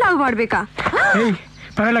ನಾ ಲವ್ ಮಾಡ್ಬೇಕಾ? ಏಯ್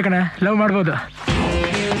ಪರವಾಗಿಲ್ಲ ಕಣೆ, ಲವ್ ಮಾಡ್ಬೋದು.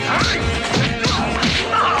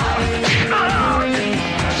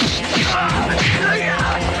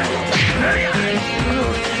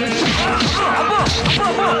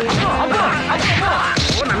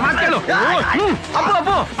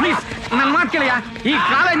 ನನ್ನ ಮಾತು ಕೇಳಿಯ, ಈ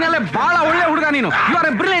ಕಾಲೇಜ್ನಲ್ಲೇ ಬಹಳ ಒಳ್ಳೆ ಹುಡುಗ ನೀನು. ಯು ಆರ್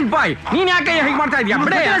ಎ ಬ್ರಿಲಿಯಂಟ್ ಬಾಯ್. ನೀನ್ ಯಾಕೆ ಹೀಗೆ ಮಾಡ್ತಾ ಇದೀಯ?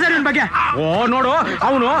 ಬಗ್ಗೆ ಓ ನೋಡು,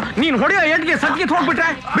 ಅವನು ನೀನ್ ಹೊಡೆಯೋ ಏಟ್ಗೆ ಸತ್ಕಿತ್ ಹೋಗ್ಬಿಟ್ರೆ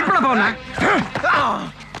ಬಿಟ್ಬಿಡಪ್ಪ ಅವನ್ನ.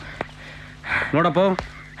 ನೋಡಪ್ಪ,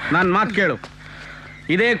 ನನ್ನ ಮಾತು ಕೇಳು,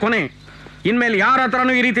 ಇದೇ ಕೊನೆ. ಇನ್ಮೇಲೆ ಯಾರ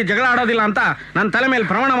ಹತ್ರನೂ ಈ ರೀತಿ ಜಗಳ ಆಡೋದಿಲ್ಲ ಅಂತ ನನ್ನ ತಲೆ ಮೇಲೆ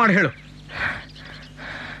ಪ್ರಮಾಣ ಮಾಡಿ ಹೇಳು.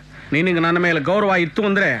 ನಿನಗೆ ನನ್ನ ಮೇಲೆ ಗೌರವ ಇತ್ತು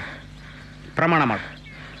ಅಂದ್ರೆ ಪ್ರಮಾಣ ಮಾಡು.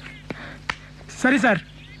 ಸರಿ ಸರ್,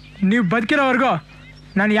 ನೀವು ಬದುಕಿರೋವರೆಗೂ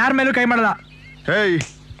ನಾನು ಯಾರ ಮೇಲೂ ಕೈ ಮಾಡಲ್ಲ. ಹೇಯ್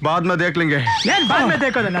ಬಾದ್ ಮೇ ದೇಖ್ ಲೆಂಗೆ. ಏನ್ ಬಾದ್ ಮೇ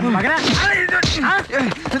ದೇಖೋದು ನನ್ನ ಮಗನ?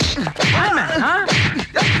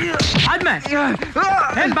 ಆದ್ಮೇ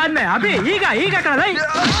ಏನ್ ಬಾದ್ಮೇ? ಅಭಿ ಈಗ ಈಗ ಕಣದ.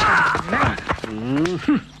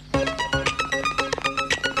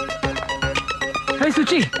 ಹೇ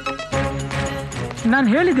ಸುಚಿ, ನಾನು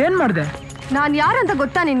ಹೇಳಿದ್ದು ಏನ್ ಮಾಡಿದೆ? ನಾನ್ ಯಾರಂತ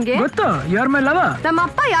ಗೊತ್ತಾ ನಿನ್ಗೆ? ಗೊತ್ತು. ಯಾರ ಮೇಲೆ ಲವ? ನಮ್ಮ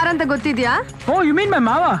ಅಪ್ಪ ಯಾರಂತ ಗೊತ್ತಿದ್ಯಾ? ಓ ಯು ಮೀನ್ ಮೈ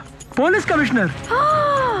ಮಾವ, ಪೊಲೀಸ್ ಕಮಿಷನರ್.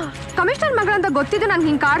 ಕಮಿಷನರ್ ಮಗಳಂತ ಗೊತ್ತಿದ್ದು ನನ್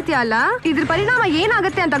ಹಿಂಗ್ ಕಾಡ್ತೀಯ ಅಲ್ಲ, ಇದ್ರ ಪರಿಣಾಮ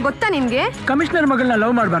ಏನಾಗುತ್ತೆ ಅಂತ ಗೊತ್ತಾ ನಿನ್ಗೆ? ಕಮಿಷನರ್ ಮಗಳನ್ನ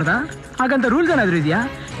ಲವ್ ಮಾಡಬಾರ್ದಾ? ಹಾಗಂತ ರೂಲ್ಸ್ ಏನಾದ್ರು ಇದೆಯಾ?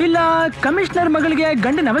 ಇಲ್ಲ ಕಮಿಷನರ್ ಮಗಳಿಗೆ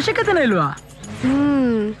ಗಂಡಿನ ಅವಶ್ಯಕತೆನೇ ಇಲ್ವಾ?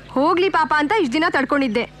 ಹೋಗ್ಲಿ ಪಾಪ ಅಂತ ಇಷ್ಟ ದಿನ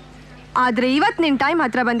ತಡ್ಕೊಂಡಿದ್ದೆ, ಆದ್ರೆ ಇವತ್ ನಿನ್ ಟೈಮ್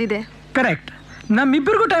ಹತ್ರ ಬಂದಿದೆ. ಕರೆಕ್ಟ್,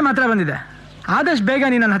 ನಮ್ಮಿಬ್ಬರಿಗೂ ಟೈಮ್ ಹತ್ರ ಬಂದಿದೆ. ಆದಷ್ಟು ಬೇಗ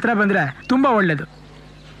ನೀನು ನನ್ನ ಹತ್ರ ಬಂದ್ರೆ ತುಂಬಾ ಒಳ್ಳೇದು.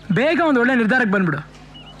 ಬೇಗ ಒಂದು ಒಳ್ಳೆ ನಿರ್ಧಾರಕ್ಕೆ ಬಂದ್ಬಿಡು.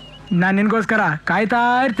 ನಾನು ನಿನ್ಗೋಸ್ಕರ ಕಾಯ್ತಾ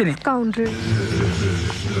ಇರ್ತೀನಿ.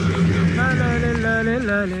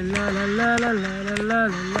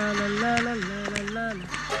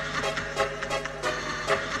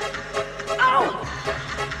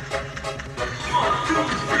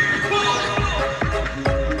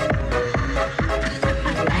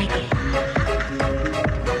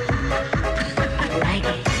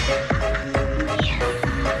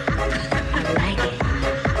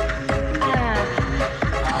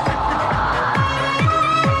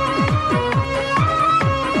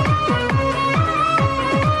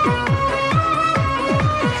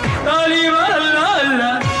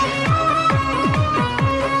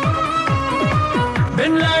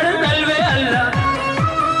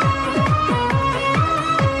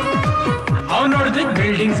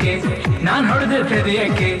 ನಾನ್ ಹೊಡೆದ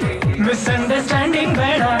ಹೃದಯಕ್ಕೆ ಮಿಸ್ಅಂಡರ್ಸ್ಟ್ಯಾಂಡಿಂಗ್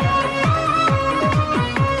ಬೇಡ.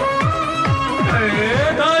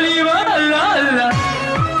 ಅಲ್ಲ ಅಲ್ಲ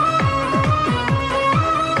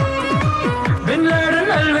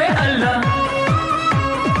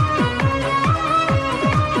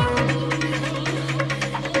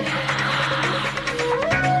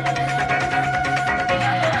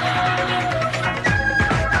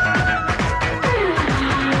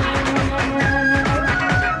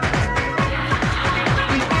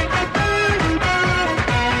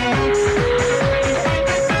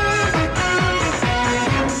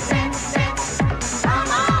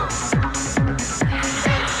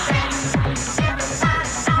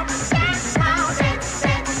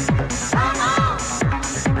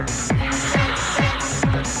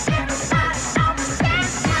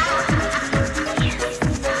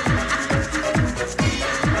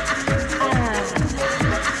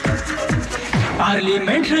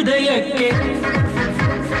ಪಾರ್ಲಿಮೆಂಟ್ ಹೃದಯಕ್ಕೆ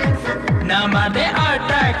ನಮ್ಮದೇ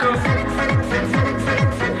ಅಟ್ಯಾಕು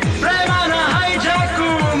ಪ್ರೇಮನ ಹೈಜಾಕು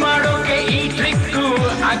ಮಾಡೋಕೆ ಈ ಟ್ರಿಕ್ಕು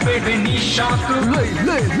ಆಗ್ಬೇಡ್ವೆ ನೀ ಶಾಕು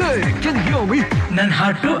ನನ್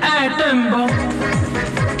ಹಾರ್ಟು ಆಟಮ್ ಬಾಂಬ್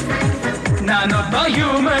ನಾನೊಬ್ಬ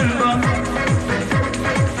ಹ್ಯೂಮನ್ ಬಾಂಬ್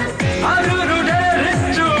ಅರೂರು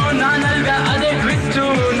ಟೆರರಿಸ್ಟು ನಾನಲ್ವ ಅದೇ ಟ್ವಿಸ್ಟು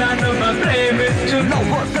ನಾನೊಬ್ಬ ಪ್ರೇಮಿಸ್ಟು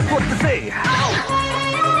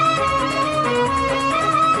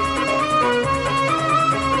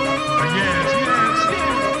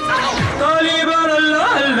ತಾಲಿಬಾನ್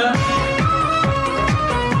ಅಲ್ಲ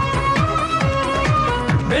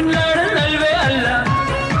ಬಿನ್ ಲಾಡನ್ ಅಲ್ವೇ ಅಲ್ಲ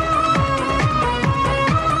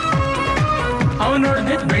ಅವನು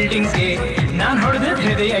ಹೊಡೆದಿದ್ದ ಬಿಲ್ಡಿಂಗ್ಸ್ಗೆ ನಾನ್ ಹೊಡೆದಿದ್ದ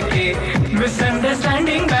ಹೃದಯಕ್ಕೆ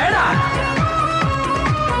ಮಿಸ್ಅಂಡರ್ಸ್ಟ್ಯಾಂಡಿಂಗ್ ಬೇಡ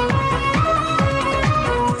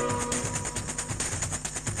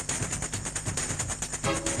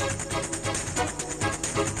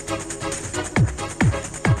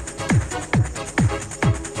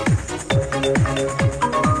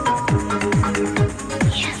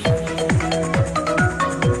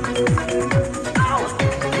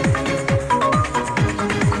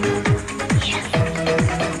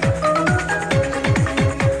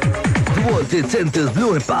Centers blew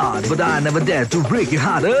apart, but I never dared to break your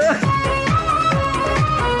heart.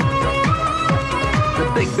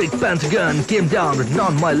 The big pentagon came down, but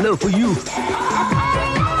not my love for you.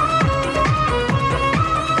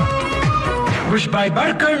 Push by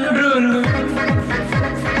barkandrunu,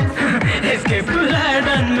 escape to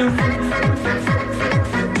ladanu.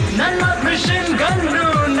 Nanna mission gunnu,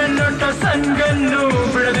 nannotto sangannu,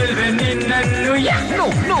 bidadilve ninnannu.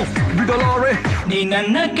 No, bidalare. ನೀ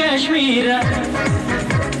ನನ್ನ ಕಾಶ್ಮೀರ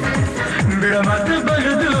ಬಿಡ ಮತ್ತು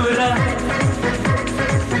ಬಲು ದೂರ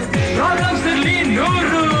problems ಇರ್ಲಿ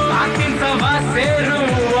ನೂರು ಹಾಕಿನ ಸವಾ ಸೇರು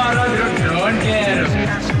ಯಾರಾದ್ರೂ ಡೋಂಟ್ ಕೇರ್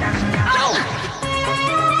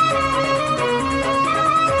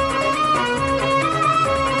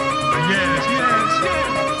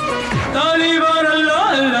ತಾಲಿಬಾನ್ ಅಲ್ಲ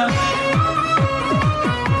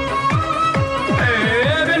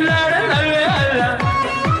ಬಿನ್ ಲಾಡನ್ ಅಲ್ವೇ ಅಲ್ಲ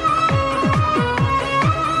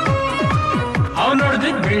ಅವ್ನು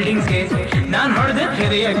ಹೊಡೆದಿದ್ದ ಬಿಲ್ಡಿಂಗ್ಸ್ಗೆ ನಾನ್ ಹೊಡೆದಿದ್ದ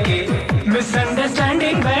ಹೃದಯಕ್ಕೆ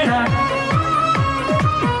ಮಿಸ್ಅಂಡರ್ಸ್ಟ್ಯಾಂಡಿಂಗ್ ಬೇಡ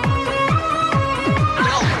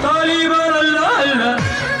ತಾಲಿಬಾನ್ ಅಲ್ಲ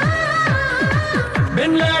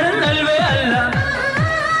ಬಿನ್ ಲಾಡನ್ ಅಲ್ವೇ ಅಲ್ಲ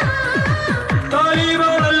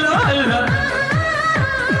ತಾಲಿಬಾನ್ ಅಲ್ಲ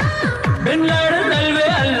ಬಿನ್ ಲಾಡನ್ ಅಲ್ವೇ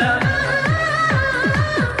ಅಲ್ಲ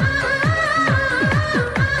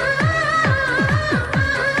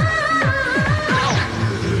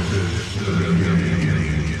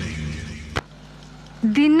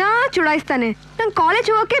ದಿನ ಚುಡಾಯಿಸ್ತಾನೆ. ನಂಗೆ ಕಾಲೇಜ್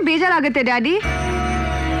ಹೋಗಕ್ಕೆ ಬೇಜಾರಾಗುತ್ತೆ ಡ್ಯಾಡಿ.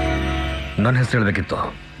 ನನ್ನ ಹೆಸರು ಹೇಳ್ಬೇಕಿತ್ತು.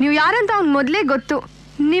 ನೀವು ಯಾರಂತ ಅವ್ನ್ ಮೊದ್ಲೇ ಗೊತ್ತು.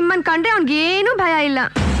 ನಿಮ್ಮನ್ ಕಂಡ್ರೆ ಅವ್ನಿಗೆ ಏನೂ ಭಯ ಇಲ್ಲ.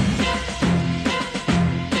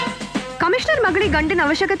 ಕಮಿಷನರ್ ಮಗಳಿಗೆ ಗಂಡಿನ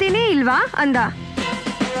ಅವಶ್ಯಕತೆನೇ ಇಲ್ವಾ ಅಂದ.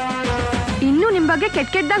 ಇನ್ನೂ ನಿಮ್ ಬಗ್ಗೆ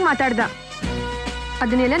ಕೆಟ್ಟದಾಗ ಮಾತಾಡ್ದ.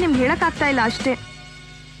 ಅದನ್ನೆಲ್ಲ ನಿಮ್ಗೆ ಹೇಳಕ್ ಆಗ್ತಾ ಇಲ್ಲ ಅಷ್ಟೇ.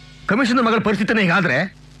 ಕಮಿಷನರ್ ಮಗಳ ಪರಿಸ್ಥಿತಿನೇ ಹೀಗಾದ್ರೆ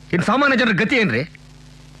ಇನ್ನು ಸಾಮಾನ್ಯ ಜನರ ಗತಿ ಏನ್ರಿ?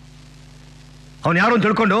 ಅವ್ನು ಯಾರು ಅಂತ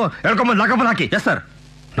ತಿಳ್ಕೊಂಡು ಹೇಳ್ಕೊಂಬಂದು ಲಾಕಪ್ಪಲ್ಲಿ ಹಾಕಿ. ಎಸ್ ಸರ್,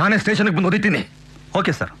 ನಾನೇ ಸ್ಟೇಷನ್ಗೆ ಬಂದು ಓದಿತೀನಿ.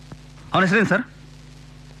 Okay sir. ಅವನ ಹೆಸರೇನು ಸರ್?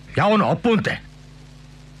 ಯಾವನು? ಅಪ್ಪು ಅಂತೆ.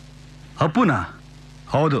 ಅಪ್ಪುನಾ?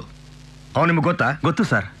 ಹೌದು. ಅವನು ನಿಮ್ಗೆ ಗೊತ್ತಾ? ಗೊತ್ತು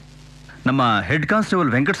ಸರ್. ನಮ್ಮ ಹೆಡ್ ಕಾನ್ಸ್ಟೇಬಲ್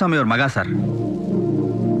ವೆಂಕಟಸ್ವಾಮಿ ಅವ್ರ ಮಗ ಸರ್.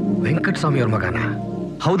 ವೆಂಕಟಸ್ವಾಮಿ ಅವ್ರ ಮಗನ?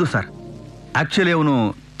 ಹೌದು ಸರ್. ಆ್ಯಕ್ಚುಲಿ ಅವನು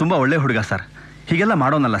ತುಂಬ ಒಳ್ಳೆ ಹುಡುಗ ಸರ್. ಹೀಗೆಲ್ಲ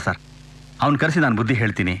ಮಾಡೋನಲ್ಲ ಸರ್. ಅವ್ನು ಕರೆಸಿ ನಾನು ಬುದ್ಧಿ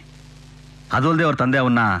ಹೇಳ್ತೀನಿ. ಅದಲ್ಲದೆ ಅವ್ರ ತಂದೆ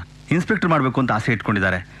ಅವನ್ನ ಇನ್ಸ್ಪೆಕ್ಟರ್ ಮಾಡಬೇಕು ಅಂತ ಆಸೆ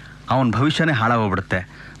ಇಟ್ಕೊಂಡಿದ್ದಾರೆ. ಅವನ ಭವಿಷ್ಯನೇ ಹಾಳಾಗೋಗ್ಬಿಡುತ್ತೆ.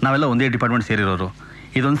 ನಾವೆಲ್ಲ ಒಂದೇ ಡಿಪಾರ್ಟ್ಮೆಂಟ್ ಸೇರಿರೋರು.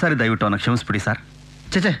 ಇದೊಂದು ಸಾರಿ ದಯವಿಟ್ಟು ಅವನ ಕ್ಷಮಿಸ್ಬಿಡಿ ಸರ್.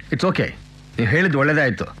 ಚೇಚೆ, it's okay. ನೀವು ಹೇಳಿದ್ದು ಒಳ್ಳೇದೇ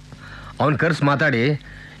ಆಯಿತು. ಅವ್ನು ಕರೆಸಿ ಮಾತಾಡಿ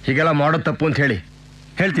ಹೀಗೆಲ್ಲ ಮಾಡೋದು ತಪ್ಪು ಅಂತ ಹೇಳಿ.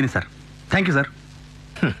 ಹೇಳ್ತೀನಿ sir. Thank you sir.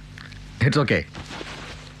 It's okay.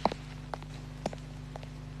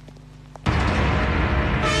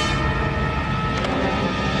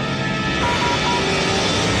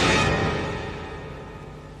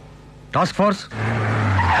 Task force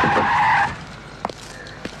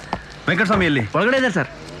Venkataswamy ಎಲ್ಲಿ? ಒಳಗಡೆ ಇದೆ ಸರ್.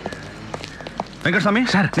 ವೆಂಕಟಸ್ವಾಮಿ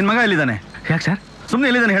ಸರ್, ನಿನ್ನ ಮಗ ಎಲ್ಲಿದ್ದಾನೆ? ಯಾಕೆ ಸರ್? ಸುಮ್ಮನೆ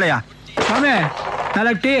ಎಲ್ಲಿದ್ದಾನೆ ಹೇಳಯ್ಯ. ಸ್ವಾಮಿ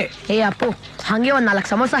 4 ಟೀ. ಏ ಅಪ್ಪು, ಹಂಗೆ ಒಂದ್ 4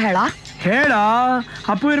 ಸಮೋಸ ಹೇಳೋ.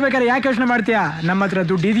 ಅಪ್ಪು ಇರ್ಬೇಕಾದ್ರೆ ಯಾಕೆ ಯೋಚನೆ ಮಾಡ್ತೀಯ? ನಮ್ಮ ಹತ್ರ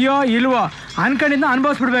ದುಡ್ಡು ಇದೆಯೋ ಇಲ್ವೋ ಅನ್ಕೊಂಡಿದ್ನ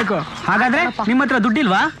ಅನುಭವಿಸ್ಬಿಡ್ಬೇಕು. ಹಾಗಾದ್ರೆ ನಿಮ್ಮ ಹತ್ರ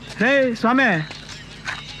ದುಡ್ಡಿಲ್ವಾ? ರೇ ಸ್ವಾಮಿ,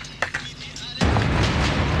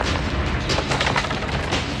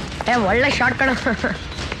 ಒಳ್ಳೆ ಶಾರ್ಟ್ ಕಣ.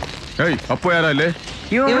 ಅಪ್ಪು ಯಾರ ಅಲ್ಲಿ?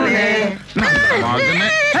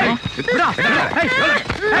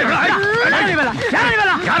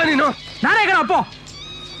 ನೀನು ನಾನೇ ಕಣ ಅಪ್ಪು.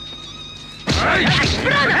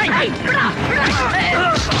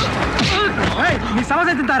 ನೀ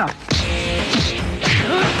ಸಮಸ್ಯೆ ತಿಂತಾರ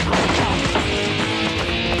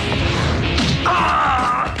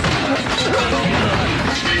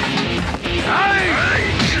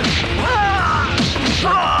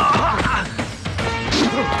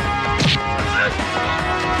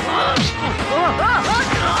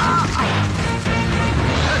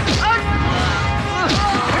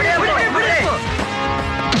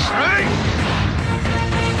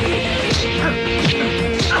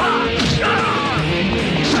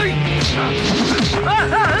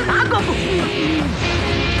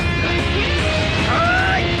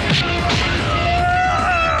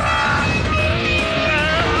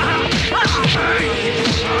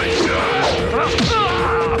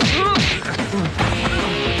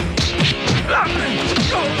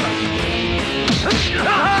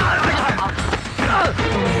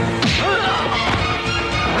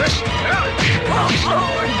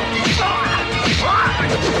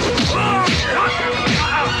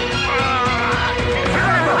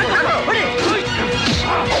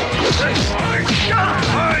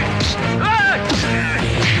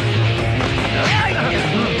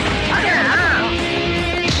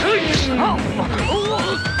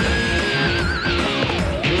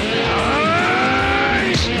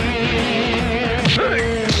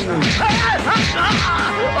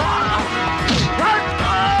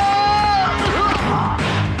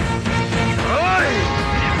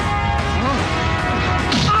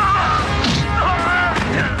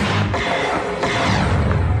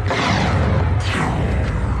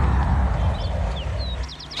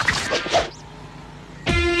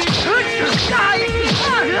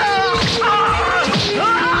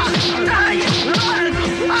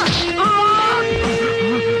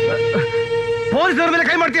ಪೊಲೀಸರ ಮೇಲೆ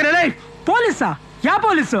ಕೈ ಮಾಡ್ತೀರಾ? ಪೊಲೀಸಾ? ಯಾವ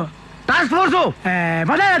ಪೊಲೀಸು? Task force.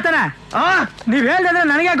 ಬದಲಾಗ್ತಾನೆ. ನೀವ್ ಹೇಳ್ದಂದ್ರೆ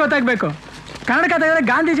ನನಗೆ ಗೊತ್ತಾಗ್ಬೇಕು. ಕರ್ನಾಟಕ ತೆಗೆದ್ರೆ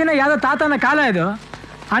ಗಾಂಧೀಜಿನ ಯಾವ್ದೋ ತಾತನ ಕಾಲ ಇದು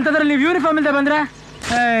ಅಂತಂದ್ರಲ್ಲಿ ನೀವು ಯೂನಿಫಾರ್ಮ್ ಇಲ್ಲದೆ ಬಂದ್ರೆ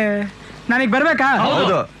ನನಗೆ ಬರ್ಬೇಕಾ?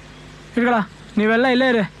 ಹೌದು. ಇಟ್ಕೊಳ, ನೀವೆಲ್ಲ ಇಲ್ಲೇ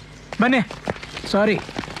ಇರಿ, ಬನ್ನಿ. ಸಾರಿ.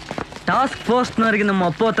 ಟಾಸ್ಕ್ ಫೋರ್ಸ್ನವ್ರಿಗೆ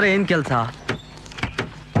ನಮ್ಮ ಅಪ್ಪು ಹತ್ರ ಏನ್ ಕೆಲಸ?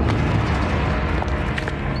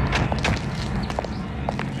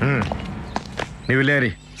 ನೀವು ಇಲ್ಲೇ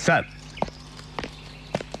ಇರಿ ಸರ್.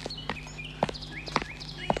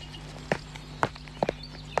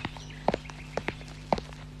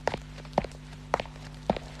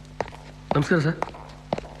 ನಮಸ್ಕಾರ ಸರ್.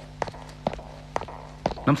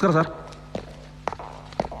 ನಮಸ್ಕಾರ ಸರ್.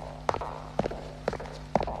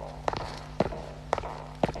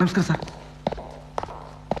 ನಮಸ್ಕಾರ ಸರ್.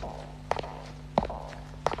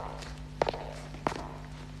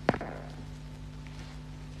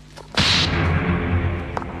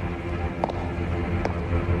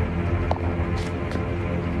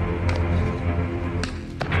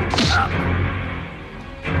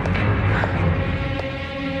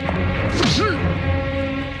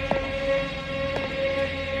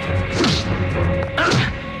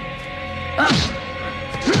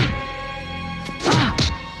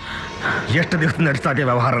 ಎಷ್ಟು ದಿವಸ ನಡೆಸ್ತಾ ಇದೆಯಾ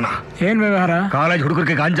ವ್ಯವಹಾರನ? ಏನ್ ವ್ಯವಹಾರ? ಕಾಲೇಜ್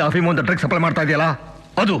ಹುಡುಗರಿಗೆ ಗಾಂಜಾ ಅಫೀಮು ಅಂತ ಡ್ರಗ್ ಸಪ್ಲೈ ಮಾಡ್ತಾ ಇದೆಯಲ್ಲ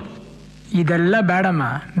ಅದು. ಇದೆಲ್ಲ ಬೇಡಮ್ಮ,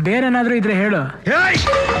 ಬೇರೆನಾದ್ರೂ ಇದ್ರೆ ಹೇಳು.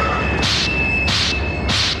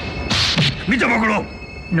 ನಿಜ ಮಗಳು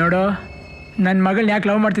ನೋಡು, ನನ್ನ ಮಗಳನ್ನ ಯಾಕೆ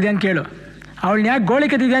ಲವ್ ಮಾಡ್ತಿದ್ಯಾ ಅಂತ ಕೇಳು, ಅವಳನ್ನ ಯಾಕೆ ಗೋಳಿ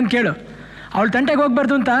ಕತ್ತಿದ್ಯಾ ಅಂತ ಕೇಳು. ಅವಳು ತಂಟೆಗೆ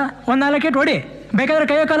ಹೋಗ್ಬಾರ್ದು ಅಂತ ಒಂದು 4 ಏಟು ಹೊಡಿ, ಬೇಕಾದ್ರೆ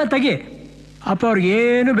ಕೈಯೋ ಕಾಲ ತೆಗಿ. ಅಪ್ಪ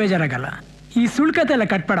ಅವ್ರಿಗೇನು ಬೇಜಾರಾಗಲ್ಲ. ಈ ಸುಳ್ಕತೆ ಎಲ್ಲ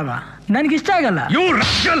ಕಟ್ಬೇಡವ, ನನಗಿಷ್ಟ ಆಗಲ್ಲ.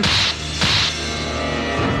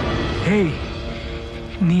 ಹೇಯ್,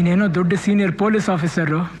 ನೀನೇನೋ ದೊಡ್ಡ ಸೀನಿಯರ್ ಪೊಲೀಸ್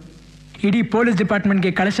ಆಫೀಸರು, ಇಡೀ ಪೊಲೀಸ್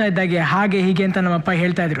ಡಿಪಾರ್ಟ್ಮೆಂಟ್ಗೆ ಕಳಶ ಇದ್ದಾಗೆ ಹಾಗೆ ಹೀಗೆ ಅಂತ ನಮ್ಮಪ್ಪ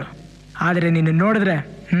ಹೇಳ್ತಾ ಇದ್ರು. ಆದರೆ ನೀನು ನೋಡಿದ್ರೆ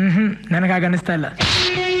ನನಗಾಗ ಅನ್ನಿಸ್ತಾ ಇಲ್ಲ.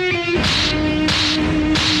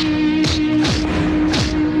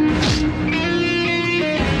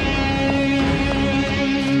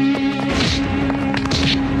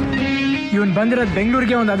 ಇವನು ಬಂದಿರೋದು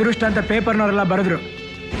ಬೆಂಗಳೂರಿಗೆ ಒಂದು ಅದೃಷ್ಟ ಅಂತ ಪೇಪರ್ನವರೆಲ್ಲ ಬರೆದ್ರು.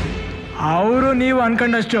 ಅವರು ನೀವು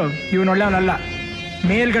ಅನ್ಕೊಂಡಷ್ಟು ಇವನು ಒಳ್ಳೆಯವನಲ್ಲ.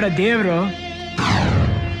 ಮೇಲ್ಗಡೆ ದೇವರು,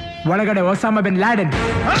 ಒಳಗಡೆ ಒಸಾಮ ಬಿನ್ ಲ್ಯಾಡೆನ್.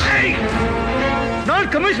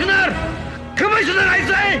 ಕಮಿಷನರ್ ಕಮಿಷನರ್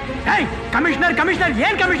ಕಮಿಷನರ್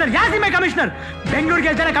ಏನ್ ಕಮಿಷನರ್? ಯಾವ ಸಿಮೆ ಕಮಿಷನರ್? ಬೆಂಗಳೂರಿಗೆ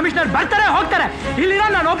ಎಷ್ಟು ಜನ ಕಮಿಷನರ್ ಬರ್ತಾರೆ ಹೋಗ್ತಾರೆ, ಇಲ್ಲಿರೋ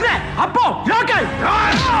ನಾನು ಒಬ್ಬನೇ ಅಪ್ಪು ಲೋಕಲ್.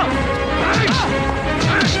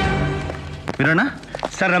 ವೀರಣ್ಣ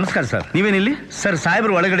ಸರ್ ನಮಸ್ಕಾರ ಸರ್. ನೀವೇನಿಲ್ಲಿ? ಸರ್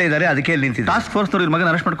ಸಾಹೇಬ್ರು ಒಳಗಡೆ ಇದ್ದಾರೆ, ಅದಕ್ಕೆ ಇಲ್ಲಿ ನಿಂತಿದ್ದಾರೆ. ಟಾಸ್ಕ್ ಫೋರ್ಸ್ನವ್ರು ಮಗನ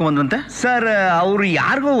ಅರೆಸ್ಟ್ ಮಾಡ್ಕೊಂಡ್ ಬಂದ್ರಂತೆ ಸರ್. ಅವರು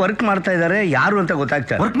ಯಾರಿಗೋ ವರ್ಕ್ ಮಾಡ್ತಾ ಇದ್ದಾರೆ, ಯಾರು ಅಂತ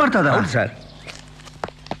ಗೊತ್ತಾಗ್ತಾರೆ. ವರ್ಕ್ ಮಾಡ್ತಾ ಇದ್ದಾರೆ? ಹೌದು ಸರ್.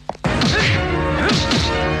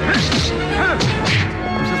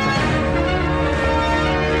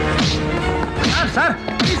 ಸರ್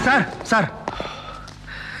ಸರ್ ಸರ್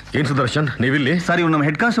ಏನ್ ಸುದರ್ಶನ್ ನೀವಿಲ್ಲಿ? ಸರ್ ಇವ್ನು ನಮ್ಮ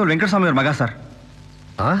ಹೆಡ್ ಕಾನ್ಸ್ಟೇಬಲ್ ವೆಂಕಟಸ್ವಾಮಿ ಅವ್ರ ಮಗ ಸರ್.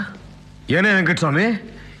 ಏನೇ ವೆಂಕಟಸ್ವಾಮಿ,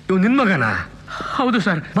 ಇವ್ ನಿನ್ ಮಗನ? ಹೌದು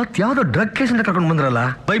ಸರ್. ಮತ್ತೆ ಯಾವ್ದೋ ಡ್ರಗ್ ಕೇಸ್ ಅಂತ ಕರ್ಕೊಂಡು ಬಂದ್ರಲ್ಲ?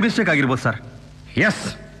 ಬೈ ಮಿಸ್ಟೇಕ್ ಆಗಿರ್ಬೋದು ಸರ್. ಎಸ್.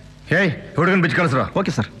 ಏಯ್ ಹುಡುಗನ್ ಬಿಚ್ಚ ಕಳಿಸ್ರು.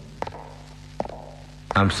 Okay sir.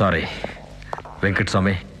 I am sorry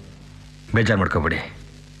Venkataswamy, ಬೇಜಾರು ಮಾಡ್ಕೋಬೇಡಿ,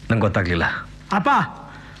 ನಂಗೆ ಗೊತ್ತಾಗ್ಲಿಲ್ಲ. ಅಪ್ಪ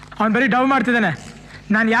ಅವ್ನು ಬರೀ ಡವ್ ಮಾಡ್ತಿದ್ದಾನೆ.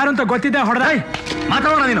 ನಾನು ಯಾರು ಅಂತ ಗೊತ್ತಿದ್ದೆ ಹೊಡೆದ.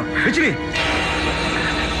 ಮಾತಾಡೋಣ ನೀನು ಬಿಚ್ಚಿರಿ.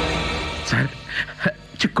 ಸರ್,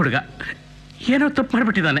 ಚಿಕ್ಕ ಹುಡುಗ ಏನೋ ತಪ್ಪು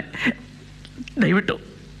ಮಾಡಿಬಿಟ್ಟಿದ್ದಾನೆ. ದಯವಿಟ್ಟು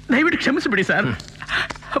ದಯವಿಟ್ಟು ಕ್ಷಮಿಸಿಬಿಡಿ ಸರ್.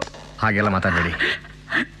 ಹಾಗೆಲ್ಲ ಮಾತಾಡಬೇಡಿ.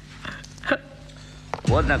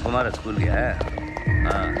 ಹೋದ್ನಾ ಕುಮಾರ ಸ್ಕೂಲ್ಗೆ?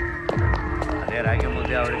 ಹಾಂ, ಅದೇ ರಾಗಿ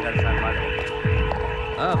ಮುದ್ದೆ ಅವ್ರಿಗೆ ಕೆಲಸ ಮಾಡಿ.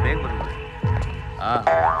 ಹಾಂ, ಬೇಗ ಬಂದ್ಬಿಡಿ. ಹಾಂ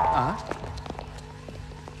ಹಾಂ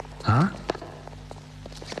ಹಾಂ.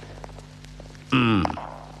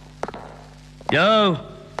 ಯೋ,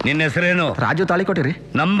 ನಿನ್ನ ಹೆಸರೇನು? ರಾಜು ತಾಳಿಕೋಟೆ ರೀ.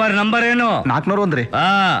 ನಂಬರ್ ಏನು? 401 ರೀ.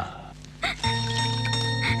 ಹಾಂ.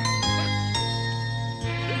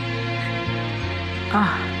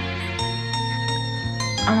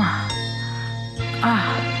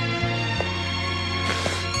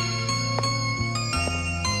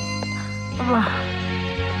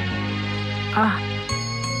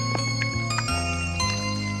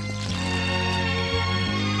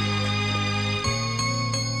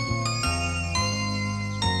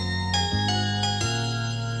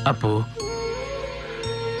 ಅಪ್ಪು,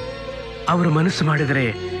 ಅವರು ಮನಸ್ಸು ಮಾಡಿದರೆ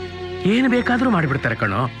ಏನು ಬೇಕಾದರೂ ಮಾಡಿಬಿಡ್ತಾರೆ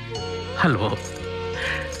ಕಣೋ, ಅಲ್ವೋ?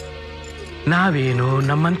 ನಾವೇನು,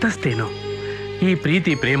 ನಮ್ಮಂತಸ್ತೇನು, ಈ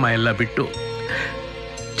ಪ್ರೀತಿ ಪ್ರೇಮ ಎಲ್ಲ ಬಿಟ್ಟು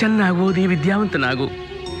ಚೆನ್ನಾಗಿ ಓದಿ ವಿದ್ಯಾವಂತನಾಗು,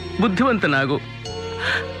 ಬುದ್ಧಿವಂತನಾಗು.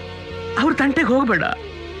 ಅವ್ರ ತಂಟೆಗೆ ಹೋಗ್ಬೇಡ,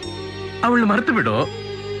 ಅವಳನ್ನ ಮರೆತು ಬಿಡು.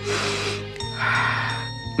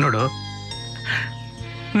 ನೋಡು,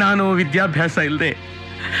 ನಾನು ವಿದ್ಯಾಭ್ಯಾಸ ಇಲ್ಲದೆ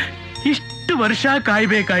ಇಷ್ಟು ವರ್ಷ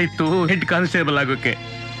ಕಾಯ್ಬೇಕಾಯ್ತು ಹೆಡ್ ಕಾನ್ಸ್ಟೇಬಲ್ ಆಗೋಕೆ.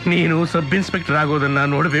 ನೀನು ಸಬ್ ಇನ್ಸ್ಪೆಕ್ಟರ್ ಆಗೋದನ್ನ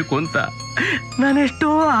ನೋಡಬೇಕು ಅಂತ ನಾನೆಷ್ಟೋ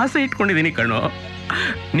ಆಸೆ ಇಟ್ಕೊಂಡಿದ್ದೀನಿ ಕಣೋ.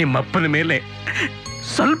 ನಿಮ್ಮಪ್ಪನ ಮೇಲೆ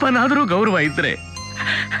ಸ್ವಲ್ಪನಾದರೂ ಗೌರವ ಇದ್ರೆ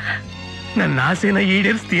ನನ್ನ ಆಸೆನ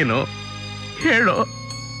ಈಡೇರಿಸ್ತೀನೋ? ಹೇಳೋ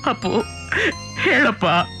ಅಪ್ಪು, ಹೇಳಪ್ಪ.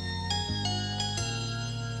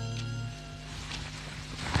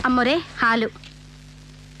 ಅಮ್ಮೋರೆ, ಹಾಲು.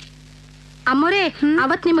 ಅಮ್ಮೋರೆ,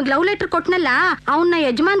 ಅವತ್ ನಿಮಗ್ ಲವ್ ಲೆಟರ್ ಕೊಟ್ನಲ್ಲ, ಅವನ್ನ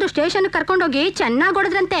ಯಜಮಾನ್ರು ಸ್ಟೇಷನ್ ಕರ್ಕೊಂಡೋಗಿ ಚೆನ್ನಾಗಿ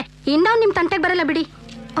ಹೊಡೆದ್ರಂತೆ. ಇನ್ನವ್ ನಿಮ್ ತಂಟೆಗೆ ಬರಲ್ಲ ಬಿಡಿ.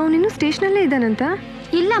 ಅವನಿನ್ನು ಸ್ಟೇಷನಲ್ಲೇ ಇದ್ದಾನಂತ?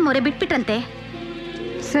 ಇಲ್ಲ ಅಮ್ಮೋರೆ, ಬಿಟ್ಬಿಟ್ರಂತೆ.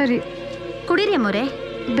 ಸರಿ, ಕುಡೀರಿ ಅಮ್ಮೋರೆ.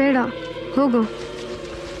 ಬೇಡ, ಹೋಗು.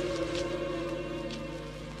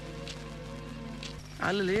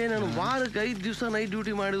 ಅಲ್ಲಿ ನಾನು ವಾರಕ್ಕೆ 5 ದಿವಸ ನೈಟ್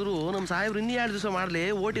ಡ್ಯೂಟಿ ಮಾಡಿದ್ರು ನಮ್ಮ ಸಾಹೇಬ್ರು ಇನ್ನೂ 2 ದಿವಸ ಮಾಡ್ಲಿ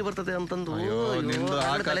ಓಟಿ ಬರ್ತದೆ ಅಂತಂದು.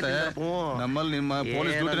 ನಮ್ಮಲ್ಲಿ ನಿಮ್ಮ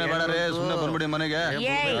ಪೊಲೀಸ್ ಡ್ಯೂಟಿನೇ ಬೇಡ ರೇ, ಸುಮ್ಮನೆ ಬಂದ್ಬಿಡಿ ಮನೆಗೆ.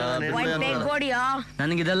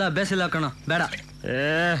 ನನಗಿದೆಲ್ಲ ಅಭ್ಯಾಸ ಇಲ್ಲ ಕಣ, ಬೇಡ.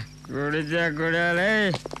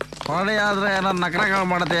 ಹೊಡೆ ಆದ್ರೆ ನನ್ನ ನಕರಗಳು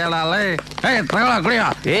ಮಾಡತ್ತೆ ಹೇಳ. ತಗೊಳ ಕುಡಿಯ.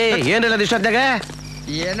 ಏನಿಲ್ಲ ಇಷ್ಟೊತ್ತಾಗ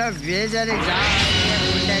ಏನೋ ಬೇಜಾರಿಗೆ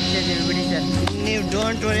ಬಿಡಿ ಸರ್, ನೀವು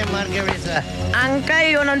ಡೋಂಟ್ ವರಿ ಮಾಡ್ಕೊಬಿಡಿ ಸರ್. ಅಂಕಲ್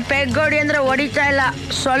ಇವನೊಂದು ಪೆಗ್ಗೋಡಿ ಅಂದ್ರೆ ಹೊಡಿತಾ ಇಲ್ಲ,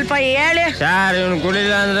 ಸ್ವಲ್ಪ ಹೇಳಿ ಸರ್. ಇವನು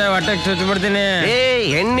ಕುಡಿಲ್ಲ ಅಂದ್ರೆ ಹೊಟ್ಟೆಗೆ ಚುಚ್ಚು ಬಿಡ್ತೀನಿ.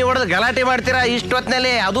 ಎಣ್ಣೆ ಹೊಡೆದು ಗಲಾಟೆ ಮಾಡ್ತೀರಾ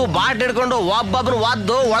ಇಷ್ಟೊತ್ನಲ್ಲಿ? ಅದು ಬಾಟ್ ಹಿಡ್ಕೊಂಡು ಒಬ್ಬೊಬ್ರು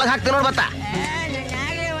ವಾದ್ದು ಒಳಗ್ ಹಾಕ್ತೀನಿ ನೋಡ್ ಬತ್ತ.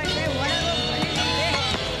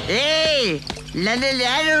 ನನ್ನಲ್ಲಿ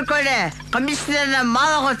ಯಾರು ನೋಡ್ಕೊಂಡೆ ಕಮಿಷನರ್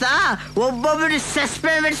ಮಾವ ಗೊತ್ತಾ? ಒಬ್ಬೊಬ್ಬರು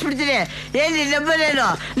ಸಸ್ಪೆಂಡ್ ಮಾಡಿಸ್ಬಿಡ್ತೀನಿ. ಏನ್ ನಿನ್ ನಂಬರ್ ಏನು?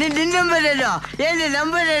 ನಿನ್ನ ನಂಬರ್ ಏನು? ಏನ್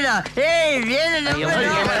ನಂಬರ್ ಏನು? ಏನು ನಂಬರ್?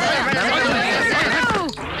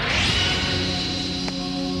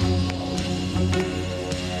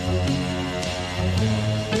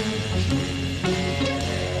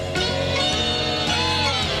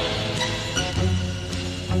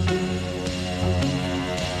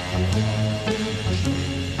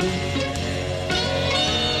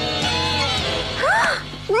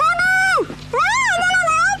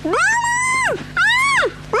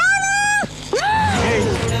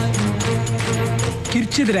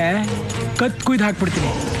 ಕಿರ್ಚಿದ್ರೆ ಕತ್ ಕುಯ್ದು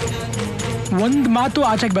ಹಾಕ್ಬಿಡ್ತೀನಿ. ಒಂದ್ ಮಾತು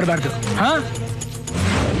ಆಚೆಗೆ ಬರಬಾರ್ದು. ಹಾ,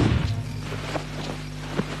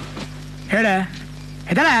 ಹೇಳೆ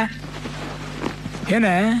ಇದಲ್ಲ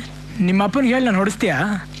ಏನೇ ನಿಮ್ಮ ಅಪ್ಪನಿಗೆ ಹೇಳಿ ನಾನು ಹೊಡಿಸ್ತೀಯಾ?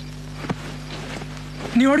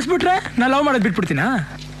 ನೀವು ಹೊಡಿಸ್ಬಿಟ್ರೆ ನಾನು ಲವ್ ಮಾಡೋದು ಬಿಟ್ಬಿಡ್ತೀನಾ?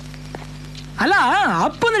 ಅಲ್ಲ,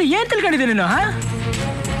 ಅಪ್ಪು ಅಂದ್ರೆ ಏನ್ ತಿಳ್ಕೊಂಡಿದ್ದೆ ನೀನು?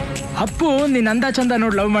 ಅಪ್ಪು ನಿನ್ನ ಅಂದ ಚಂದ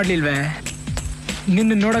ನೋಡಿ ಲವ್ ಮಾಡ್ಲಿಲ್ವೇ?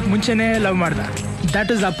 ನಿನ್ನ ನೋಡಕ್ ಮುಂಚೆನೆ ಲವ್ ಮಾಡ್ದ.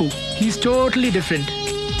 That is Appu. Is totally different.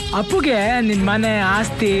 ಅಪ್ಪುಗೆ ನಿನ್ನ ಮನೆ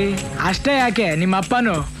ಆಸ್ತಿ ಅಷ್ಟೇ ಯಾಕೆ, ನಿಮ್ಮ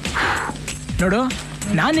ಅಪ್ಪನು ನೋಡು.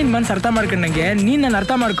 ನಾನು ನಿನ್ನ ಮನಸ್ಸು ಅರ್ಥ ಮಾಡ್ಕೊಂಡಂಗೆ ನೀನು ನನ್ನ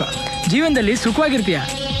ಅರ್ಥ ಮಾಡ್ಕೊ, ಜೀವನದಲ್ಲಿ ಸುಖವಾಗಿರ್ತೀಯ.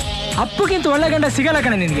 ಅಪ್ಪುಗಿಂತ ಒಳ್ಳೆ ಗಂಡ ಸಿಗಲ್ಲ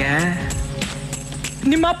ಕಣೆ ನಿನಗೆ.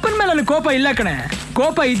 ನಿಮ್ಮ ಅಪ್ಪನ ಮೇಲೆ ನನಗೆ ಕೋಪ ಇಲ್ಲ ಕಣೆ.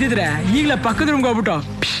 ಕೋಪ ಇದ್ದಿದ್ರೆ ಈಗಲೇ ಪಕ್ಕದ ರೂಮ್ಗೆ ಹೋಗ್ಬಿಟ್ಟು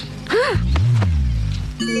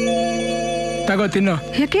ತಗೋ ತಿನ್ನು.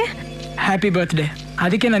 ಯಾಕೆ? Happy birthday.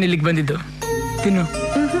 ಅದಕ್ಕೆ ನಾನು ಇಲ್ಲಿಗೆ ಬಂದಿದ್ದು. ತಿನ್ನು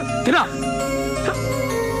ತಿನ್ನೋ.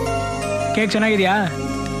 ಕೇಕ್ ಚೆನ್ನಾಗಿದೆಯಾ?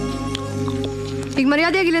 ಈಗ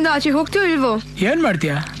ಮರ್ಯಾದೆಯಾಗಿಲ್ಲಿಂದ ಆಚೆ ಹೋಗ್ತೀಯೋ ಇಲ್ವೋ? ಏನ್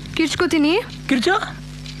ಮಾಡ್ತೀಯಾ? ಕಿರ್ಚ್ಕೋತೀನಿ. ಕಿರ್ಚೋ?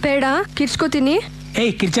 ಬೇಡ, ಕಿರ್ಚ್ಕೋತೀನಿ.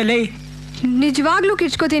 ಏಯ್ ಕಿರ್ಚಲೇ. ನಿಜವಾಗ್ಲೂ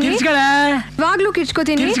ಕಿರ್ಚ್ಕೋತೀನಿ. ನಿಜವಾಗ್ಲೂ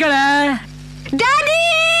ಕಿರ್ಚ್ಕೋತೀನಿ. ಡ್ಯಾಡಿ!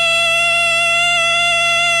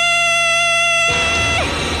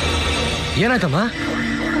 ಏನಾಯ್ತಮ್ಮ?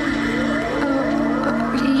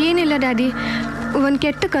 ಏನಿಲ್ಲ ಡ್ಯಾಡಿ, ಒಂದ್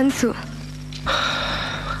ಕೆಟ್ಟ ಕನ್ಸು.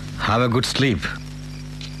 Have A good sleep.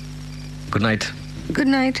 Good night.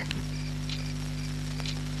 Good night.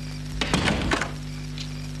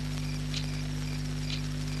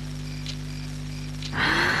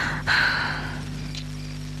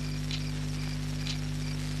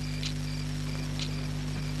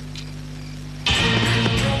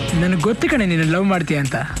 ನನಗೆ ಗೊತ್ತು ಕಣೆ ನೀನು ಲವ್ ಮಾಡ್ತೀಯ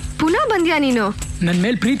ಅಂತ. ಪುನಃ ಬಂದ್ಯಾ ನೀನು? ನನ್ನ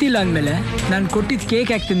ಮೇಲೆ ಪ್ರೀತಿ ಇಲ್ಲ ಅಂದಮೇಲೆ ನಾನು ಕೊಟ್ಟಿದ್ದ ಕೇಕ್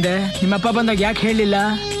ಯಾಕೆ ತಿಂದೆ? ನಿಮ್ಮಪ್ಪ ಬಂದಾಗ ಯಾಕೆ ಹೇಳಿಲ್ಲ?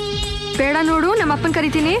 ಬೇಡ ನೋಡು, ನಮ್ಮ ಅಪ್ಪನ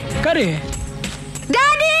ಕರಿತೀನಿ. ಕರಿ.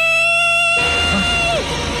 ಡ್ಯಾಡಿ!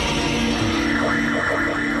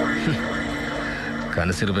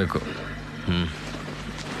 ಕನಸಿರ್ಬೇಕು.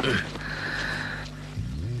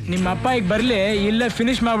 ನಿಮ್ಮ ಅಪ್ಪ ಈಗ ಬರಲಿ, ಇಲ್ಲೇ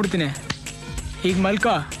ಫಿನಿಶ್ ಮಾಡ್ಬಿಡ್ತೀನಿ. ಈಗ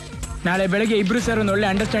ಮಲ್ಕೋ, ನಾಳೆ ಬೆಳಗ್ಗೆ ಇಬ್ರು ಸೇರಿ ಒಂದು ಒಳ್ಳೆ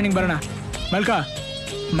ಅಂಡರ್ಸ್ಟ್ಯಾಂಡಿಂಗ್ ಬರೋಣ. ಮಲ್ಕೋ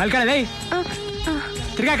ಮಲ್ಕಳೇ,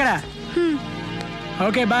 ತಿರ್ಗಾ ಕಡ.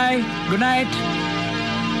 Okay bye, good night.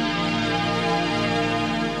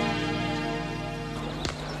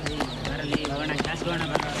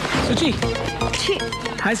 Suchi.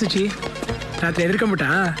 Hi Suchi. ರಾತ್ರಿ ಎದ್ರಕೊಂಬಿಟ್ಟ?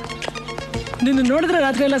 ನಿನ್ನ ನೋಡಿದ್ರೆ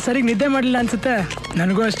ರಾತ್ರಿ ಎಲ್ಲ ಸರಿಗೆ ನಿದ್ದೆ ಮಾಡಲಿಲ್ಲ ಅನ್ಸುತ್ತೆ.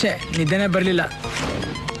 ನನಗೂ ಅಷ್ಟೇ, ನಿದ್ದೆನೇ ಬರಲಿಲ್ಲ.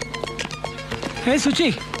 ಹೇ ಸುಚಿ,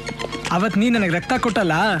 ಅವತ್ತು ನೀನು ನನಗೆ ರಕ್ತ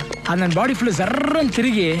ಕೊಟ್ಟಲ್ಲ, ಅದು ನನ್ನ ಬಾಡಿ ಫುಲ್ ಜರ್ರನ್ನು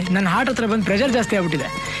ತಿರುಗಿ ನನ್ನ ಹಾರ್ಟ್ ಹತ್ರ ಬಂದು ಪ್ರೆಷರ್ ಜಾಸ್ತಿ ಆಗ್ಬಿಟ್ಟಿದೆ.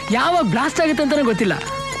 ಯಾವಾಗ ಬ್ಲಾಸ್ಟ್ ಆಗುತ್ತೆ ಅಂತಲೇ ಗೊತ್ತಿಲ್ಲ.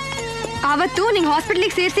 ಅವತ್ತು ನಿಂಗೆ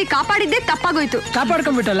ಹಾಸ್ಪಿಟ್ಲಿಗೆ ಸೇರಿಸಿ ಕಾಪಾಡಿದ್ದೆ ತಪ್ಪಾಗೋಯ್ತು.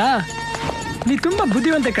 ಕಾಪಾಡ್ಕೊಂಡ್ಬಿಟ್ಟಲ್ಲ. ನೀ ತುಂಬ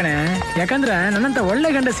ಬುದ್ಧಿವಂತೆ ಕಣೆ, ಯಾಕಂದ್ರೆ ನನ್ನಂತ ಒಳ್ಳೆ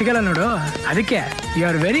ಗಂಡ ಸಿಗಲ್ಲ ನೋಡು, ಅದಕ್ಕೆ ಯು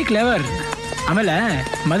ಆರ್ ವೆರಿ ಕ್ಲೇವರ್. ಆಮೇಲೆ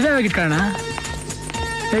ಮದುವೆ ಆಗಿಟ್ಕೊಳ್ಳೋಣ.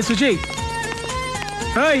 ಹೇ ಸುಚಿ,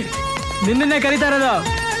 ಓಯ್ ನಿನ್ನೆ ಕರೀತಾ ಇರೋದು.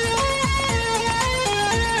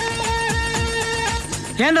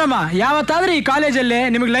 ಏನ್ರಮ್ಮ, ಯಾವತ್ತಾದ್ರೂ ಈ ಕಾಲೇಜಲ್ಲಿ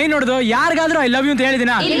ನಿಮಗೆ ಲೈನ್ ನೋಡ್ದು ಯಾರಿಗಾದ್ರೂ ಐ ಲವ್ ಯು ಅಂತ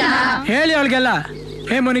ಹೇಳಿದಿನ? ಹೇಳಿ ಅವಳಿಗೆಲ್ಲ.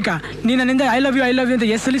 ಹೇ ಮೋನಿಕಾ, ನೀ ನನ್ನಿಂದ ಐ ಲವ್ ಯು ಅಂತ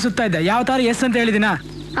ಎಸ್ ಅಲ್ಲಿ ಸುತ್ತಾ ಇದ್ದೆ, ಯಾವತ್ತಾರು ಎಸ್ ಅಂತ ಹೇಳಿದಿನ?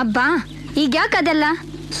 ಅಬ್ಬಾ ಈಗ ಯಾಕೆ ಅದೆಲ್ಲ?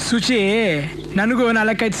 ಸುಚಿ, ನನಗೂ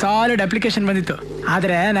 4-5 ಸಾಲಿಡ್ ಅಪ್ಲಿಕೇಶನ್ ಬಂದಿತ್ತು,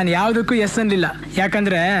 ಆದ್ರೆ ನಾನು ಯಾವುದಕ್ಕೂ ಎಸ್ ಅನ್ಲಿಲ್ಲ.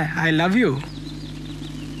 ಯಾಕಂದ್ರೆ ಐ ಲವ್ ಯು.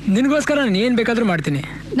 ನಿನ್ಗೋಸ್ಕರ ನಾನು ಏನ್ ಬೇಕಾದ್ರೂ ಮಾಡ್ತೀನಿ.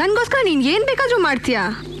 ನನ್ಗೋಸ್ಕರ ನೀನ್ ಏನ್ ಬೇಕಾದ್ರೂ ಮಾಡ್ತೀಯಾ?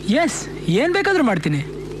 ಎಸ್, ಏನ್ ಬೇಕಾದ್ರೂ ಮಾಡ್ತೀನಿ.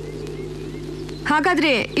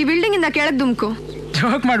 ಹಾಗಾದ್ರೆ ಈ ಬಿಲ್ಡಿಂಗ್ ಇಂದ ಕೆಳಗ್ ದುಮ್ಕು.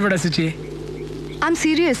 ಜೋಕ್ ಮಾಡ್ಬೇಡ Suchi, I am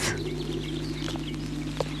serious.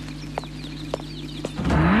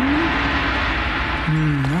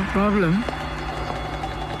 No problem.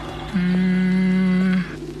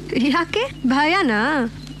 ಯಾಕೆ ಭಯನಾ?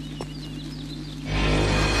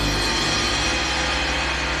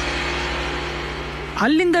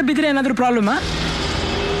 ಅಲ್ಲಿಂದ ಬಿದ್ರೆ ಏನಾದ್ರೂ ಪ್ರಾಬ್ಲಮಾ?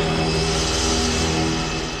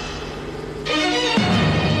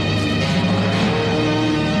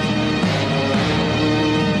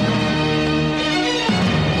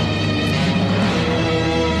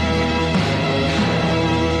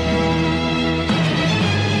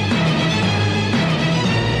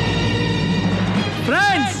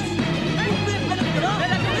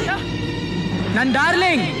 ನನ್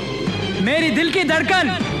ಡಾರ್ಲಿಂಗ್, ಮೇರಿ ದಿಲ್ ಕಿ ಧಡ್ಕನ್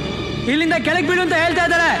ಇಲ್ಲಿಂದ ಕೆಳಗೆ ಬೀಳು ಅಂತ ಹೇಳ್ತಾ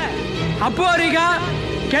ಇದ್ದಾರೆ. ಅಪ್ಪು ಅವ್ರೀಗ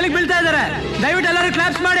ಕೆಳಗೆ ಬೀಳ್ತಾ ಇದ್ದಾರೆ. ದಯವಿಟ್ಟು ಎಲ್ಲರೂ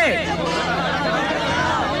ಕ್ಲಾಪ್ಸ್ ಮಾಡಿ.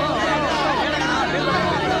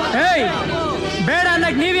 ಏಯ್, ಬೇಡ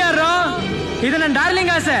ಅನ್ನಕ್ ನೀವ್ಯಾರು? ಇದು ನನ್ನ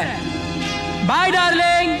ಡಾರ್ಲಿಂಗ್ ಆಸೆ. ಬಾಯ್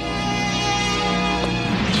ಡಾರ್ಲಿಂಗ್.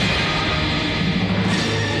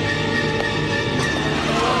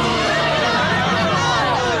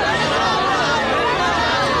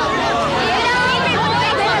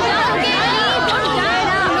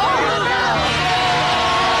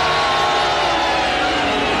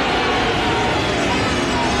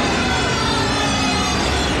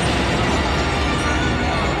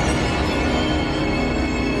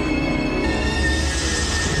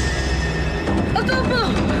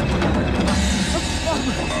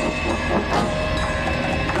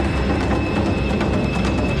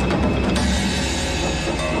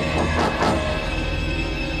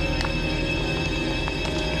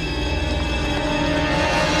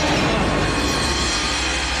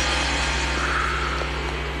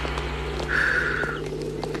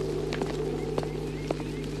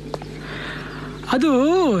 ಅದು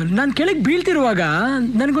ನಾನು ಕೆಳಗೆ ಬೀಳ್ತಿರುವಾಗ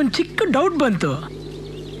ನನಗೊಂದು ಚಿಕ್ಕ ಡೌಟ್ ಬಂತು.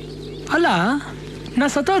 ಅಲ್ಲ, ನಾ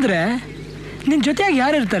ಸತ್ತೋದ್ರೆ ನಿನ್ನ ಜೊತೆಯಾಗಿ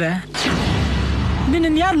ಯಾರು ಇರ್ತಾರೆ?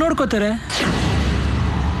 ನಿನ್ನನ್ನು ಯಾರು ನೋಡ್ಕೋತಾರೆ?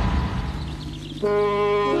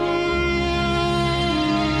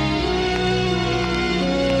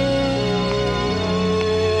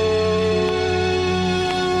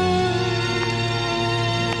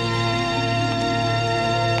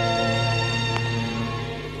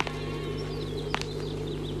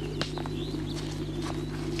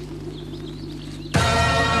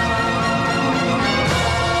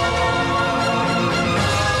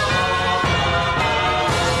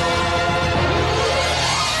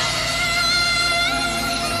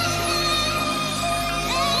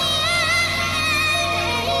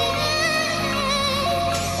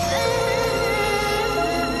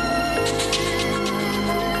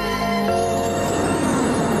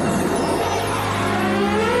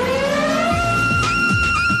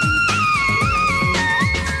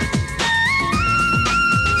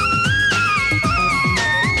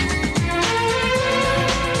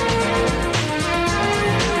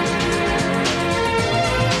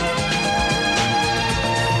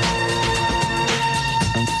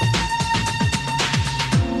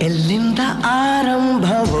 ಎಲ್ಲಿಂದ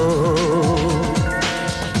ಆರಂಭವೋ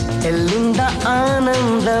ಎಲ್ಲಿಂದ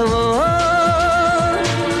ಆನಂದವೋ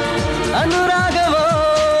ಅನುರಾಗವೋ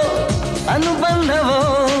ಅನುಬಂಧವೋ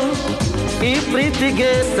ಈ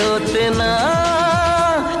ಪ್ರೀತಿಗೆ ಸೋತೆನಾ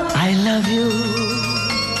I love you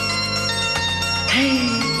hey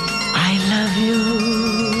I love you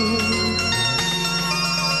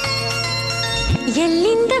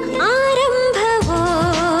ಎಲ್ಲಿಂದ ಆರಂಭವೋ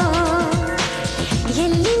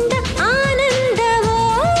ಎಲ್ಲಿಂದ ಆನಂದವೋ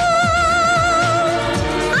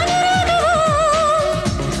ಅನುರಾಗವೋ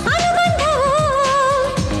ಅನುಬಂಧವೋ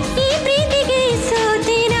ಈ ಪ್ರೀತಿಗೆ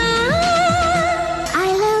ಸೋತೆನಾ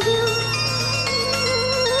I love you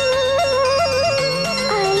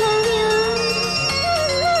I love you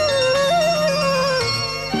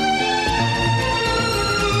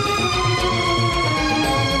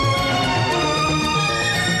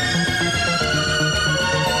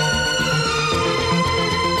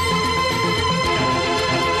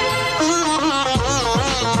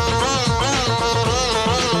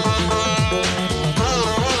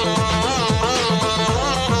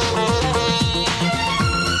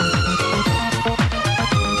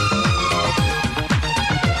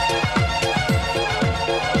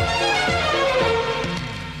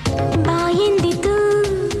ಬಾಯೆಂದಿತು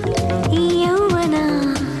ಈ ಯೌವನ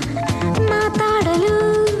ಮಾತಾಡಲು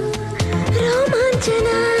ರೋಮಾಂಚನ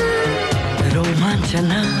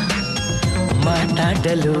ರೋಮಾಂಚನ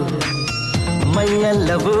ಮಾತಾಡಲು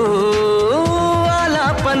ಮೈಯೆಲ್ಲವೂ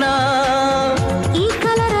ಆಲಾಪನ ಈ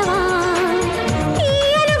ಕಲರವ ಈ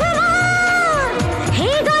ಅನುಭವ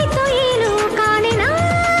ಹೇಗಾಯ್ತು ಏನು ಕಾಣೆನ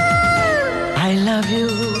I love you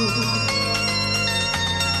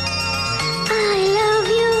I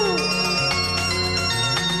love you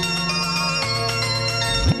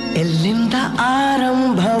ಎಲ್ಲಿಂದ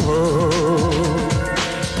ಆರಂಭವೋ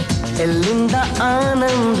ಎಲ್ಲಿಂದ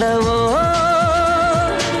ಆನಂದವೋ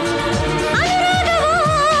ಅನುರಾಗವೋ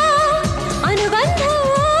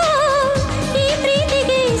ಅನುಬಂಧವೋ ಈ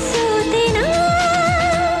ಪ್ರೀತಿಗೆ ಸೋತೆನಾ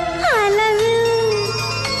I love you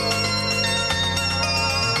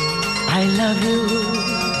I love you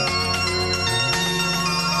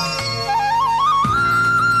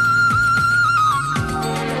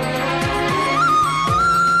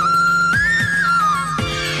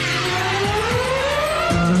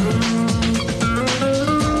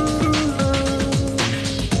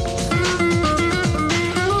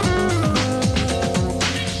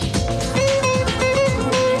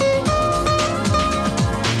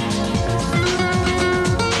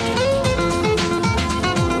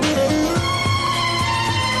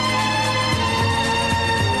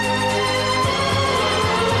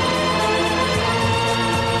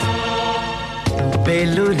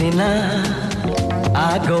ಬೇಲೂರಿನ ಆ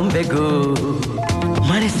ಗೊಂಬೆಗೂ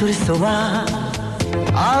ಮಳೆ ಸುರಿಸುವ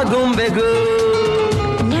ಆ ಗೊಂಬೆಗೂ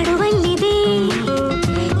ನಡುವಲ್ಲಿದೆ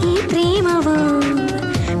ಈ ಪ್ರೇಮವು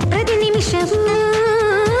ಪ್ರತಿ ನಿಮಿಷವೂ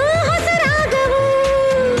ಹೊಸ ರಾಗವು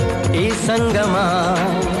ಈ ಸಂಗಮ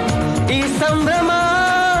ಈ ಸಂಭ್ರಮ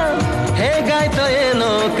ಹೇಗಾಯ್ತೋ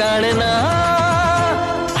ಏನೋ ಕಾಣೆನ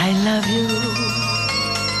I love you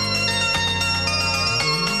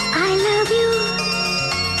I love you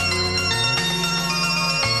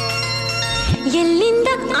ಎಲ್ಲಿಂದ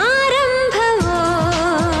ಆರಂಭವೋ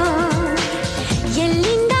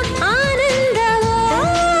ಎಲ್ಲಿಂದ ಆನಂದವೋ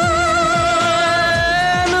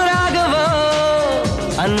ಅನುರಾಗವೋ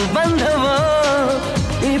ಅನುಬಂಧವೋ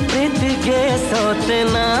ಈ ಪ್ರೀತಿಗೆ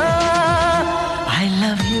ಸೋತೆನಾ I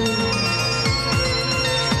love you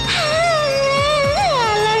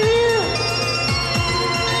I love you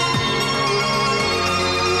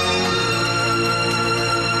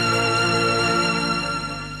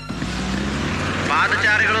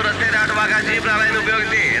ಪಾದಚಾರಿಗಳು ರಸ್ತೆ ದಾಟುವಾಗ ಜೀಪ್ ಲಾಲೈನ್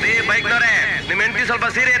ಉಪಯೋಗಿಸಿ ರೀ ಬೈಕ್ನವರೇ ನಿಮ್ಮ ಹೆಂಡತಿ ಸ್ವಲ್ಪ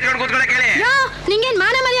ಸೀರೆ ಎತ್ಕೊಂಡು ಕೂತ್ಕೊಳಕ್ಕೆ ಹೇಳಿ. ನಿಂಗೇನ್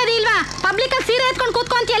ಮಾನ ಮರ್ಯಾದೆ ಇಲ್ವಾ? ಪಬ್ಲಿಕ್ ಅಲ್ಲಿ ಸೀರೆ ಎತ್ಕೊಂಡು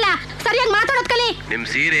ಕೂತ್ಕೊಂತಿಯಲ್ಲ, ಸರಿಯಾಗಿ ಮಾತಾಡೋದ್ ಕಲಿ. ನಿಮ್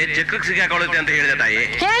ಸೀರೆ ಚಕ್ರಕ್ಕೆ ಸಿಗಾಕೊಳ್ಳುತ್ತೆ ಅಂತ ಹೇಳಿದೆ ತಾಯಿ.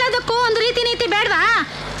 ಹೇಳೋದಕ್ಕೂ ಒಂದು ರೀತಿ ನೀತಿ ಬೇಡ್ವಾ?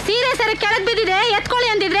 ಸೀರೆ ಸರಿ ಕೆಳಗ್ ಬಿದ್ದಿದೆ, ಎತ್ಕೊಳ್ಳಿ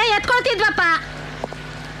ಅಂದಿದ್ರೆ ಎತ್ಕೊಳ್ತಿದ್ವಪ್ಪ.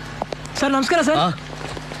 ಸರ್ ನಮಸ್ಕಾರ ಸರ್.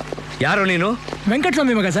 ಯಾರು ನೀನು?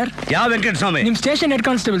 ವೆಂಕಟಸ್ವಾಮಿ ಮಗ ಸರ್. ಯಾವ ವೆಂಕಟಸ್ವಾಮಿ? ನಿಮ್ ಸ್ಟೇಷನ್ ಹೆಡ್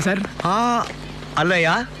ಕಾನ್ಸ್ಟೇಬಲ್ ಸರ್.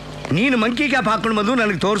 ಅಲ್ಲಯ್ಯ, ನೀನು ಮಂಕಿ ಕ್ಯಾಪ್ ಹಾಕೊಂಡು ಬಂದು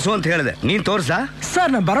ನನಗೆ ತೋರಿಸು ಅಂತ ಹೇಳಿದೆ. ನೀನ್ ತೋರ್ಸಾ?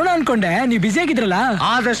 ಸರ್ ನಾನು ಬರೋಣ ಅನ್ಕೊಂಡೆ, ನೀವು ಬಿಸಿ ಆಗಿದ್ರಲ್ಲ.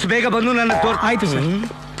 ಆದಷ್ಟು ಬೇಗ ಬಂದು ನನ್ನ ಆಯ್ತು ಸರ್.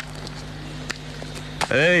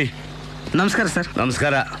 ಏಯ್ ನಮಸ್ಕಾರ ಸರ್.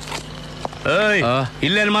 ನಮಸ್ಕಾರ. ಏಯ್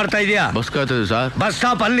ಇಲ್ಲೇನ್ ಮಾಡ್ತಾ ಇದೀಯಾ? Bus ಕಾಯ್ತದೆ sir. ಬಸ್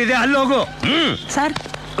ಸ್ಟಾಪ್ ಅಲ್ಲಿದೆ, ಅಲ್ಲಿ ಹೋಗು. ಸರ್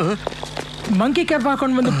ಮಂಕಿ ಕ್ಯಾಪ್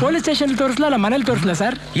ಹಾಕೊಂಡು ಬಂದು ಪೊಲೀಸ್ ಸ್ಟೇಷನ್ ತೋರಿಸ್ಲಾ ಅಲ್ಲ ಮನೇಲಿ ತೋರಿಸ್ಲಾ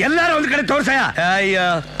ಸರ್? ಎಲ್ಲಾರು ಒಂದ್ ಕಡೆ ತೋರ್ಸಯ್ಯ. ಅಯ್ಯ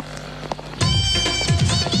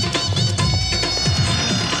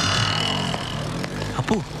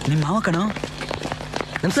ಅಪ್ಪು ನಿಮ್ಮ ಮಾವ ಕಣೋ.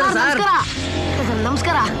 ನಮಸ್ಕಾರ ಸರ್.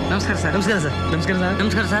 ನಮಸ್ಕಾರ ನಮಸ್ಕಾರ ಸರ್ ನಮಸ್ಕಾರ ಸರ್. ನಮಸ್ಕಾರ ಸರ್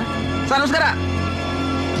ನಮಸ್ಕಾರ ಸರ್ ಸರ್ ನಮಸ್ಕಾರ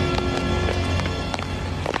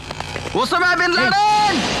Osama bin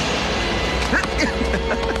Laden.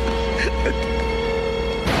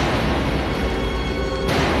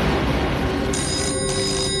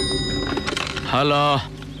 Hello,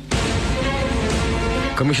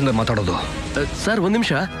 commissioner ಮಾತಾಡೋದು. ಸರ್ ಒಂದ್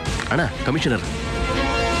ನಿಮಿಷ. ಅಣ್ಣ ಕಮಿಷನರ್.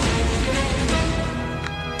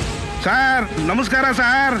 ಸರ್ ನಮಸ್ಕಾರ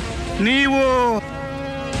ಸರ್. ನೀವು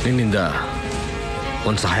ನಿನ್ನಿಂದ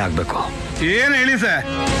ಒಂದು ಸಹಾಯ ಆಗ್ಬೇಕು. ಏನ್ ಹೇಳಿ ಸರ್?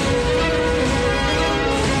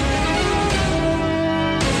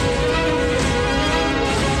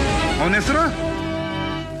 ಅವನ ಹೆಸರು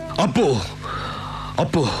ಅಪ್ಪು.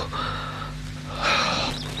 ಅಪ್ಪು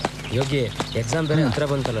ಯೋಗಿ, ಎಕ್ಸಾಮ್ ಬೇರೆ ಹತ್ರ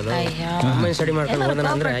ಬಂತಲ್ಲ, ಆನ್ಲೈನ್ ಸ್ಟಡಿ ಮಾಡ್ಕೊಂಡು ಹೋದನ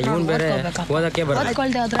ಅಂದ್ರೆ ಇವನ್ ಬೇರೆ ಓದಕ್ಕೆ ಬರಲ್ಲ.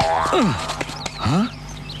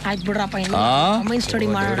 ಆಯ್ತು ಬಿಡ್ರಪ್ಪ, ಆನ್ಲೈನ್ ಸ್ಟಡಿ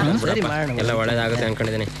ಮಾಡೋಣ. ಎಲ್ಲ ಒಳ್ಳೇದಾಗುತ್ತೆ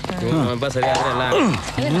ಅನ್ಕೊಂಡಿದ್ದೀನಿ. ಒಬ್ಬ ಸರಿ ಆದ್ರೆ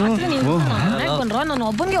ಎಲ್ಲ ನಾನು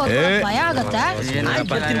ಒಬ್ಬಂಗೆ ಭಯ ಆಗತ್ತೆ.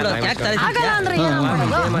 ಆಗಲ್ಲ ಅಂದ್ರೆ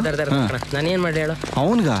ಮಾತಾಡ್ತಾ ಇರ್ತಾನೆ. ನಾನು ಏನ್ ಮಾಡಿ ಹೇಳು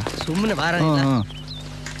ಅವನ್ಗ ಸುಮ್ಮನೆ ಬಾರ.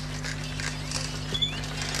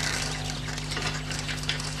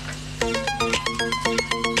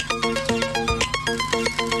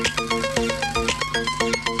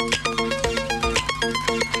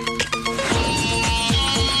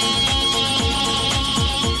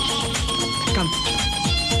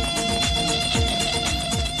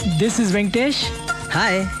 This is Venkatesh.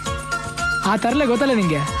 ಹಾಯ್. ಆ ತರಲೆ ಗೊತ್ತಲ್ಲ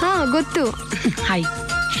ನಿಂಗೆ? ಹಾ ಗೊತ್ತು. Hi.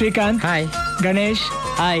 Srikanth. Hi. Ganesh.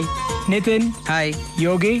 Hi. Nitin. Hi.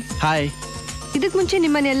 Yogi. Hi. ಇದಕ್ ಮುಂಚೆ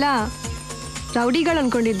ನಿಮ್ಮನ್ನೆಲ್ಲ ರೌಡಿಗಳು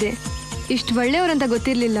ಅನ್ಕೊಂಡಿದ್ದೆ, ಇಷ್ಟು ಒಳ್ಳೆಯವ್ರಂತ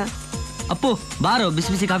ಗೊತ್ತಿರ್ಲಿಲ್ಲ. ಅಪ್ಪು ಬಾರೋ, ಬಿಸಿ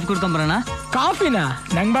ಬಿಸಿ ಕಾಫಿ ಕುಡ್ಕೊಂಬರೋಣ. ಕಾಫಿನಾ?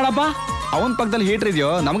 ನಂಗ್ ಬೇಡಪ್ಪ. ಅವನ್ ಪಕ್ಕದಲ್ಲಿ ಹೀಟರ್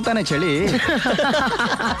ಇದೆಯೋ, ನಮಗ್ ತಾನೇ ಚಳಿ.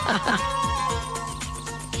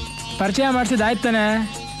 ಪರಿಚಯ ಮಾಡಿಸಿದಾಯ್ತಾನೆ.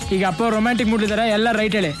 ಈಗ ಅಪ್ಪ ರೊಮ್ಯಾಂಟಿಕ್ ಮೂಡ್ಲಿದ್ದಾರೆ, ಎಲ್ಲ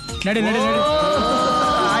ರೈಟ್ ಹೇಳಿ. ನಡಿ ನಡಿ ನಡಿ.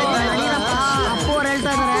 ಅಪ್ಪು ಅವ್ರು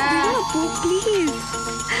ಹೇಳ್ತಾ ಇದಾರೆ.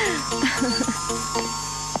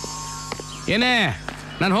 ಏನೇ,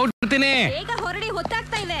 ನಾನು ಹೋಗ್ಬಿಡ್ತೀನಿ. ಬೇಗ ಹೊರಡಿ,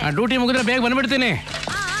 ಹೊತ್ತಾಗ್ತಾ ಇದೆ. ಡ್ಯೂಟಿ ಮುಗಿದ್ರೆ ಬೇಗ ಬಂದ್ಬಿಡ್ತೀನಿ.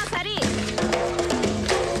 ಸರಿ.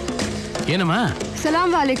 ಏನಮ್ಮ? ಸಲಾಂ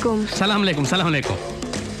ವಾಲೇಕುಂ. ಸಲಾಂ ಅಲೈಕುಂ. ಸಲಾಂ ಅಲೈಕುಂ.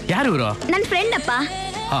 ಯಾರು ಇವರು? ನನ್ನ ಫ್ರೆಂಡ್ ಅಪ್ಪ.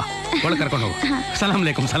 ಹಾ, ಒಳಗೆ ಕರ್ಕೊಂಡು ಹೋಗು. ಸಲಾಂ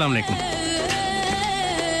ಅಲೈಕುಂ. ಸಲಾಂ ಅಲೈಕುಂ.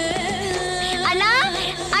 ಅಣ್ಣ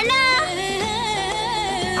ಅಣ್ಣ.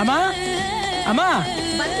 ಅಮ್ಮ ಅಮ್ಮ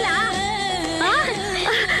ಬಂದ್ಲಾ?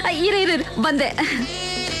 ಇರು ಇರು ಇರು, ಬಂದೆ.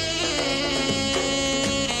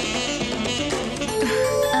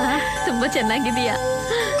 ತುಂಬಾ ಚೆನ್ನಾಗಿದೀಯಾ.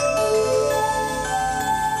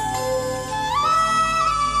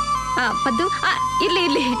 ಪದ್ದು, ಇರ್ಲಿ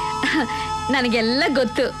ಇರ್ಲಿ, ನನಗೆಲ್ಲ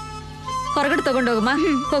ಗೊತ್ತು. ಹೊರಗಡೆ ತಗೊಂಡೋಗಮ್ಮ,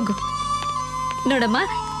 ಹೋಗು. ನೋಡಮ್ಮ,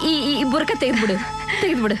 ಈ ಬುರ್ಕ ತೆಗೆದ್ಬಿಡು,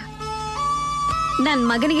 ತೆಗೆದ್ಬಿಡು. ನನ್ನ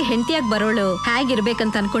ಮಗನಿಗೆ ಹೆಂಡತಿಯಾಗಿ ಬರೋಳು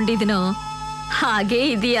ಹೇಗಿರ್ಬೇಕಂತ ಅನ್ಕೊಂಡಿದ್ದೀನೋ ಹಾಗೇ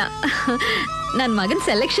ಇದೆಯಾ. ನನ್ನ ಮಗನ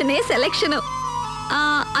ಸೆಲೆಕ್ಷನ್ನೇ ಸೆಲೆಕ್ಷನು.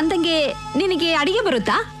 ಅಂದಂಗೆ ನಿನಗೆ ಅಡಿಗೆ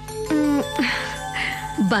ಬರುತ್ತಾ?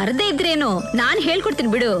 ಬರದೇ ಇದ್ರೇನು, ನಾನು ಹೇಳ್ಕೊಡ್ತೀನಿ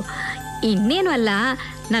ಬಿಡು. ಇನ್ನೇನು ಅಲ್ಲ,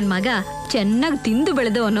 ನನ್ನ ಮಗ ಚೆನ್ನಾಗಿ ತಿಂದು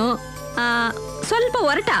ಬೆಳೆದವನು. ಸ್ವಲ್ಪ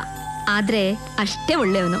ಒರಟ, ಆದ್ರೆ ಅಷ್ಟೇ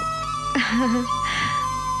ಒಳ್ಳೆಯವನು.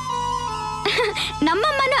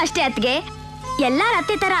 ನಮ್ಮಮ್ಮನೂ ಅಷ್ಟೇ ಅತ್ಗೆ. ಎಲ್ಲಾರ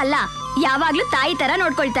ಅತ್ತೆ ತರ ಅಲ್ಲ, ಯಾವಾಗ್ಲೂ ತಾಯಿ ತರ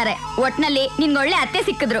ನೋಡ್ಕೊಳ್ತಾರೆ. ಒಟ್ನಲ್ಲಿ ನಿನ್ಗೊಳ್ಳೆ ಅತ್ತೆ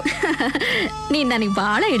ಸಿಕ್ಕಿದ್ರು. ನೀನ್ ನನಗೆ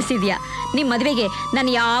ಬಹಳ ಹಿಡಿಸಿದ್ಯಾ. ನಿಮ್ಮ ಮದುವೆಗೆ ನಾನು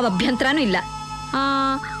ಯಾವ ಅಭ್ಯಂತರನೂ ಇಲ್ಲ.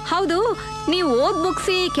 ಹೌದು, ನೀವು ಓದ್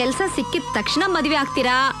ಮುಗಿಸಿ ಕೆಲಸ ಸಿಕ್ಕಿದ ತಕ್ಷಣ ಮದುವೆ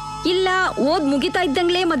ಆಗ್ತೀರಾ, ಇಲ್ಲ ಓದ್ ಮುಗಿತಾ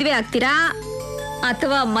ಇದ್ದಂಗ್ಲೇ ಮದುವೆ ಆಗ್ತೀರಾ,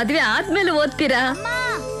 ಅಥವಾ ಮದುವೆ ಆದ್ಮೇಲೆ ಓದ್ತೀರಾ?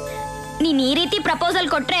 ನೀನ್ ಈ ರೀತಿ ಪ್ರಪೋಸಲ್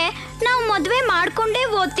ಕೊಟ್ರೆ ನಾವು ಮದ್ವೆ ಮಾಡ್ಕೊಂಡೇ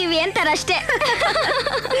ಓದ್ತೀವಿ ಅಂತಾರಷ್ಟೇ.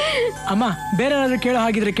 ಅಮ್ಮ, ಬೇರೆ ಏನಾದ್ರು ಕೇಳೋ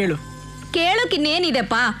ಹಾಗಿದ್ರೆ ಕೇಳು.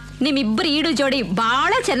 ಕೇಳೋಕಿನ್ನೇನಿದೆಪ್ಪ, ನಿಮ್ಮಿಬ್ಬರು ಈಡು ಜೋಡಿ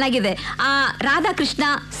ಬಹಳ ಚೆನ್ನಾಗಿದೆ. ರಾಧಾಕೃಷ್ಣ,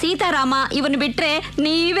 ಸೀತಾರಾಮ ಇವನು ಬಿಟ್ರೆ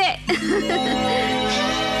ನೀವೇ.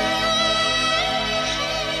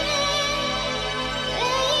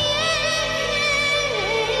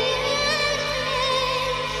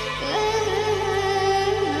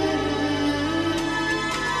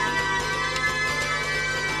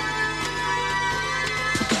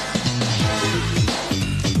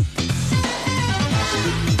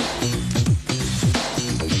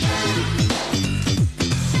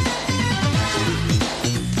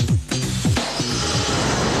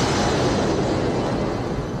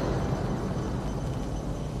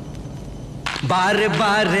 ಬಾರೆ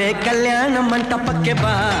ಬಾರೆ ಕಲ್ಯಾಣ ಮಂಟಪಕ್ಕೆ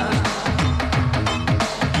ಬಾ,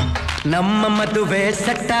 ನಮ್ಮ ಮದುವೆ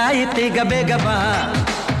ಸಟ್ಟಾಯಿತೀಗ ಬೇಗ ಬಾ.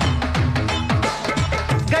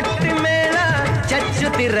 ಗಟ್ಟಿ ಮೇಳ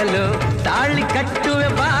ಚಚ್ಚುತ್ತಿರಲು ತಾಳಿ ಕಟ್ಟುವೆ,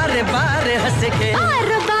 ಬಾರೆ ಬಾರೆ ಹಸಿಗೆ.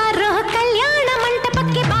 ಬಾರೋ ಬಾರೋ ಕಲ್ಯಾಣ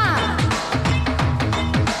ಮಂಟಪಕ್ಕೆ ಬಾ,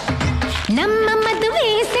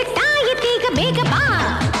 ಮದುವೆ ಸೆಟ್ ಆಯಿತೀಗ ಬೇಗ ಬಾ.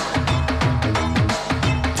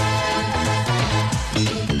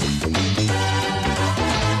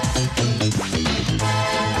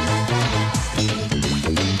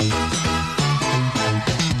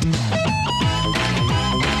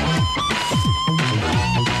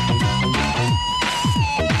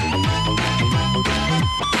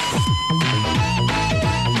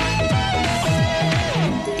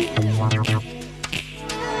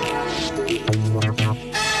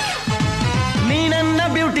 ನೀ ನನ್ನ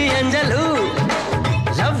ಬ್ಯೂಟಿ ಏಂಜಲು,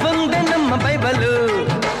 ಲವ್ ಒಂದೇ ನಮ್ಮ ಬೈಬಲು.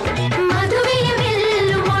 ಮದುವೆಯ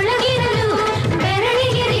ಮೆಲ್ಲು ಮೊಳಗಿರಲು,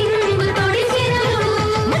 ಬೆರಳಿಗೆ ರಿಂಗು ತೊಡಿಸಿರಲು.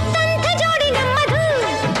 ಮುತ್ತಂತ ಜೋಡಿ ನಮ್ಮದು,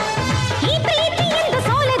 ಈ ಪ್ರೀತಿ ಎಂದು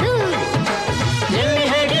ಸೋಲದು. ಎಲ್ಲಿ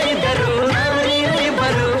ಹೇಗೆ ಇದ್ದರು ನಾವು ನೀನು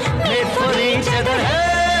ಇಬ್ಬರು ಮೇಡ್ ಫಾರ್ ಈಚ್ ಅದರ್.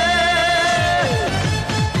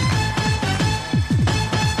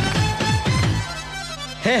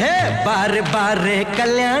 ಹೇ ಹೇ ಬಾರೆ ಬಾರೆ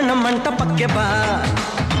ಕಲ್ಯಾಣ ಮಂಟಪಕ್ಕೆ ಬಾ.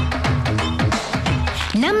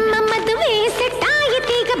 ನಮ್ಮ ಮದುವೆ ಸೆಟ್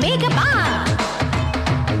ಆಯಿತೀಗ ಬೇಗ ಬಾ.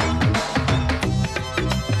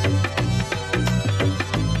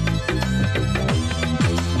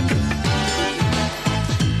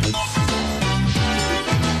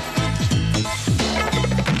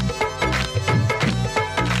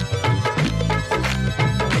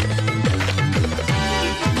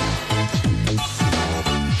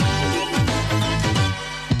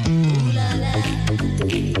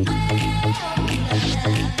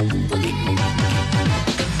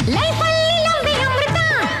 ಲೈಫಲ್ಲಿ ಲವ್ವೇ ಅಮೃತ,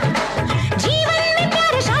 ಜೀವನವೇ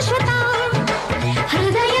ಪ್ಯಾರ ಶಾಶ್ವತ.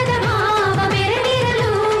 ಹೃದಯದ ಭಾವ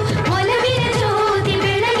ಬೆರೆತಿರಲು, ಒಲವಿನ ಜ್ಯೋತಿ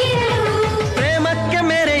ಬೆಳಗಿರಲು. ಪ್ರೇಮಕ್ಕೆ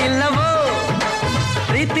ಮೇರೆ ಇಲ್ಲವೋ,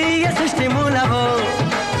 ಪ್ರೀತಿಯ ಸೃಷ್ಟಿ ಮೂಲವೋ.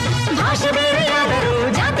 ಭಾಷೆ ಬೇರೆಯಾದರೂ,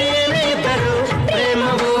 ಜಾತಿ ಏನೇ ಇದ್ದರೂ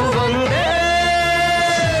ಪ್ರೇಮವು ಒಂದೇ.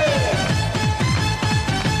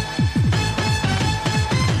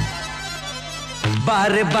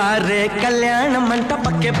 ಬಾರೆ ಬಾರೆ ಕಲ್ಯಾಣ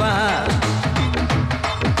ಮಂಟಪಕ್ಕೆ ಬಾ.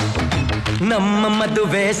 ನಮ್ಮ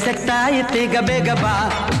ಮದುವೆ ಸೆಟ್ ಆಯಿತೀಗ ಬೇಗ ಬಾ.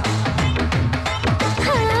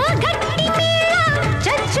 ಗಟ್ಟಿ ಮೇಳ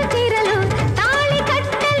ಚಚ್ಚುತ್ತಿರಲು, ತಾಳಿ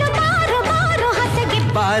ಕಟ್ಟಲು ಬಾರು ಬಾರು ಹಸೆಗೆ.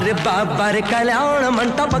 ಬಾರೆ ಬಾ ಬಾರೆ ಕಲ್ಯಾಣ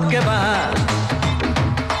ಮಂಟಪಕ್ಕೆ ಬಾ.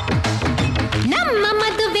 ನಮ್ಮ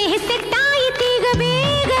ಮದುವೆ ಸೆಟ್ ಆಯಿತೀಗ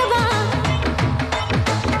ಬೇಗ ಬಾ.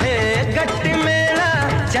 ಹೇ ಗಟ್ಟಿ ಮೇಳ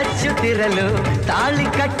ಚಚ್ಚುತ್ತಿರಲು, ತಾಳಿ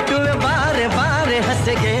ಕಟ್ಟುವ ಬಾರೆ ಬಾರೆ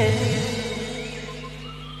ಹಸೆಗೆ.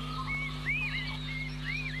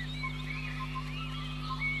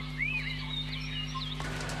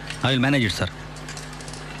 I will manage it sir.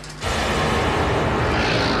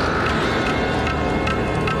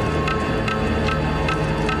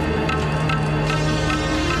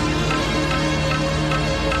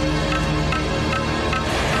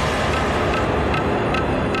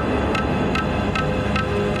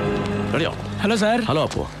 Hello sir. Hello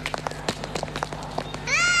Appu.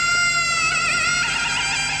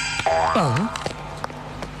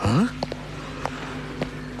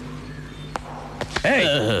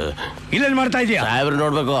 ಇಲ್ಲೇನ್ ಮಾಡ್ತಾ ಇದೀಯಾ? ಸಾಹೇಬ್ರು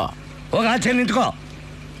ನೋಡ್ಬೇಕು. ಹೋಗ ಆಚೆ ನಿಂತ್ಕೋ.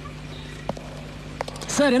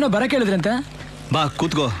 ಸರ್ ಏನೋ ಬರ ಕೇಳಿದ್ರಂತೆ. ಬಾ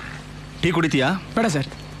ಕೂತ್ಕೋ. ಟೀ ಕುಡಿತೀಯಾ? ಬೇಡ ಸರ್.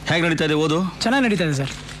 ಹೇಗೆ ನಡೀತಾ ಇದೆ ಓದು? ಚೆನ್ನಾಗಿ ನಡೀತಾ ಇದೆ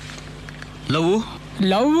ಸರ್.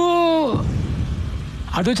 ಲವ್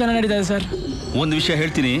ಅದು ಚೆನ್ನಾಗಿ ನಡೀತಾ ಇದೆ ಸರ್. ಒಂದು ವಿಷಯ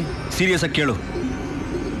ಹೇಳ್ತೀನಿ, ಸೀರಿಯಸ್ ಆಗಿ ಕೇಳು.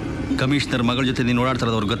 ಕಮಿಷನರ್ ಮಗಳ ಜೊತೆ ನೀನು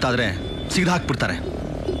ಓಡಾಡ್ತಾರದು ಅವ್ರಿಗೆ ಗೊತ್ತಾದರೆ ಸಿಗ್ದು ಹಾಕ್ಬಿಡ್ತಾರೆ.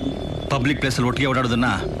 ಪಬ್ಲಿಕ್ ಪ್ಲೇಸಲ್ಲಿ ಒಟ್ಟಿಗೆ ಓಡಾಡೋದನ್ನ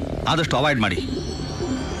ಆದಷ್ಟು ಅವಾಯ್ಡ್ ಮಾಡಿ.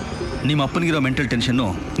 ನಿಮ್ಮ ಅಪ್ಪನಿಗಿರೋ ಮೆಂಟಲ್ ಟೆನ್ಷನ್ನು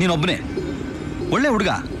ನೀನೊಬ್ಬನೇ. ಒಳ್ಳೆ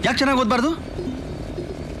ಹುಡುಗ, ಯಾಕೆ ಚೆನ್ನಾಗಿ ಓದಬಾರ್ದು?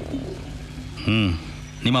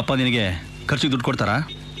 ನಿಮ್ಮ ಅಪ್ಪ ನಿನಗೆ ಖರ್ಚಿಗೆ ದುಡ್ಡು ಕೊಡ್ತಾರಾ?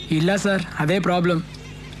 ಇಲ್ಲ ಸರ್, ಅದೇ ಪ್ರಾಬ್ಲಮ್.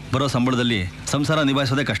 ಬರೋ ಸಂಬಳದಲ್ಲಿ ಸಂಸಾರ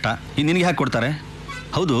ನಿಭಾಯಿಸೋದೇ ಕಷ್ಟ. ಇನ್ನು ನಿನಗೆ ಯಾಕೆ ಕೊಡ್ತಾರೆ?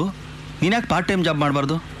 ಹೌದು, ನೀನು ಯಾಕೆ ಪಾರ್ಟ್ ಟೈಮ್ ಜಾಬ್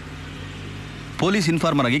ಮಾಡಬಾರ್ದು? ಪೊಲೀಸ್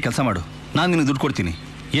ಇನ್ಫಾರ್ಮರ್ ಆಗಿ ಕೆಲಸ ಮಾಡು. ನಾನು ನಿನಗೆ ದುಡ್ಡು ಕೊಡ್ತೀನಿ.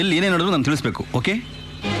 ಎಲ್ಲಿ ಏನೇ ನೋಡಿದ್ರು ನಾನು ತಿಳಿಸ್ಬೇಕು. ಓಕೆ?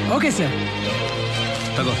 Okay sir.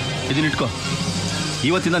 ತಗೋ, ಇದನ್ನ ಇಟ್ಕೋ.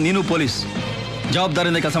 ಇವತ್ತಿಂದ ನೀನು ಪೊಲೀಸ್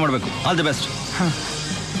ಜವಾಬ್ದಾರಿಯಿಂದ ಕೆಲಸ ಮಾಡಬೇಕು. All the best. ಹಾಂ,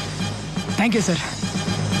 ಥ್ಯಾಂಕ್ ಯು ಸರ್.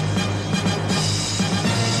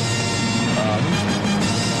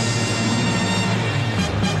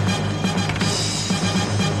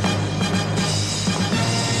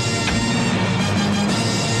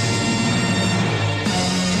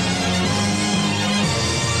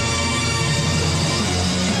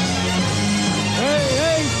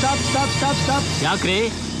 ಸ್ಟಾಪ್. ಯಾಕ್ರಿ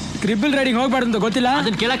ಕ್ರಿಬಲ್ ರೈಡಿಂಗ್ ಹೋಗ್ಬಾರ್ದು ಅಂತ ಗೊತ್ತಿಲ್ಲ?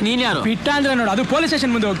 ಅದನ್ನ ಕೇಳಕ್ ನೀನ್ ಯಾರು? ಪಿಟ್ಟ ಅಂದ್ರೆ ನೋಡು, ಅದು ಪೊಲೀಸ್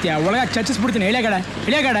ಸ್ಟೇಷನ್ ಮುಂದೆ ಹೋಗ್ತೀಯಾ, ಒಳಗಾಗಿ ಚರ್ಚಿಸ್ಬಿಡ್ತೀನಿ.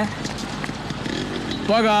 ಇಳಿಯಗಡೆ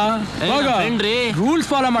ಹೋಗ. ರೂಲ್ಸ್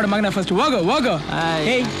ಫಾಲೋ ಮಾಡು ಮಗನ. ಫಸ್ಟ್ ಹೋಗು.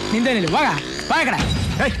 ಏಯ್ ನಿಂದೇನಿಲ್ಲ, ಹೋಗ ಬಾ ಕಡೆ.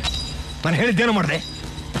 ನಾನು ಹೇಳಿದ್ದೇನು ಮಾಡಿದೆ?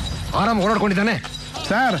 ಆರಾಮ್ ಓಡಾಡ್ಕೊಂಡಿದ್ದಾನೆ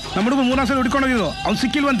ಸರ್. ನಮ್ಮ ಹುಡುಗ 3 ಸಲ ಹುಡ್ಕೊಂಡು ಹೋಗಿದ್ದು, ಅವ್ನು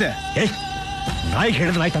ಸಿಕ್ಕಿಲ್ವಂತೆ. ನಾಯಿ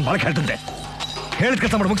ಹೇಳಿದ್ರೆ ನಾಯಿ ತನ್ನ ಬಾಳಕ್ಕೆ ಹೇಳ್ತಂತೆ. ಹೇಳಿದ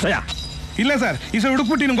ಕೆಲಸ ಮಾಡು ಮುಗಿಸಯ್ಯ. ಇಲ್ಲ ಸರ್, ಈ ಸಲ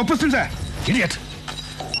ಹುಡುಕ್ಬಿಟ್ಟು ನಿಮ್ಗೆ ಒಪ್ಪಿಸ್ತೀನಿ ಸರ್. ಇಡಿಯಟ್.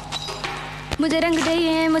 मुझे रंग दे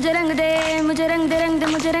मुझे रंग दे मुझे रंग दे रंग दे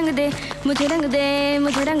मुझे रंग दे मुझे रंग दे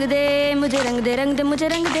मुझे रंग दे मुझे रंग दे रंग दे मुझे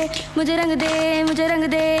रंग दे मुझे रंग दे मुझे रंग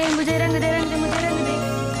दे मुझे रंग दे रंग दे मुझे रंग दे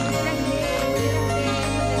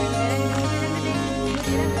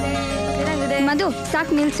ಮಧು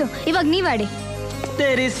ಸಾಕು ನಿಲ್ಸು, ಇವಾಗ ನೀವಾಡಿ.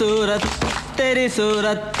 तेरी सूरत तेरी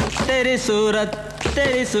सूरत तेरी सूरत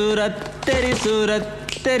तेरी सूरत तेरी सूरत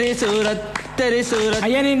तेरी सूरत तेरी सूरत.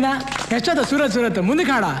 ಅಯ್ಯನಿಂದ ಎಷ್ಟೊತ್ತ ಸೂರತ್ ಸೂರತ್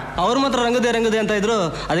ಮುಂದಕ್ಕೆ ಹಾಡ. ಅವ್ರು ಮಾತ್ರ ರಂಗದೆ ಅಂತ ಇದ್ರು,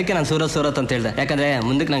 ಅದಕ್ಕೆ ನಾನು ಸೂರತ್ ಸೂರತ್ ಅಂತ ಹೇಳ್ದೆ. ಯಾಕಂದ್ರೆ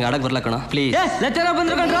ಮುಂದಕ್ಕೆ ನಂಗೆ ಆಡಕ್ ಬರ್ಲ ಕಣ. ಪ್ಲೀಸ್ ಲೆಕ್ಚರ್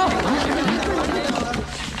ಬಂದ್ರು ಕಣ್ರು.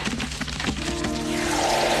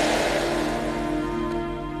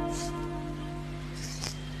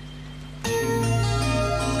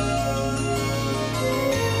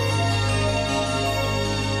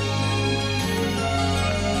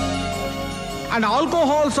 And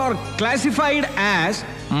alcohols are classified as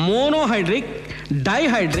monohydric,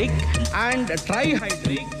 dihydric and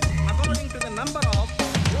trihydric according to the number of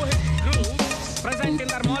OH groups present in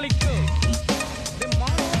their molecule. The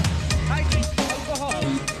monohydric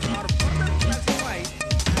alcohols are further classified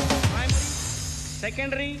primary,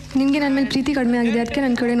 secondary. ನಿನ್ಗೆ ನನ್ನ ಮೇಲೆ ಪ್ರೀತಿ ಕಡಿಮೆ ಆಗಿದೆ, ಅದಕ್ಕೆ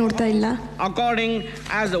ನನ್ನ ಕಡೆ ನೋಡ್ತಾ ಇಲ್ಲ. According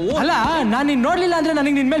as the ಅಲ್ಲ, ನಾನು ನಿನ್ನ ನೋಡ್ಲಿಲ್ಲ ಅಂದ್ರೆ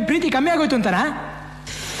ನನಗೆ ನಿನ್ನ ಮೇಲೆ ಪ್ರೀತಿ ಕಮ್ಮಿ ಆಗೋಯ್ತು ಅಂತಾನ?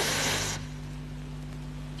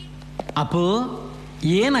 ಅಪ್ಪು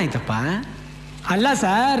ಏನಾಯ್ತಪ್ಪ? ಅಲ್ಲ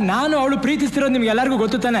ಸರ್, ನಾನು ಅವಳು ಪ್ರೀತಿಸ್ತಿರೋದು ನಿಮ್ಗೆ ಎಲ್ಲರಿಗೂ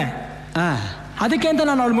ಗೊತ್ತು ತಾನೆ. ಅದಕ್ಕೆ ಅಂತ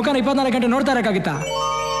ನಾನು ಅವಳ ಮುಖನ 24 ಗಂಟೆ ನೋಡ್ತಾ ಇರೋಕ್ಕಾಗಿತ್ತಾ?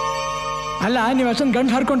 ಅಲ್ಲ, ನೀವು ಅಷ್ಟೊಂದು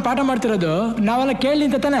ಗಂಟು ಹರ್ಕೊಂಡು ಪಾಠ ಮಾಡ್ತಿರೋದು ನಾವೆಲ್ಲ ಕೇಳಲಿ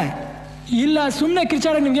ಅಂತ ತಾನೆ? ಇಲ್ಲ ಸುಮ್ಮನೆ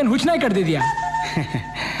ಕಿರ್ಚಾಡಕ್ಕೆ ನಿಮ್ಗೇನು ಹುಚ್ಚನಾಗಿ ಕಡ್ದಿದ್ಯಾ?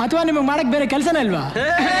 ಅಥವಾ ನಿಮಗೆ ಮಾಡಕ್ಕೆ ಬೇರೆ ಕೆಲಸನೇ ಇಲ್ವಾ?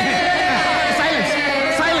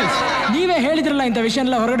 ನೀವೇ ಹೇಳಿದ್ರಲ್ಲ ಇಂಥ ವಿಷಯ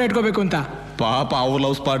ಎಲ್ಲ ಹೊರಗಡೆ ಇಟ್ಕೋಬೇಕು ಅಂತ. ಪಾಪ ಅವ್ರ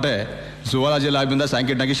ಲವ್ ಸ್ಪಾಟೇ ಜುವಾಲಜಿ ಲ್ಯಾಬಿಂದ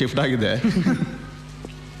ಸ್ಯಾಂಕೆಟ್ನಾಗಿ ಶಿಫ್ಟ್ ಆಗಿದೆ.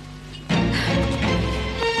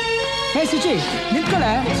 ಹೇ ಸುಚಿ, ನಿಂತ್ಕೊಳ್ಳೆ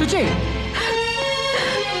ಸುಚಿ.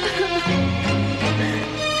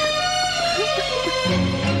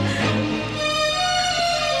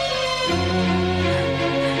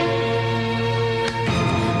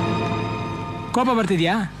 ಕೋಪ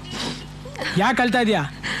ಬರ್ತಿದ್ಯಾ? ಯಾಕೆ ಕಳ್ತಾ ಇದೀಯಾ?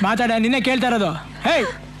 ಮಾತಾಡ, ನಿನ್ನೆ ಕೇಳ್ತಾ ಇರೋದು. ಹೇ,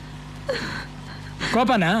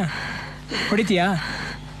 ಕೋಪನಾ? ಹೊಡಿತೀಯಾ?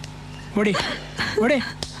 ಹೊಡಿ ಹೊಡಿ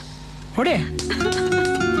ಹೊಡಿ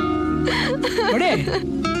ಹೊಡಿ.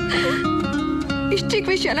 ಇಷ್ಟು ಚಿಕ್ಕ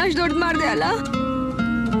ವಿಷಯನ ಅಷ್ಟು ದೊಡ್ಡ ಮಾಡಿದೆ ಅಲ್ಲ.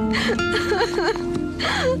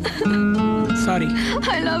 ಸಾರಿ.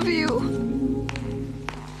 I love you.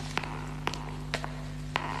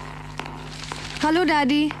 Hello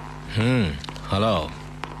daddy. Hello.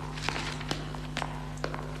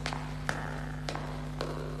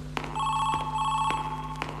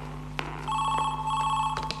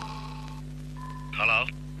 Hello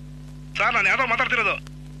sir, ನಾನು ಯಾರೋ ಮಾತಾಡ್ತಿರೋದು.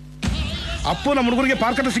 ಅಪ್ಪು ನಮ್ಮ ಹುಡುಗರಿಗೆ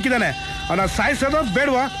ಪಾರ್ಕ್ ಅಂತ ಸಿಕ್ಕಿದ್ದಾನೆ. ಅವನ ಸಾಯಿಸೋದು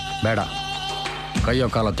ಬೇಡವಾ? ಬೇಡ, ಕೈಯೋ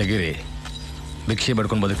ಕಾಲ ತೆಗೀರಿ, ಭಿಕ್ಷೆ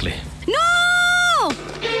ಬೇಡ್ಕೊಂಡು ಬದುಕಲಿ.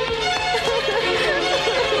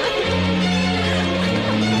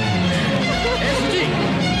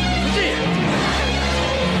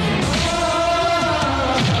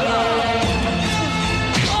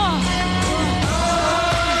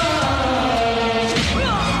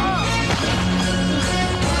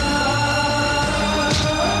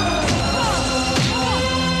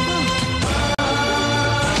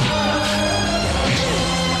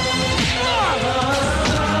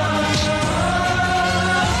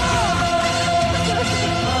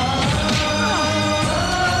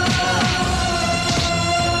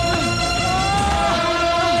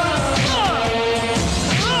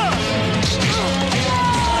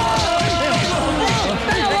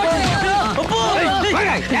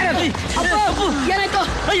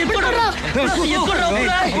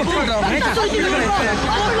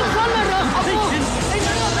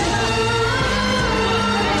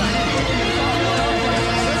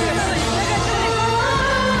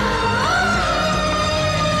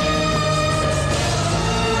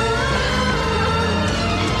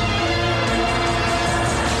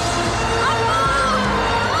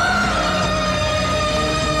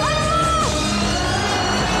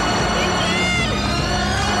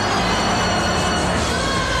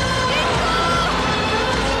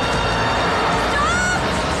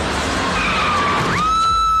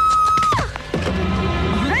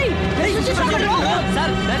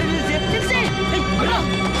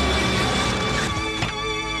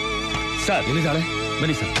 ಸರ್ ಎಲ್ಲಿದ್ದಾಳೆ?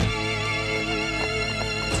 ಬನ್ನಿ ಸರ್.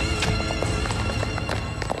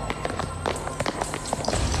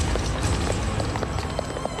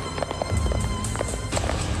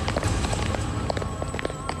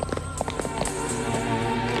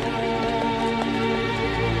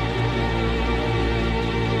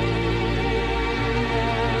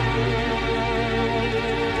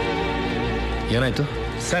 ಏನಾಯ್ತು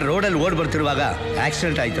ಸರ್? ರೋಡಲ್ಲಿ ಓಡ್ ಬರ್ತಿರುವಾಗ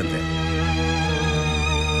ಆಕ್ಸಿಡೆಂಟ್ ಆಯ್ತಂತೆ.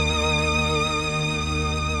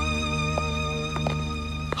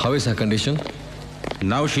 How is Har condition?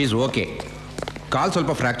 Now she is okay. ಕಾಲ್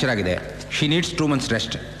ಸ್ವಲ್ಪ ಫ್ರಾಕ್ಚರ್ ಆಗಿದೆ. She needs 2 months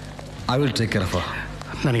rest. I will take care of her.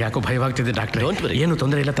 ನನಗೆ ಯಾಕೋ ಭಯವಾಗ್ತಿದೆ ಡಾಕ್ಟ್ರೆ. ಏನು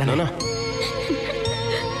ತೊಂದರೆ ಇಲ್ಲ ತಾನೇ?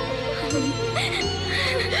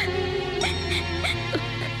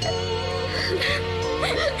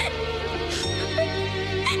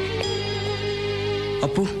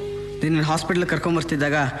 ಅಪ್ಪು, ನಿನ್ನ ಹಾಸ್ಪಿಟ್ಲ್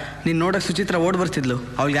ಕರ್ಕೊಂಬರ್ತಿದ್ದಾಗ ನೀನು ನೋಡೋಕೆ ಸುಚಿತ್ರ ಓಡ್ ಬರ್ತಿದ್ಲು.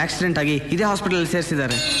 ಅವಳಿಗೆ ಆಕ್ಸಿಡೆಂಟ್ ಆಗಿ ಇದೇ ಹಾಸ್ಪಿಟಲ್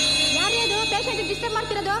ಸೇರಿಸಿದ್ದಾರೆ.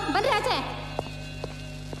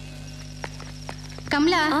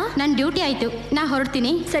 ಕಮಲಾ, ನನ್ನ ಡ್ಯೂಟಿ ಆಯ್ತು, ನಾ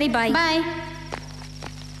ಹೊರಡ್ತೀನಿ. ಸರಿ, ಬಾಯ್. ಬಾಯ್.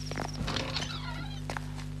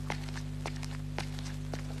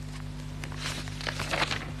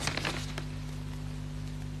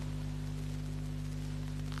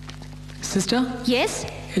 ಸಿಸ್ಟರ್, ಎಸ್,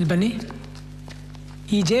 ಇಲ್ಲಿ ಬನ್ನಿ.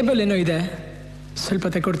 ಈ ಜೇಬಲ್ಲಿ ಏನೋ ಇದೆ, ಸ್ವಲ್ಪ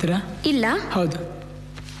ತೆಕ್ಕೊಡ್ತೀರಾ? ಇಲ್ಲ. ಹೌದು.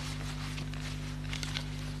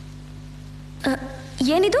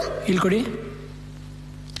 ಏನಿದು? ಇಲ್ಲಿ ಕೊಡಿ.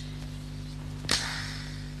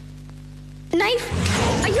 ನೈಫ್.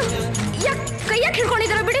 ಅಯ್ಯೋ, ಕೈಯಾಗ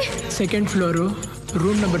ಹಿಡ್ಕೊಂಡಿದ್ದೀರಾ? ಬಿಡಿ. 2nd ಫ್ಲೋರು,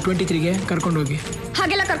 ರೂಮ್ ನಂಬರ್ 23ಗೆ ಕರ್ಕೊಂಡು ಹೋಗಿ.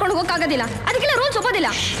 ಹಾಗೆಲ್ಲ ಕರ್ಕೊಂಡು ಹೋಗೋಕ್ಕಾಗೋದಿಲ್ಲ, ಅದಕ್ಕೆಲ್ಲ ರೂಲ್ಸ್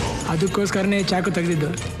ಒಪ್ಪೋದಿಲ್ಲ. ಅದಕ್ಕೋಸ್ಕರನೇ ಚಾಕು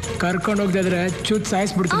ತೆಗೆದಿದ್ದು. ಕರ್ಕೊಂಡು ಹೋಗದಿದ್ರೆ ಚೂತ್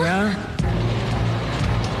ಸಾಯಿಸ್ಬಿಡ್ತೀಯಾ?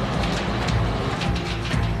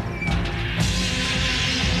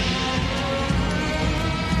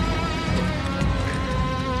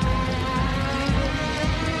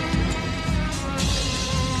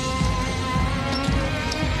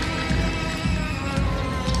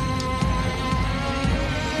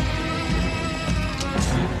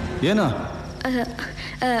 ಏನು?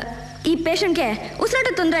 ಈ ಪೇಷಂಟ್ಗೆ ಉಸಿರಾಟ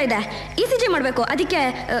ತೊಂದರೆ ಇದೆ, ECG ಮಾಡಬೇಕು, ಅದಕ್ಕೆ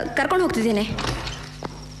ಕರ್ಕೊಂಡು ಹೋಗ್ತಿದ್ದೀನಿ.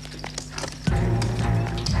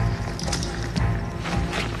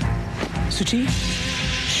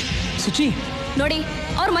 ಸುಚಿ ನೋಡಿ,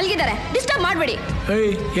 ಅವ್ರು ಮಲಗಿದ್ದಾರೆ, ಡಿಸ್ಟರ್ಬ್ ಮಾಡಬೇಡಿ.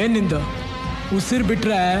 ಏಯ್, ಏನ್ ನಿಂದು? ಉಸಿರು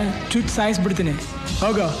ಬಿಟ್ರೆ ಚುಟ್ ಸಾಯಿಸ್ಬಿಡ್ತೀನಿ.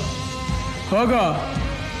 ಹೋಗೋ ಹೋಗೋ,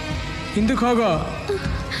 ಹಿಂದಕ್ಕೆ ಹೋಗೋ,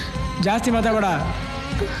 ಜಾಸ್ತಿ ಮಾತಾಡಬೇಡ,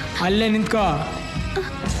 ಅಲ್ಲೇ ನಿಂತ್ಕೋ.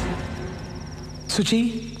 ಸುಚಿ,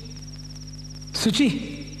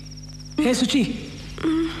 ಹೇ ಸುಚಿ.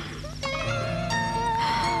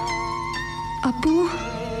 ಅಪ್ಪು,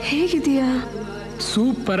 ಹೇಗಿದೀಯಾ?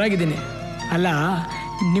 ಸೂಪರ್ ಆಗಿದ್ದೀನಿ. ಅಲ್ಲ,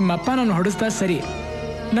 ನಿಮ್ಮಪ್ಪ ನಾನು ಹೊಡೆಸ್ತಾ ಸರಿ,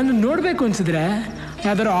 ನನ್ನ ನೋಡಬೇಕು ಅನ್ಸಿದ್ರೆ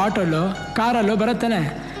ಯಾವ್ದಾರು ಆಟೋಲ್ಲೋ ಕಾರಲ್ಲೋ ಬರುತ್ತಾನೆ.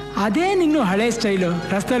 ಅದೇ ನಿನ್ನೂ ಹಳೆ ಸ್ಟೈಲು,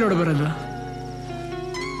 ರಸ್ತೆಯಲ್ಲಿ ಹೊಡಬರೋದು.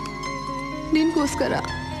 ನಿನ್ಗೋಸ್ಕರ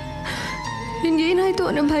ನಿನ್ಗೇನಾಯ್ತು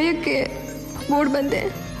ಅನ್ನೋ ಭಯಕ್ಕೆ ಓಡ್ ಬಂದೆ.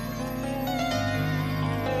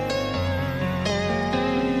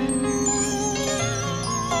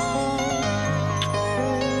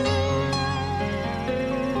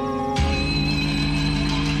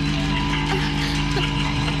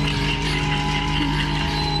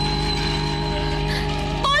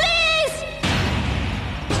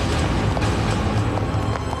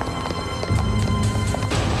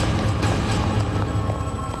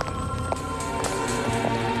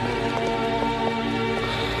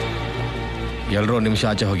 ಎಲ್ಲರೂ ನಿಮಿಷ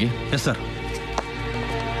ಆಚೆ ಹೋಗಿ. Yes sir.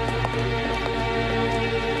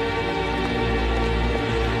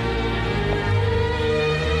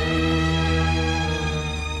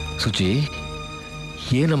 ಸುಚಿ,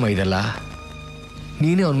 ಏನಮ್ಮ ಇದೆಲ್ಲ?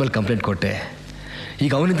 ನೀನೇ ಅವನ ಮೇಲೆ ಕಂಪ್ಲೇಂಟ್ ಕೊಟ್ಟೆ,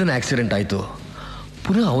 ಈಗ ಅವನಿಂದನೇ ಆಕ್ಸಿಡೆಂಟ್ ಆಯಿತು,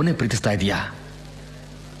 ಪುನಃ ಅವನೇ ಪ್ರೀತಿಸ್ತಾ ಇದೀಯಾ?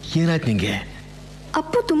 ಏನಾಯ್ತು ನಿಂಗೆ?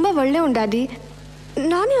 ಅಪ್ಪು ತುಂಬ ಒಳ್ಳೆ ಡ್ಯಾಡಿ.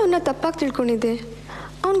 ನಾನೇ ಅವನ್ನ ತಪ್ಪಾಗಿ ತಿಳ್ಕೊಂಡಿದ್ದೆ.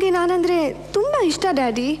 ಅವನಿಗೆ ನಾನಂದ್ರೆ ತುಂಬ ಇಷ್ಟ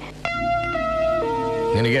ಡ್ಯಾಡಿ.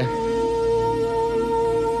 ನಿನಗೆ?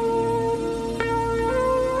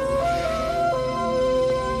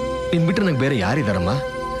 ನಿನ್ ಬಿಟ್ಟರೆ ನಂಗೆ ಬೇರೆ ಯಾರಿದ್ದಾರಮ್ಮ?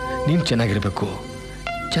 ನೀನು ಚೆನ್ನಾಗಿರ್ಬೇಕು,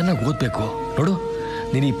 ಚೆನ್ನಾಗಿ ಓದಬೇಕು. ನೋಡು,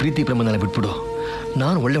 ನೀನು ಈ ಪ್ರೀತಿ ಪ್ರೇಮನೆಲ್ಲ ಬಿಟ್ಬಿಡು.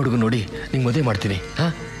 ನಾನು ಒಳ್ಳೆ ಹುಡುಗ ನೋಡಿ ನಿಂಗೆ ಮದುವೆ ಮಾಡ್ತೀನಿ.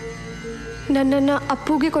 ನನ್ನನ್ನು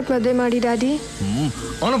ಅಪ್ಪುಗೆ ಕೊಟ್ಟು ಮದುವೆ ಮಾಡಿ ಡ್ಯಾಡಿ.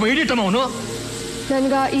 ಅವನೊಬ್ಬ ಇಡಿಯಟ್ ಅಮ್ಮ ಅವನು.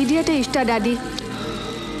 ನನಗೆ ಇಡಿಯಟೇ ಇಷ್ಟ ಡ್ಯಾಡಿ.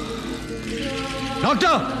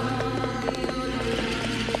 ಡಾಕ್ಟರ್.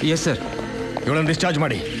 Yes sir. ಇವಳನ್ನು ಡಿಸ್ಚಾರ್ಜ್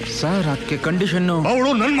ಮಾಡಿ. ಸರ್, ಅದಕ್ಕೆ ಕಂಡೀಷನ್ನು. ಅವಳು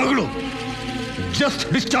ನನ್ನ ಮಗಳು. Just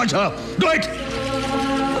discharge Har. Do it.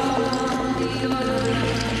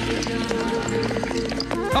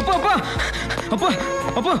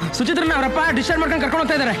 ಅಪ್ಪ, ಸುಚಿತ್ರನ ಅವರಪ್ಪ ಡಿಸ್ಚಾರ್ಜ್ ಮಾಡ್ಕೊಂಡು ಕರ್ಕೊಂಡು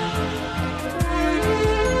ಹೋಗ್ತಾ ಇದ್ದಾರೆ.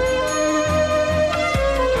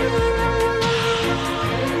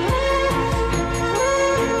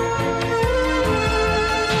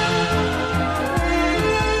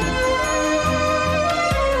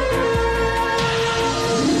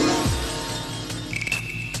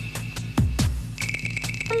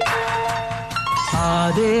 ಆ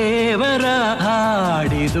ದೇವರ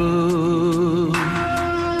ಹಾಡಿದು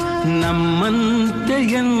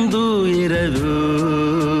ಎಂದು ಇರದು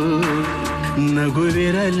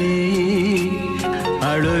ನಗುವಿರಲಿ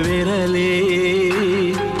ಅಳುವಿರಲಿ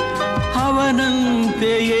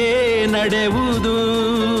ಅವನಂತೆಯೇ ನಡೆಯುವುದು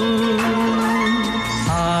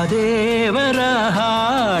ಆ ದೇವರ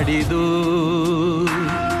ಹಾಡಿದು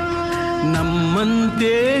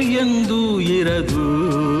ನಮ್ಮಂತೆ ಎಂದು ಇರದು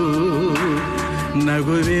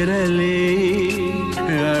ನಗುವಿರಲಿ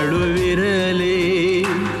ಅಳುವಿರಲಿ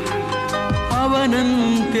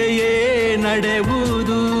ಅವನಂತೆಯೇ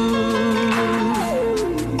ನಡೆಯುವುದು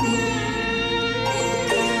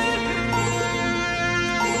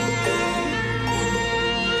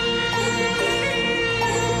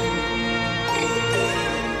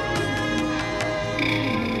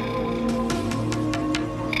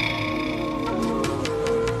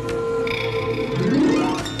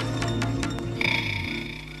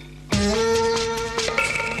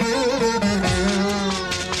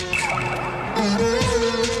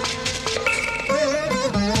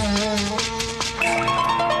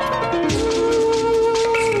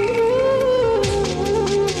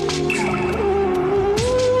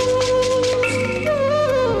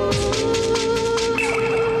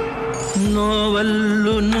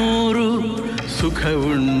ನೋವಲ್ಲೂ ನೂರು ಸುಖ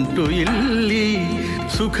ಉಂಟು ಇಲ್ಲಿ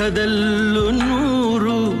ಸುಖದಲ್ಲೂ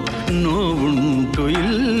ನೂರು ನೋವುಂಟು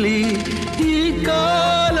ಇಲ್ಲಿ ಈ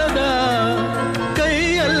ಕಾಲದ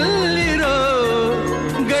ಕೈಯಲ್ಲಿರೋ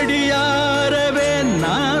ಗಡಿಯಾರವೇ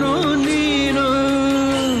ನಾನು ನೀನು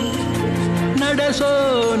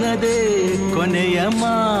ನಡೆಸೋನದೇ ಕೊನೆಯ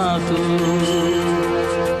ಮಾತು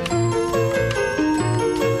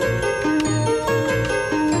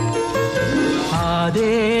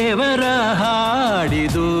ದೇವರ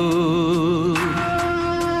ಹಾಡಿದು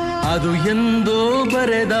ಅದು ಎಂದೋ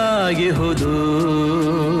ಬರೆದಾಗಿಹುದು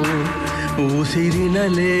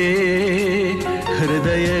ಉಸಿರಿನಲೇ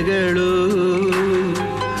ಹೃದಯಗಳು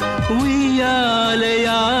ಉಯ್ಯಾಲೆಯಾಗಿರುವುದು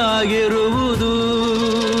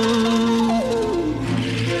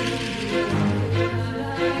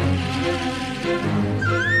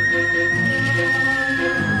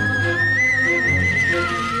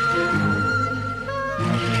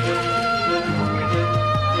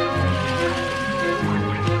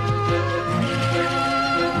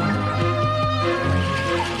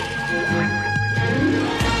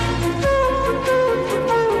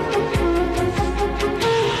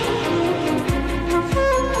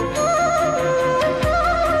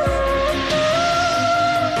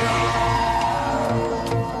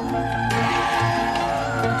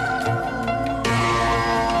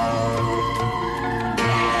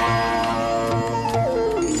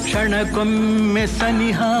ಕ್ಷಣಕ್ಕೊಮ್ಮೆ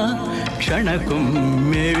ಸನಿಹ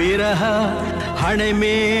ಕ್ಷಣಕ್ಕೊಮ್ಮೆ ವಿರಹ ಹಣೆ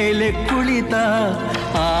ಮೇಲೆ ಕುಳಿತ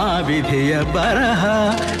ಆ ವಿಧಿಯ ಬರಹ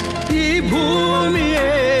ಈ ಭೂಮಿಯೇ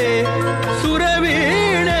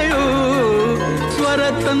ಸುರವೀಣೆಯು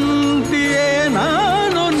ಸ್ವರತಂತಿಯೇ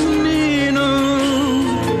ನಾನು ನೀನು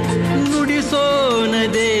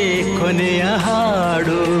ನುಡಿಸೋನದೇ ಕೊನೆಯ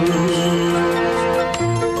ಹಾಡು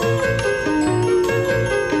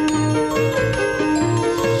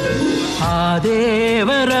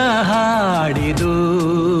ದೇವರ ಹಾಡಿದು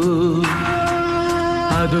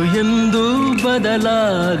ಅದು ಎಂದೂ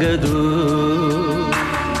ಬದಲಾಗದು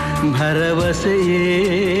ಭರವಸೆಯೇ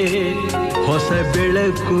ಹೊಸ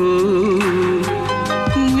ಬೆಳಕು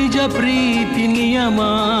ನಿಜ ಪ್ರೀತಿ ನಿಯಮ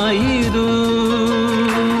ಇದು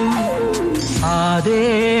ಆ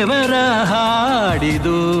ದೇವರ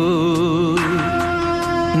ಹಾಡಿದು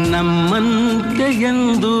ನಮ್ಮಂತೆ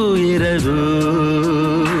ಎಂದು ಇರದು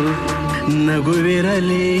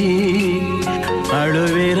ನಗುವಿರಲಿ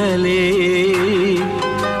ಅಳುವಿರಲಿ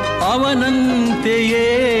ಅವನಂತೆಯೇ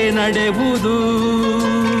ನಡೆಯುವುದು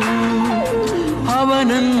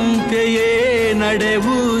ಅವನಂತೆಯೇ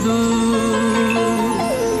ನಡೆಯುವುದು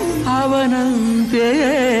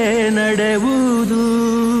ಅವನಂತೆಯೇ ನಡೆಯುವುದು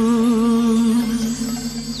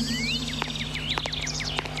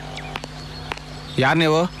ಯಾರು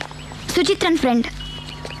ನೀವು? ಸುಚಿತ್ರನ್ ಫ್ರೆಂಡ್.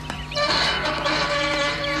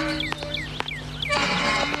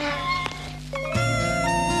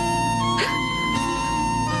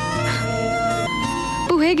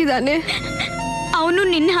 ಹೇಗಿದ್ದಾನೆ? ಅವನು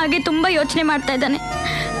ನಿನ್ನ ಹಾಗೆ ತುಂಬ ಯೋಚನೆ ಮಾಡ್ತಾ ಇದ್ದಾನೆ.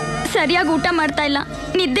 ಸರಿಯಾಗಿ ಊಟ ಮಾಡ್ತಾ ಇಲ್ಲ,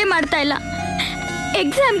 ನಿದ್ದೆ ಮಾಡ್ತಾ ಇಲ್ಲ,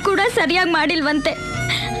 ಎಕ್ಸಾಮ್ ಕೂಡ ಸರಿಯಾಗಿ ಮಾಡಿಲ್ವಂತೆ.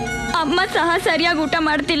 ಅಮ್ಮ ಸಹ ಸರಿಯಾಗಿ ಊಟ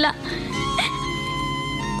ಮಾಡ್ತಿಲ್ಲ.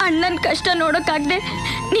 ಅಣ್ಣನ ಕಷ್ಟ ನೋಡೋಕ್ಕಾಗದೆ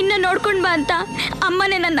ನಿನ್ನ ನೋಡ್ಕೊಂಡು ಬಾ ಅಂತ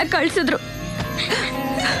ಅಮ್ಮನೇ ನನ್ನ ಕಳಿಸಿದ್ರು.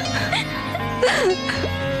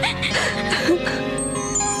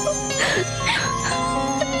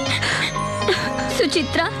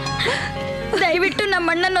 ಸುಚಿತ್ರ, ದಯವಿಟ್ಟು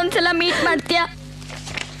ನಮ್ಮ ಅಣ್ಣನ ಒಂದ್ಸಲ ಮೀಟ್ ಮಾಡ್ತೀಯಾ?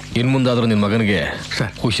 ಇನ್ ಮುಂದಾದ್ರೂ ನಿನ್ ಮಗನಿಗೆ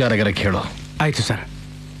ಹುಷಾರಾಗಿರಕ್ಕೆ ಹೇಳು. ಆಯ್ತು ಸರ್.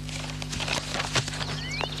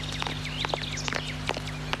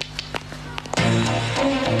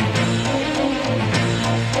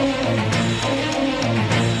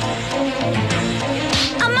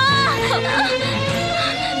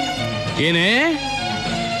 ಏನೇ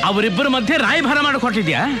ಅವರಿಬ್ಬರ ಮಧ್ಯೆ ರಾಯಭಾರ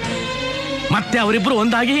ಮಾಡಿಕೊಟ್ಟಿದ್ಯಾ? ಮತ್ತೆ ಅವರಿಬ್ಬರು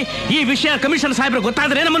ಒಂದಾಗಿ ಈ ವಿಷಯ ಕಮಿಷನರ್ ಸಾಹೇಬ್ರು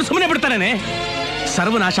ಗೊತ್ತಾದ್ರೆ ನಮ್ಮನ್ನು ಸುಮ್ಮನೆ ಬಿಡ್ತಾರೇನೆ?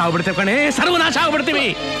 ಸರ್ವನಾಶ ಆಗ್ಬಿಡ್ತೇವೆ ಕಣೆ, ಸರ್ವನಾಶ ಆಗ್ಬಿಡ್ತೀವಿ.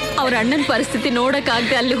 ಅವ್ರ ಅಣ್ಣನ ಪರಿಸ್ಥಿತಿ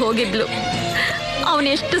ನೋಡಕ್ಕಾಗದೆ ಅಲ್ಲಿ ಹೋಗಿದ್ಲು.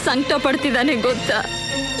 ಅವನೆಷ್ಟು ಸಂಕಟ ಪಡ್ತಿದ್ದಾನೆ ಗೊತ್ತಾ?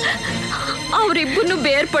 ಅವರಿಬ್ಬರನ್ನು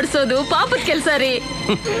ಬೇರ್ಪಡಿಸೋದು ಪಾಪದ ಕೆಲಸ ರೀ.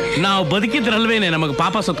 ನಾವು ಬದುಕಿದ್ರಲ್ವೇನೆ ನಮಗೆ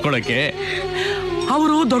ಪಾಪ ಸತ್ಕೊಳ್ಳೋಕೆ.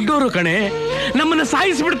 ಅವರು ದೊಡ್ಡವರು ಕಣೆ, ನಮ್ಮನ್ನ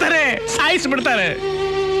ಸಾಯಿಸ್ಬಿಡ್ತಾರೆ.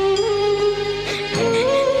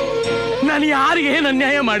 ನಾನು ಯಾರಿಗೆ ಏನು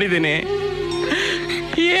ಅನ್ಯಾಯ ಮಾಡಿದ್ದೀನಿ,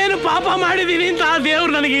 ಏನು ಪಾಪ ಮಾಡಿದ್ದೀನಿ ಅಂತ ಆ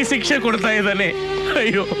ದೇವ್ರು ನನಗೆ ಈ ಶಿಕ್ಷೆ ಕೊಡ್ತಾ ಇದ್ದಾನೆ.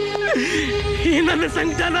 ಅಯ್ಯೋ, ಈ ನನ್ನ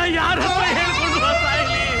ಸಂಕಟನ ಯಾರ ಹತ್ರ ಹೇಳ್ಕೊಂಡು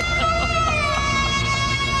ಸಾಯಲಿ?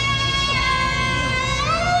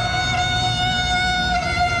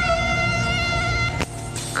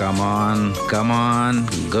 ಕಮಾನ್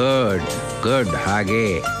ಗುಡ್. ಹಾಗೆ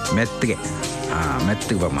ಮೆತ್ತಗೆ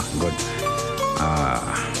ಮೆತ್ತಗೆ ಬಮ್ಮ. Good,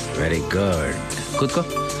 very good. ಕೂತ್ಕೋ.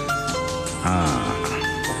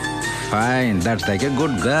 Fine, that's like A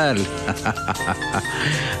good girl.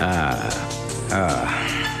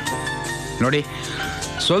 ನೋಡಿ,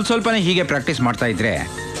 ಸ್ವಲ್ಪನೇ ಹೀಗೆ ಪ್ರಾಕ್ಟೀಸ್ ಮಾಡ್ತಾ ಇದ್ರೆ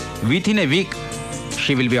within A weak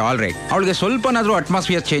she will be all right. ಅವಳಿಗೆ ಸ್ವಲ್ಪನಾದರೂ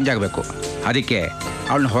ಅಟ್ಮಾಸ್ಫಿಯರ್ ಚೇಂಜ್ ಆಗಬೇಕು. ಅದಕ್ಕೆ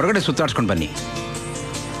ಅವಳನ್ನ ಹೊರಗಡೆ ಸುತ್ತಾಡ್ಸ್ಕೊಂಡು ಬನ್ನಿ.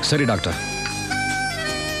 ಸರಿ ಡಾಕ್ಟರ್.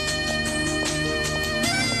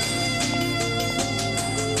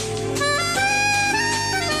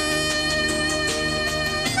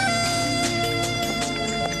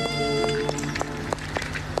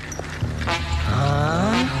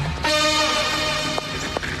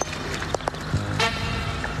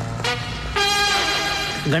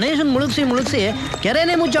 ಗಣೇಶನ್ ಮುಳುಗಿಸಿ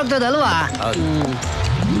ಕೆರೆನೇ ಮುಚ್ಚೋಗ್ತದಲ್ವಾ?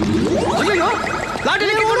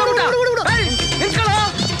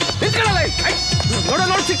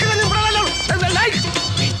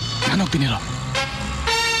 ನಾನು ಹೋಗ್ತೀನಿರೋ.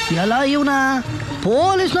 ಎಲ್ಲ ಇವನ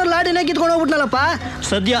ಪೊಲೀಸ್ನವ್ರು ಲಾಟಿನೇ ಕಿತ್ಕೊಂಡು ಹೋಗ್ಬಿಟ್ನಲ್ಲಪ್ಪ.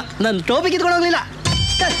 ಸದ್ಯ ನನ್ನ ಟೋಪಿ ಕಿತ್ಕೊಂಡು ಹೋಗ್ಲಿಲ್ಲ.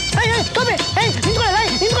 ಟೋಪಿ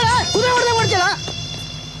ಕುದುರೆ ಹೊಡೆದ ಮಾಡ್ತಿಲ್ಲ.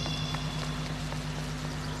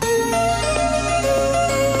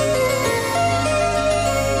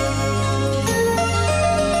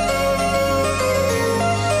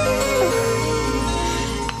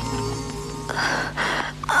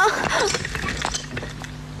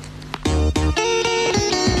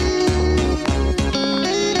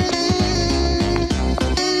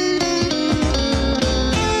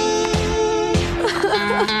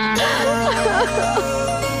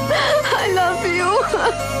 I love you.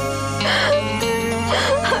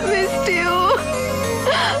 I missed you.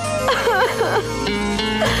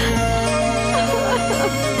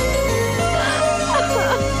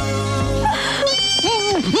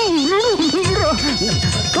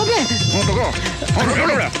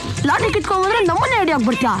 ಲಾಟಿ ಕಿತ್ಕೊಂಡ್ರೆ ನಮ್ಮನೆ ಐಡಿಯಾ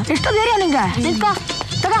ಆಗ್ಬಿಡ್ತೀಯಾ? ಎಷ್ಟು ಧೈರ್ಯ ನಿಂಗೆ? ನಿಂತ್ಕೋ,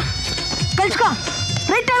 ತಗ, ಕಳ್ಸ್ಕೋ,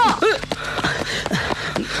 ರೈಟ್ ಹೇಳೋ.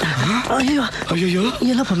 ಅಯ್ಯೋ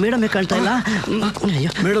ಎಲ್ಲಪ್ಪ ಮೇಡಮ್ ಕಾಣ್ತಾ ಇಲ್ಲ.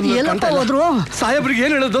 ಎಲ್ಲಪ್ಪ ಹೋದ್ರು? ಸಾಹೇಬ್ರಿಗೆ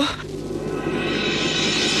ಏನು ಹೇಳೋದು?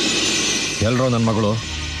 ಎಲ್ರೋ ನನ್ನ ಮಗಳು?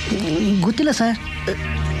 ಗೊತ್ತಿಲ್ಲ ಸರ್.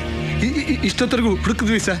 ಇಷ್ಟೊತ್ತರೆಗೂ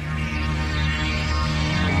ಹುಡುಕಿದ್ವಿ ಸರ್.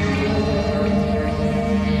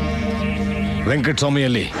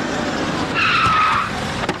 ವೆಂಕಟಸ್ವಾಮಿಯಲ್ಲಿ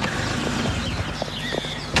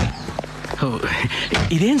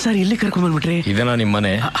ಇದೇನು ಸರ್ ಇಲ್ಲಿ ಕರ್ಕೊಂಡ್ಬಂದ್ಬಿಟ್ರಿ? ಇದೇನಾ ನಿಮ್ಮ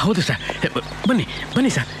ಮನೆ? ಹೌದು ಸರ್. ಬನ್ನಿ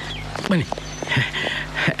ಸರ್, ಬನ್ನಿ.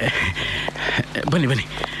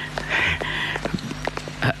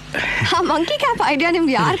 ಆ ಮಂಕಿ ಕ್ಯಾಪ್ ಐಡಿಯಾ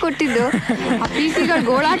ನಿಮ್ಗೆ ಯಾರು ಕೊಟ್ಟಿದ್ದು? ಆ ಪಿಸಿಗಳ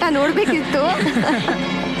ಗೋಳಾಟ ನೋಡ್ಬೇಕಿತ್ತು.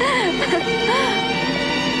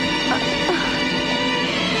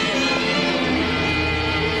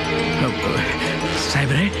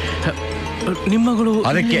 ಸಾಹೇಬ್ರೆ, ನಿಮ್ಮ ಮಗಳು?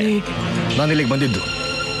 ಅದಕ್ಕೆ ನಾನು ಇಲ್ಲಿಗೆ ಬಂದಿದ್ದು.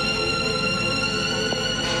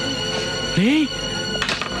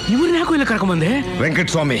 ಇವ್ರನ್ನ ಯಾಕೋ ಇಲ್ಲ ಕರ್ಕೊಂಬಂದೆ?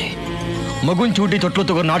 ವೆಂಕಟಸ್ವಾಮಿ, ಮಗುನ್ ಚೂಟಿ ತೊಟ್ಲು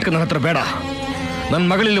ತಗೋ ನಾಟಕ ನನ್ನ ಹತ್ರ ಬೇಡ. ನನ್ನ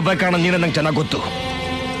ಮಗಳಲ್ಲಿ ಕಾರಣ ನೀನ ನಂಗೆ ಚೆನ್ನಾಗಿ ಗೊತ್ತು.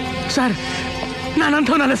 Sir,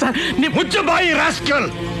 ನಾನಂತವನಲ್ಲ sir. ಮುಚ್ಚ ಬಾಯಿ ರಾಸ್ಕಲ್.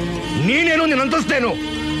 ನೀನೇನು ನಿನ್ನ ಅಂತಸ್ತೇನು?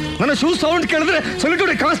 ನನ್ನ ಶೂ ಸೌಂಡ್ ಕೇಳಿದ್ರೆ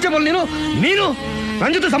ಸೊಲಿಟೂರಿ ಕಾನ್ಸ್ಟೇಬಲ್ ನೀನು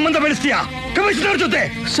ನನ್ನ ಜೊತೆ ಸಂಬಂಧ ಬೆಳೆಸ್ತೀಯಾ? ಕಮಿಷನರ್ ಜೊತೆ?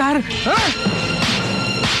 ಸರ್,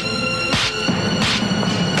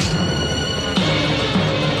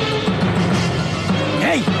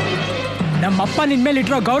 ನಮ್ಮಪ್ಪ ನಿನ್ ಮೇಲೆ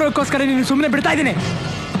ಇಟ್ಟಿರೋ ಗೌರವಕ್ಕೋಸ್ಕರ ನೀನು ಸುಮ್ಮನೆ ಬಿಡ್ತಾ ಇದ್ದೀನಿ.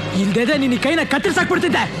 ಇಲ್ದೇ ನೀನು ಕೈನ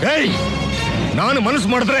ಕತ್ತರಿಸಾಕ್ಬಿಡ್ತಿದ್ದೆ. ನಾನು ಮನಸ್ಸು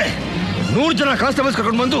ಮಾಡಿದ್ರೆ 100 ಜನ ಕಾನ್ಸ್ಟೇಬಲ್ಸ್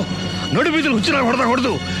ಕರ್ಕೊಂಡು ಬಂದು ನಡು ಬೀದಿಲಿ ಹುಚ್ಚಿನ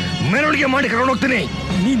ಹೊಡೆದು ಮೆರವಣಿಗೆ ಮಾಡಿ ಕರ್ಕೊಂಡು ಹೋಗ್ತೀನಿ.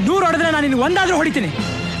 ನೀನ್ 100 ಹೊಡೆದ್ರೆ ನಾನು ನಿನ್ನ ಒಂದಾದ್ರೂ ಹೊಡಿತೀನಿ.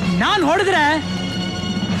 ನಾನು ಹೊಡೆದ್ರೆ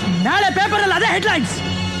ನಾಳೆ ಪೇಪರಲ್ಲಿ ಅದೇ ಹೆಡ್ಲೈನ್ಸ್.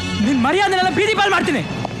 ನಿನ್ ಮರ್ಯಾದೆನೆಲ್ಲ ಬೀದಿ ಪಾಲ್ ಮಾಡ್ತೀನಿ.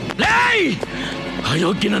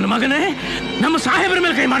 ಅಯೋಗ್ಯ ನನ್ನ ಮಗನೇ, ನಮ್ಮ ಸಾಹೇಬ್ರ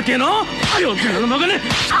ಮೇಲೆ ಕೈ ಮಾಡ್ತೀಯನೋ? ಅಯೋಗ್ಯ ನನ್ನ ಮಗನೇ,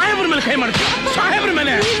 ಸಾಹೇಬ್ರ ಮೇಲೆ ಕೈ ಮಾಡ್ತೀಯ? ಸಾಹೇಬ್ರ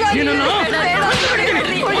ಮೇಲೆ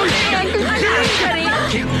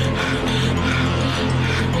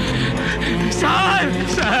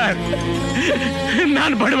ಸರ್,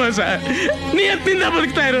 ನಾನು ಬಡವ ಸರ್, ನಿಯತ್ತಿಂದ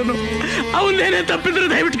ಬದುಕ್ತಾ ಇರೋನು. ಅವನೇನೇ ತಪ್ಪಿದ್ರು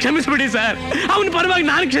ದಯವಿಟ್ಟು ಕ್ಷಮಿಸ್ಬಿಡಿ ಸರ್. ಅವನ ಪರವಾಗಿ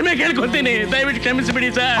ನಾನು ಕ್ಷಮೆ ಕೇಳ್ಕೊತೀನಿ. ದಯವಿಟ್ಟು ಕ್ಷಮಿಸ್ಬಿಡಿ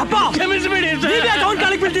ಸರ್, ಕ್ಷಮಿಸ್ಬಿಡಿ ಸರ್. ಅವನ್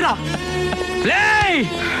ಕಾಲಕ್ಕೆ ಬೀಳ್ತೀರಾ?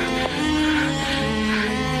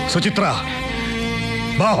 ಸುಚಿತ್ರ,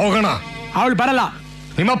 ಬಾ ಹೋಗೋಣ. ಅವಳು ಬರಲ್ಲ.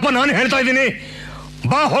 ನಿಮ್ಮಪ್ಪ ನಾನು ಹೇಳ್ತಾ ಇದ್ದೀನಿ,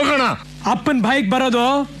 ಬಾ ಹೋಗೋಣ. ಅಪ್ಪನ ಬಾಯಿಗೆ ಬರೋದು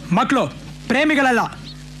ಮಕ್ಕಳು, ಪ್ರೇಮಿಗಳಲ್ಲ.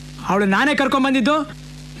 ಅವಳು ನಾನೇ ಕರ್ಕೊಂಡ್ ಬಂದಿದ್ದು,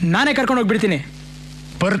 ನಾನೇ ಕರ್ಕೊಂಡು ಹೋಗ್ಬಿಡ್ತೀನಿ.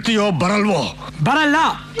 ಬರ್ತೀಯೋ ಬರಲ್ವೋ? ಬರಲ್ಲ.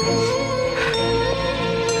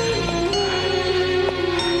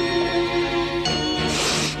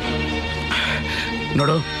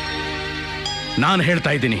 ನೋಡು, ನಾನು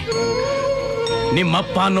ಹೇಳ್ತಾ ಇದ್ದೀನಿ,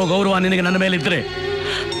 ನಿಮ್ಮಪ್ಪ ಅನ್ನೋ ಗೌರವ ನಿನಗೆ ನನ್ನ ಮೇಲಿದ್ರೆ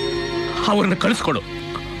ಅವ್ರನ್ನ ಕಳಿಸ್ಕೊಡು.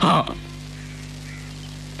 ಹಾ,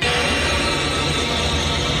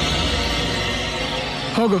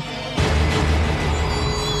 ಹೋಗು.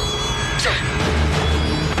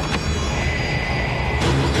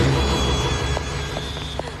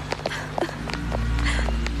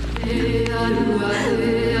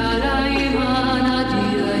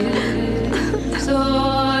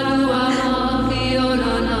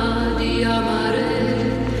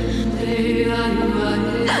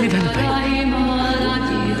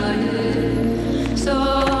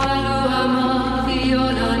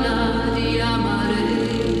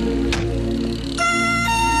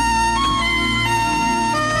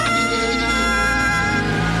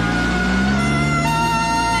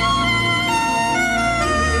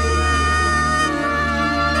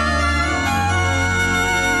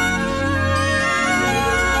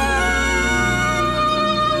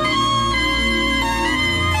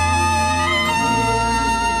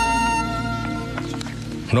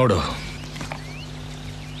 ನೋಡು,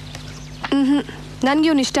 ನನ್ಗೆ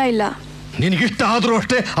ಇವನು ಇಷ್ಟ ಇಲ್ಲ. ನಿನಗಿಷ್ಟ ಆದ್ರೂ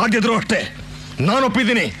ಅಷ್ಟೇ, ಆಗಿದ್ರು ಅಷ್ಟೇ, ನಾನು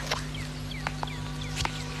ಒಪ್ಪಿದ್ದೀನಿ.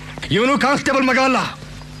 ಇವನು ಕಾನ್ಸ್ಟೇಬಲ್ ಮಗ ಅಲ್ಲ,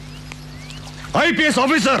 IPS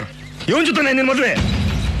ಆಫೀಸರ್. ಇವನ್ ಜೊತೆ ನಿನ್ನ ಮದುವೆ.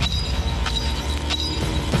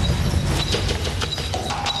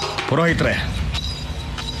 ಪುರೋಹಿತ್ರೆ,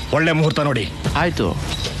 ಒಳ್ಳೆ ಮುಹೂರ್ತ ನೋಡಿ. ಆಯ್ತು.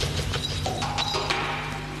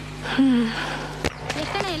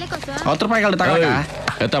 10 ರೂಪಾಯಿಗಳು ತಗೊಳ್ಳ.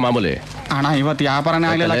 ಎತ್ತ ಮಾಮೂಲಿ ಅಣ್ಣ, ಇವತ್ತು ವ್ಯಾಪಾರನೇ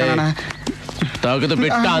ಆಗ್ಲಿಲ್ಲ ಕಣ. ತೆಗೆದು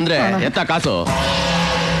ಬಿಟ್ಟ ಅಂದ್ರೆ ಎತ್ತ ಕಾಸು.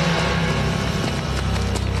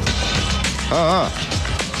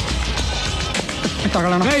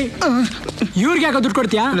 ತಗೊಳ್ಳೋಣ. ಇವ್ರಿಗೆ ಯಾಕೋ ದುಡ್ಡು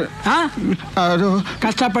ಕೊಡ್ತೀಯಾ? ಅದು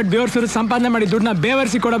ಕಷ್ಟಪಟ್ಟು ಬೇವರ್ ಸುರು ಸಂಪಾದನೆ ಮಾಡಿ ದುಡ್ಡನ್ನ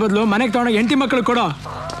ಬೇವರ್ಸಿ ಕೊಡೋ ಬದಲು ಮನೆಗೆ ತಗೊಂಡೋಗಿ ಹೆಂಡತಿ ಮಕ್ಕಳು ಕೊಡೋ.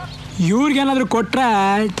 ಇವ್ರಿಗೇನಾದ್ರೂ ಕೊಟ್ರೆ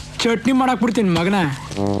ಚಟ್ನಿ ಮಾಡಕ್ ಬಿಡ್ತೀನಿ ಮಗನ.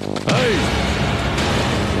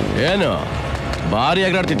 ಏನು ಭಾರಿ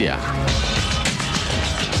ಆಗಾಡ್ತಿದ್ಯಾ?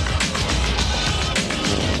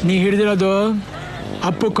 ನೀ ಹಿಡಿದಿರೋದು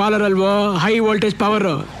ಅಪ್ಪು ಕಾಲರ್ ಅಲ್ವೋ? High voltage power.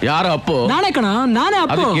 ಯಾರ ಅಪ್ಪು? ನಾನೇ ಕಣ, ನಾನೇ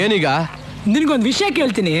ಅಪ್ಪು. ಏನೀಗ? ನಿನ್ಗೊಂದು ವಿಷಯ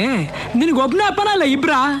ಕೇಳ್ತೀನಿ, ನಿನಗೊಬ್ನೇ ಅಪ್ಪನ ಅಲ್ಲ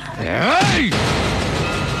ಇಬ್ರಾ?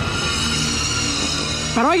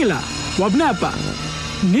 ಪರವಾಗಿಲ್ಲ, ಒಬ್ನೇ ಅಪ್ಪ.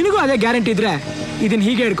 ನಿನಗೂ ಅದೇ ಗ್ಯಾರಂಟಿ ಇದ್ರೆ ಇದನ್ನ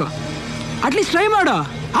ಹೀಗೆ ಹಿಡ್ಕೊ, ಅಟ್ಲೀಸ್ಟ್ ಟ್ರೈ ಮಾಡು.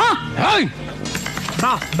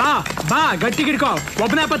 ಬಾ ಬಾ ಬಾ, ಗಟ್ಟಿ ಹಿಡ್ಕೊ.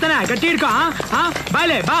 ಒಬ್ನೇ ಅಪ್ಪ ತಾನೆ, ಗಟ್ಟಿ ಹಿಡ್ಕೊ.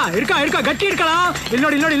 ಬಾಯ್ಲೆ ಬಾ, ಹಿಡ್ಕೊ ಹಿಡ್ಕೊ, ಗಟ್ಟಿ ಹಿಡ್ಕೊಳ. ಇಲ್ಲಿ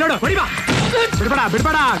ನೋಡಿ, ಇಲ್ಲಿ ನೋಡಿ, ಇಲ್ಲಿ ನೋಡು, ಹೊಡಿ ಬಾ. ಬಿಡ್ಬೇಡ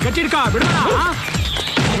ಬಿಡ್ಬೇಡ, ಗಟ್ಟಿ ಹಿಡ್ಕೊ, ಬಿಡ್ಬೇಡ.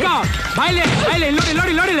 ಹಿಡ್ಕೊ, ಬಾಯ್ಲೆ ಬಾಯ್ಲೆ, ಇಲ್ಲಿ ನೋಡಿ,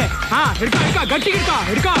 ನೋಡಿ, ನೋಡಿಲೆ. ಹಿಡ್ಕೊ ಹಿಡ್ಕೊ, ಗಟ್ಟಿ ಹಿಡ್ಕೊ,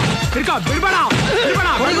 ಹಿಡ್ಕೊ ಹಿಡ್ಕೊ, ಬಿಡ್ಬೇಡ ಬಿಡ್ಬೇಡ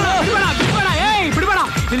ಬಿಡ್ಬೇಡ ಬಿಡ್ಬೇಡ. ಏಯ್ ಬಿಡ್ಬೇಡ,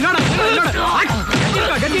 ಇಲ್ಲಿ ನೋಡು, ಇಲ್ಲಿ ನೋಡು, ಗಟ್ಟಿ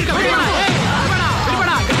ಹಿಡ್ಕೊ, ಗಟ್ಟಿ ಹಿಡ್ಕೊ, ಬಿಡ್ಬೇಡ. ಏಯ್ ಬಿಡ್ಬೇಡ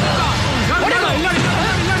ಬಿಡ್ಬೇಡ, ಗಟ್ಟಿ ಹಿಡ್ಕೊ. ನೋಡಿ, ಇಲ್ಲಿ ನೋಡಿ,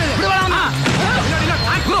 ಇಲ್ಲಿ ನೋಡಿ, ಬಿಡ್ಬೇಡ.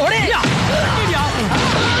 ಹೊಡಿ.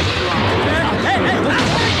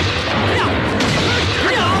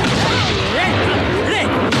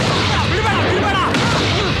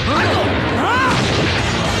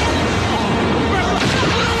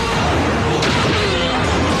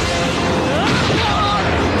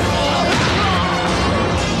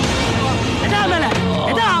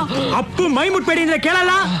 ಅಪ್ಪು ಮೈ ಮುಟ್ಬೇಡಿ ಅಂದ್ರೆ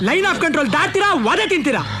ಕೇಳಲ್ಲ, ಲೈನ್ ಆಫ್ ಕಂಟ್ರೋಲ್ ದಾಟ್ತೀರಾ, ವಧೆ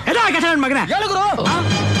ತಿಂತೀರಾ. ಎಲ್ಲ ಕೆಲಸ ನನ್ನ ಮಗನೇ.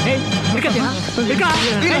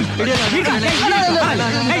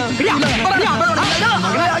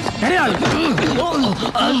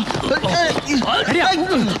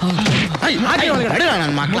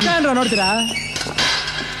 ನೋಡ್ತೀರಾ?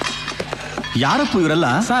 ಯಾರಪ್ಪು ಇವರೆಲ್ಲ?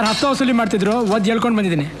 ಸರ್, ಹತ್ತು ವಸೂಲಿ ಮಾಡ್ತಿದ್ರು, ಓದ್ ಹೇಳ್ಕೊಂಡು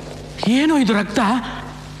ಬಂದಿದ್ದೀನಿ. ಏನು ಇದು? ರಕ್ತ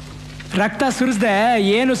ರಕ್ತ ಸುರಿಸ್ದೆ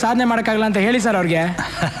ಏನು ಸಾಧನೆ ಮಾಡೋಕ್ಕಾಗಲ್ಲ ಅಂತ ಹೇಳಿ ಸರ್ ಅವ್ರಿಗೆ.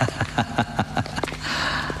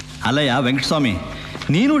 ಅಲ್ಲಯ್ಯ ವೆಂಕಟಸ್ವಾಮಿ,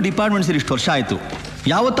 ನೀನು ಡಿಪಾರ್ಟ್ಮೆಂಟ್ ಸೇರಿ ಇಷ್ಟು ವರ್ಷ ಆಯಿತು,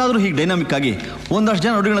 ಯಾವತ್ತಾದರೂ ಹೀಗೆ ಡೈನಾಮಿಕ್ ಆಗಿ ಒಂದಷ್ಟು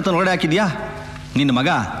ಜನ ಹುಡುಗನ ಹತ್ರ ಹೊರಗಡೆ ಹಾಕಿದ್ಯಾ? ನಿನ್ನ ಮಗ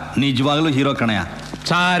ನಿಜವಾಗ್ಲೂ ಹೀರೋ ಕಣಯ್ಯ.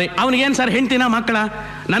 ಸಾರಿ, ಅವನಿಗೇನು ಸರ್ ಹೆಂಡ್ತಿನ ಮಕ್ಕಳ?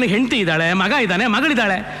 ನನಗೆ ಹೆಂಡತಿ ಇದ್ದಾಳೆ, ಮಗ ಇದ್ದಾನೆ,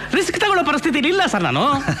 ಮಗಳಿದ್ದಾಳೆ. ರಿಸ್ಕ್ ತಗೊಳ್ಳೋ ಪರಿಸ್ಥಿತಿ ಇಲ್ಲ ಸರ್ ನಾನು.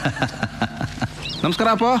 ನಮಸ್ಕಾರ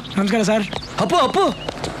ಅಪ್ಪು. ನಮಸ್ಕಾರ ಸರ್. ಅಪ್ಪು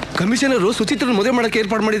ಕಮಿಷನರು ಸುಚಿತ್ರನ ಮದುವೆ ಮಾಡಕ್ಕೆ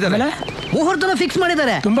ಏರ್ಪಾಡು ಮಾಡಿದ್ದಾರೆ. ಮುಹೂರ್ತನ ಫಿಕ್ಸ್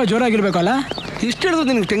ಮಾಡಿದ್ದಾರೆ. ತುಂಬಾ ಜೋರಾಗಿರ್ಬೇಕಲ್ಲ. ಇಷ್ಟು ಹೇಳಿದ್ರು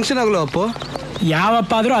ನಿನ್ಗೆ ಟೆನ್ಷನ್ ಆಗಲ್ಲ ಅಪ್ಪು?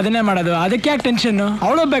 ಯಾವಪ್ಪ ಆದ್ರೂ ಅದನ್ನೇ ಮಾಡೋದು, ಅದಕ್ಕೆ ಯಾಕೆ ಟೆನ್ಷನ್?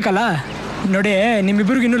 ಅವಳು ಹೋಗ್ಬೇಕಲ್ಲ. ನೋಡಿ,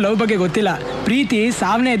 ನಿಮ್ಮಿಬ್ಬರಿಗೂ ಇನ್ನೂ ಲವ್ ಬಗ್ಗೆ ಗೊತ್ತಿಲ್ಲ. ಪ್ರೀತಿ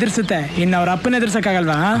ಸಾವನ್ನೇ ಎದುರಿಸುತ್ತೆ, ಇನ್ನು ಅವ್ರ ಅಪ್ಪನ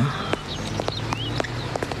ಎದುರ್ಸಕ್ಕಾಗಲ್ವಾ?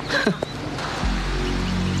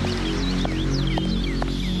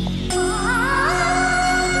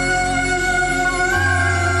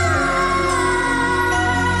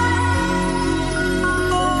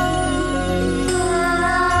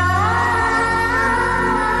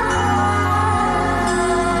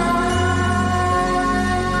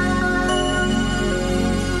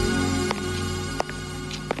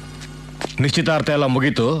 ನಿಶ್ಚಿತಾರ್ಥ ಎಲ್ಲ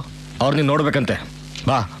ಮುಗೀತು, ಅವ್ರು ನೀನು ನೋಡ್ಬೇಕಂತೆ.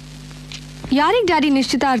 ಬಾ. ಯಾರಿಗೆ ಡ್ಯಾಡಿ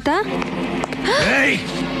ನಿಶ್ಚಿತಾರ್ಥ?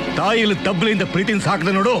 ತಾಯಿಯಲ್ಲಿ ತಬ್ಬಲಿಂದ ಪ್ರೀತಿನ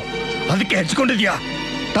ಸಾಕದೆ ನೋಡು, ಅದಕ್ಕೆ ಹೆಚ್ಕೊಂಡಿದ್ಯಾ?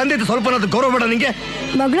 ತಂದೆ ಸ್ವಲ್ಪ ಗೌರವ ಬೇಡ ನಿಂಗೆ?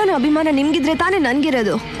 ಮಗಳ ಅಭಿಮಾನ ನಿಮ್ಗಿದ್ರೆ ತಾನೇ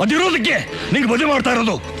ನನ್ಗಿರೋದು. ಅದಿರೋದಕ್ಕೆ ನಿಂಗೆ ಮದುವೆ ಮಾಡ್ತಾ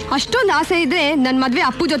ಇರೋದು. ಅಷ್ಟೊಂದು ಆಸೆ ಇದ್ರೆ ನನ್ ಮದ್ವೆ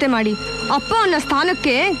ಅಪ್ಪು ಜೊತೆ ಮಾಡಿ. ಅಪ್ಪ ಅನ್ನೋ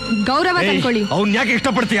ಸ್ಥಾನಕ್ಕೆ ಗೌರವ ತಂದ್ಕೊಳ್ಳಿ. ಅವ್ನ್ ಯಾಕೆ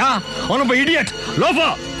ಇಷ್ಟಪಡ್ತೀಯಾ? ಅವನೊಬ್ಬ ಇಡಿಯಟ್, ಲೋಫ.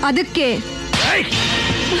 ಅದಕ್ಕೆ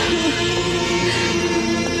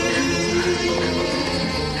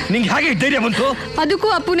ನಿಂಗೆ ಹೇಗೆ ಧೈರ್ಯ ಬಂತು? ಅದಕ್ಕೂ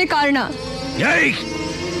ಅಪ್ಪುನೇ ಕಾರಣ.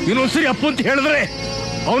 ಇನ್ನೊಂದ್ಸರಿ ಅಪ್ಪು ಅಂತ ಹೇಳಿದ್ರೆ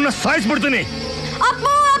ಅವನ್ನ ಸಾಯಿಸ್ಬಿಡ್ತೀನಿ.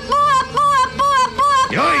 ಅಪ್ಪು ಅಪ್ಪು ಅಪ್ಪು ಅಪ್ಪು ಅಪ್ಪು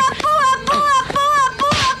ಅಪ್ಪು ಅಪ್ಪು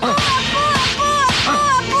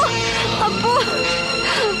ಅಪ್ಪು.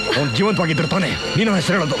 ಅವ್ನು ಜೀವಂತವಾಗಿದ್ರೆ ತಾನೆ ನೀನು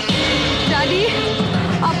ಹೆಸರು ಹೇಳೋದು. ಡ್ಯಾಡಿ,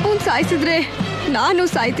 ಅಪ್ಪುನ್ ಸಾಯಿಸಿದ್ರೆ ನಾನು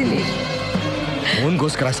ಸಾಯ್ತೀನಿ.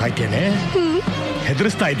 ಅವನಿಗೋಸ್ಕರ ಸಾಯ್ತೇನೆ?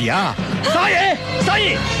 ಹೆದರಿಸ್ತಾ ಇದೀಯಾ? ಸಾಯೇ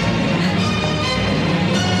Sai.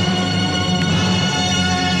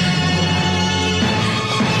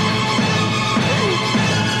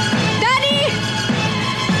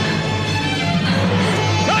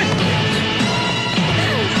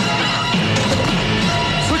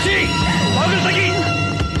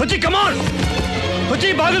 Suchi, come on! Suchi,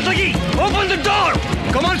 bagal tagi! Open the door!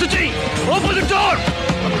 Come on, Suchi! Open the door!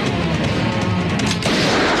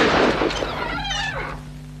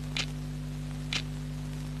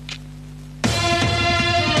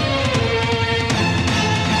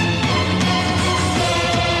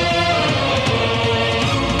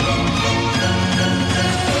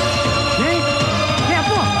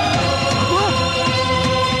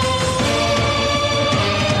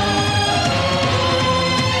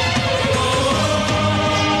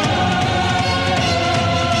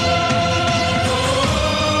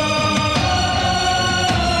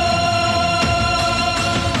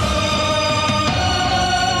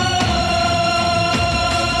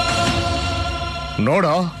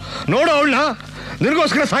 ನೋಡೋ ನೋಡೋ, ಅವಳನ್ನ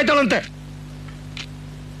ನಿನಗೋಸ್ಕರ ಸಾಯ್ತಾಳಂತೆ.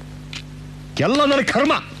 ಎಲ್ಲ ನನಗೆ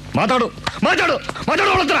ಕರ್ಮ. ಮಾತಾಡು ಮಾತಾಡು ಮಾತಾಡು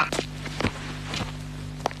ಅವಳ ಹತ್ರ.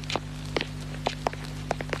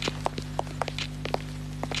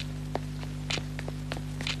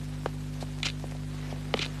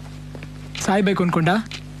 ಸಾಯ್ಬೇಕು ಅನ್ಕೊಂಡ?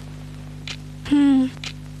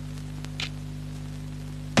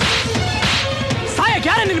 ಸಾಯಕ್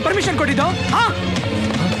ಯಾರೇ ನಿನ್ ಪರ್ಮಿಷನ್ ಕೊಟ್ಟಿದ್ದು?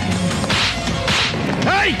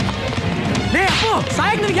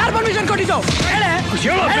 ಸಾಯಕ್ ನಿನ್ಗೆ ಯಾರು ಪರ್ಮಿಷನ್ ಕೊಟ್ಟಿದ್ದು? ಸುಚಿ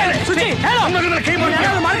ಹೇಳು. ಸುಚಿ,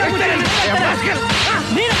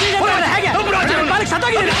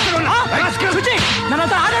 ನನ್ನ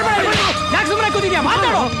ಹತ್ರ ಆರ್ಡರ್ ಮಾಡಿ ಯಾಕೆ ಸುಮ್ಮನೆ ಕೂತಿದ್ಯಾ?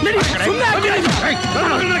 ಮಾತಾಡು.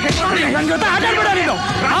 ನನ್ನ ಜೊತೆ ಆರ್ಡರ್ ಮಾಡ. ನೀನು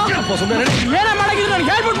ಏನ ಮಾಡಾಗಿದ್ರು ನನಗೆ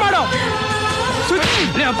ಹೇಳ್ಬಿಟ್ಟು ಮಾಡು. ಸುಚಿ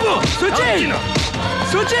ಸುಚಿ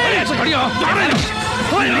ಸುಚಿ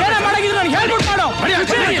ಏನ ಮಾಡಾಗಿದ್ರು ನನಗೆ ಹೇಳ್ಬಿಟ್ಟು ಮಾಡು.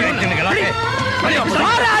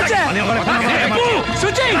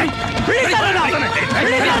 ಸುಚಿ, ಬಿಡಿ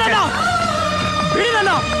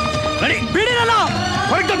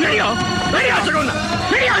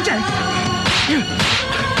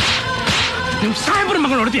ನಿಮ್ ಸಾಹೇಬ್ರ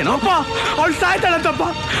ಮಗಳು ನೋಡ್ತೀಯನಪ್ಪ? ಅವಳು ಸಾಯ್ತಾಳಂತಪ್ಪ,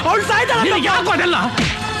 ಅವಳು ಸಾಯ್ತಾಳ. ಯಾಕೋ ಅದೆಲ್ಲ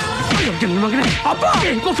ಮಗನೇ? ಅಪ್ಪ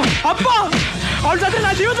ಅಪ್ಪ, ಅವಳ ಜೊತೆ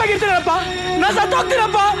ನಾ ಜೀವಿತವಾಗಿರ್ತೀನಪ್ಪ, ನಾ ಸತ್ತು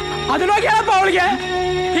ಹೋಗ್ತೀನಪ್ಪ. ಅದನ್ನ ಹೋಗಿ ಹೇಳಪ್ಪ ಅವಳಿಗೆ,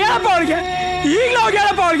 ಹೇಳಪ್ಪ ಅವಳಿಗೆ, ಈಗಲೂ ಹೋಗಿ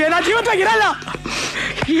ಹೇಳಪ್ಪ ಅವಳಿಗೆ ನಾ ಜೀವಿತವಾಗಿರಲ್ಲ.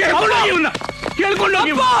 ಹೇಳ್ಕೊಂಡು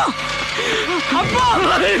ಅಪ್ಪ,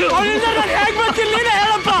 ಅವಳಿಂದ ನಾನು ಹೇಗೆ ಬರ್ತೀನಿ ನೀನೇ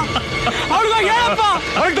ಹೇಳಪ್ಪ. ಅವಳಿಗೋಗಿ ಹೇಳಪ್ಪ,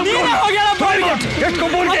 ನೀನೇ ಹೋಗಿ ಹೇಳಪ್ಪ ಅವಳಿಗೆ.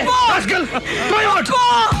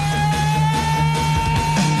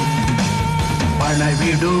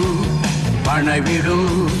 ಪಣವಿಡು ಪಣವಿಡು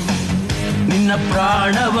ನಿನ್ನ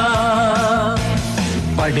ಪ್ರಾಣವ,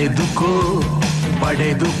 ಪಡೆದುಕೋ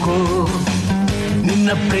ಪಡೆದುಕೋ ನಿನ್ನ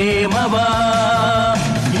ಪ್ರೇಮವ.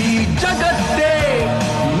 ಜಗತ್ತೇ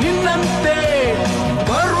ನಿನ್ನಂತೆ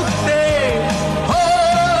ಬರುತ್ತೆ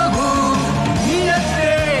ಹೋಗು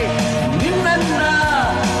ನಿಯತ್ತೆ ನಿನ್ನನ್ನ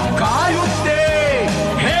ಕಾಯುತ್ತೆ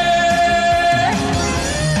ಹೇ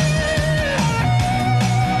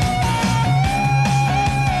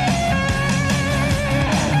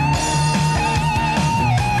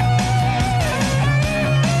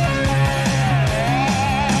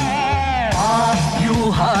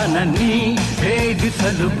ವ್ಯೂಹಾನ ನೀ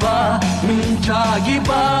ಭೇದಿಸಲು ಬಾ ಮಿಂಚಾಗಿ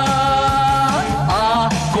ಬಾ ಆ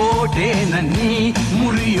ಕೋಟೆನ ನೀ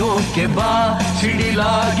ಮುರಿಯೋಕೆ ಬಾ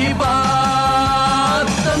ಸಿಡಿಲಾಗಿ ಬಾ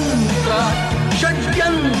ತಂತ್ರ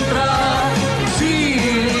ಷಡ್ಯಂತ್ರ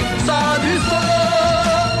ಸೀಳಿ ಸಾಧಿಸೋ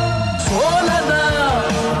ಸೋಲದ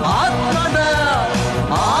ಆತ್ಮದ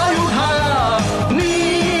ಆಯುಧ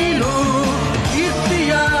ನೀನು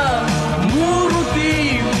ಕೀರ್ತಿಯ ಮೂರುತಿ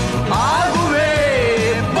ಆಗುವೆ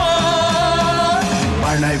ಬಾ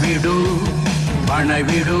ಬಣವಿಡು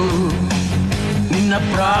ಬಣವಿಡು ನಿನ್ನ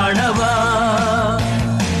ಪ್ರಾಣವ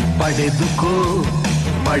ಪಡೆದುಕೋ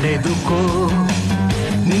ಪಡೆದುಕೋ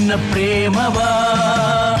ನಿನ್ನ ಪ್ರೇಮವ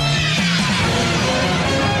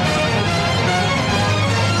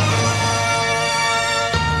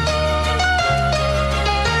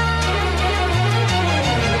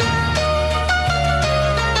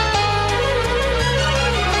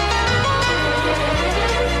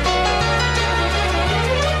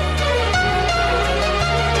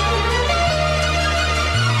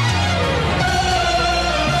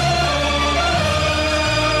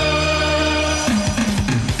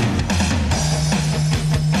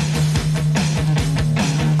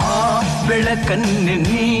ಬೆಳಕನ್ನೆ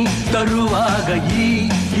ನೀ ತರುವಾಗ ಈ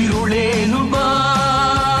ಇರುಳೇನು ಬಾ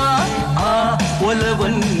ಆ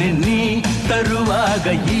ಒಲವನ್ನೆ ನೀ ತರುವಾಗ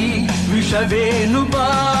ಈ ವಿಷವೇನು ಬಾ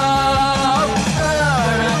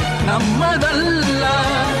ಪ್ರಾಣ ನಮ್ಮದಲ್ಲ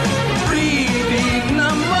ಪ್ರೀತಿ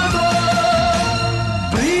ನಮ್ಮದೋ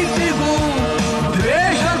ಪ್ರೀತಿಗೂ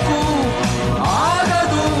ದ್ವೇಷಕ್ಕೂ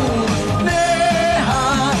ಆಗದು ಸ್ನೇಹ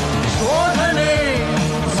ಶೋಧನೆ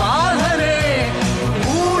ಸಾಧನೆ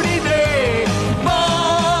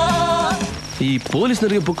ಈ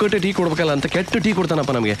ಪೊಲೀಸ್ನರಿಗೆ ಪುಕ್ಕಟ್ಟೆ ಟೀ ಕೊಡ್ಬೇಕಲ್ಲ ಅಂತ ಕೆಟ್ಟ ಟೀ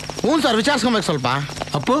ಕೊಡ್ತಾನಪ್ಪ ನಮಗೆ. ಹ್ಞೂ ಸರ್, ವಿಚಾರಿಸ್ಕೊಬೇಕು ಸ್ವಲ್ಪ.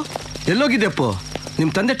 ಅಪ್ಪು ಎಲ್ಲೋಗಿದ್ದೆ ಅಪ್ಪು?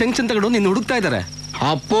 ನಿಮ್ಮ ತಂದೆ ಟೆನ್ಷನ್ ತಗೊಂಡು ನಿನ್ನ ಹುಡುಕ್ತಾ ಇದ್ದಾರೆ.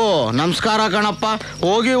 ಅಪ್ಪು ನಮಸ್ಕಾರ ಕಣಪ್ಪ.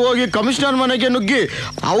 ಹೋಗಿ ಹೋಗಿ ಕಮಿಷನರ್ ಮನೆಗೆ ನುಗ್ಗಿ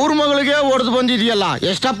ಅವ್ರ ಮಗಳಿಗೆ ಹೊಡೆದು ಬಂದಿದೆಯಲ್ಲ,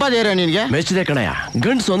 ಎಷ್ಟಪ್ಪ ಧೈರ್ಯ ನಿನಗೆ? ಮೆಚ್ಚಿದೆ ಕಣಯ್ಯ,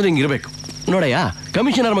 ಗಂಡಸು ಅಂದ್ರೆ ಹಿಂಗಿರ್ಬೇಕು. ನೋಡಯ್ಯ,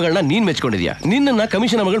 ಕಮಿಷನರ್ ಮಗಳನ್ನ ನೀನ್ ಮೆಚ್ಕೊಂಡಿದ್ಯಾ, ನಿನ್ನ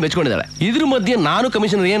ಕಮಿಷನರ್ ಮಗಳು ಮೆಚ್ಕೊಂಡಿದ್ದಾಳೆ. ಇದ್ರ ಮಧ್ಯೆ ನಾನು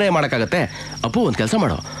ಕಮಿಷನರ್ ಏನೇ ಮಾಡಕ್ಕಾಗತ್ತೆ? ಅಪ್ಪು ಒಂದ್ ಕೆಲಸ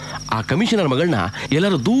ಮಾಡು, ಆ ಕಮಿಷನರ್ ಮಗಳನ್ನ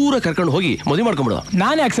ಎಲ್ಲರೂ ದೂರ ಕರ್ಕೊಂಡು ಹೋಗಿ ಮದುವೆ ಮಾಡ್ಕೊಂಡ್ಬಿಡು.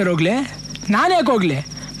 ನಾನು ಯಾಕೆ ಸರ್ ಹೋಗ್ಲಿ? ನಾನು ಯಾಕೆ ಹೋಗ್ಲಿ?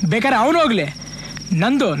 ಬೇಕಾದ್ರೆ ಅವನು ಹೋಗ್ಲಿ.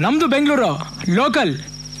 ನಮ್ದು ಬೆಂಗಳೂರು ಲೋಕಲ್.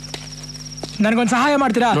 ನನಗೊಂದು ಸಹಾಯ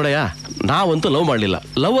ಮಾಡ್ತೀರಾ? ನೋಡಯ್ಯ, ನಾವಂತೂ ಲವ್ ಮಾಡ್ಲಿಲ್ಲ,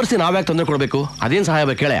 ಲವರ್ಸಿ ನಾವ್ಯಾಕೆ ತೊಂದರೆ ಕೊಡ್ಬೇಕು? ಅದೇನ್ ಸಹಾಯ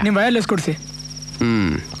ಬೇಕು ಕೇಳ? ನಿಮ್ ವಯರ್ಲೆಸ್ ಕೊಡ್ಸಿ.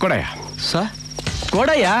 ಕೊಡಯ್ಯ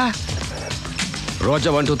ಕೊಡಯ್ಯ. ರೋಜಾ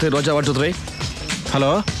 1 2 3 ರೋಜಾ 1 2 3.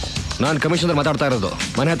 ಹಲೋ, ನಾನು ಕಮಿಷನರ್ ಮಾತಾಡ್ತಾ ಇರೋದು.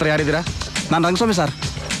 ಮನೆ ಹತ್ರ ಯಾರಿದ್ದೀರಾ? ನಾನು ರಂಗಸ್ವಾಮಿ ಸರ್.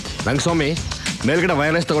 ರಂಗಸ್ವಾಮಿ, ಮೇಲ್ಗಡೆ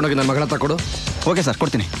ವೈರ್ಲೆಸ್ ತಗೊಂಡೋಗಿ ನನ್ನ ಮಗಳ ಹತ್ರ ಕೊಡು. ಓಕೆ ಸರ್,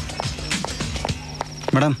 ಕೊಡ್ತೀನಿ.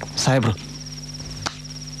 ಮೇಡಮ್, ಸಾಹೇಬ್ರು.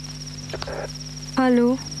 ಹಲೋ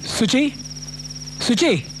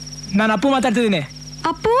ಸುಚಿ, ನಾನು ಅಪ್ಪು ಮಾತಾಡ್ತಿದ್ದೀನಿ.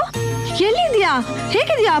 ಅಪ್ಪು ಎಲ್ಲಿದ್ಯಾ?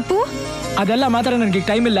 ಹೇಗಿದ್ಯಾ ಅಪ್ಪು? ಅದೆಲ್ಲ ಮಾತಾಡೋ ನನಗೆ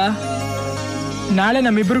ಟೈಮ್ ಇಲ್ಲ. ನಾಳೆ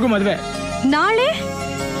ನಮ್ಮಿಬ್ಬರಿಗೂ ಮದುವೆ. ನಾಳೆ?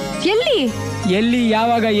 ಎಲ್ಲಿ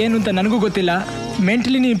ಯಾವಾಗ ಏನು ಅಂತ ನನಗೂ ಗೊತ್ತಿಲ್ಲ.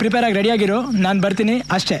 ಮೆಂಟಲಿ ನೀನು ಪ್ರಿಪೇರ್ ಆಗಿ ರೆಡಿಯಾಗಿರೋ, ನಾನು ಬರ್ತೀನಿ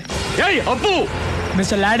ಅಷ್ಟೇ. ಅಪ್ಪು,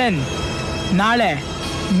 ಮಿಸ್ಟರ್ ಲ್ಯಾಡನ್, ನಾಳೆ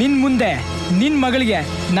ನಿನ್ ಮುಂದೆ ನಿನ್ ಮಗಳಿಗೆ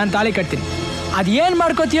ನಾನು ತಾಳಿ ಕಟ್ತೀನಿ. ಅದೇನ್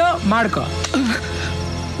ಮಾಡ್ಕೋತೀಯೋ ಮಾಡ್ಕೋ.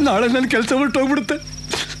 ನಾಳೆ ನನ್ನ ಕೆಲಸ ಹೊರಟೋಗ್ಬಿಡುತ್ತೆ.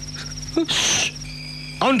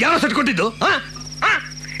 ಅವ್ನಿಗೆ ಯಾರೋ ಸೆಟ್ ಕೊಟ್ಟಿದ್ದು?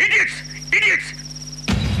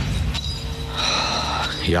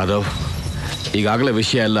 ಯಾದವ್, ಈಗಾಗಲೇ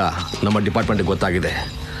ವಿಷಯ ಎಲ್ಲ ನಮ್ಮ ಡಿಪಾರ್ಟ್ಮೆಂಟ್ಗೆ ಗೊತ್ತಾಗಿದೆ.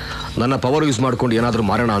 ನನ್ನ ಪವರ್ ಯೂಸ್ ಮಾಡ್ಕೊಂಡು ಏನಾದರೂ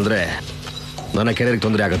ಮಾರೋಣ ಅಂದರೆ ನನ್ನ ಕೆರಿಯರ್ಗೆ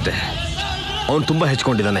ತೊಂದರೆ ಆಗುತ್ತೆ. ಅವನು ತುಂಬ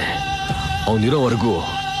ಹೆಚ್ಕೊಂಡಿದ್ದಾನೆ. ಅವನಿರೋವರೆಗೂ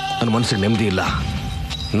ನನ್ನ ಮನಸ್ಸಿಗೆ ನೆಮ್ಮದಿ ಇಲ್ಲ.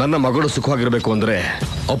 ನನ್ನ ಮಗಳು ಸುಖವಾಗಿರಬೇಕು ಅಂದರೆ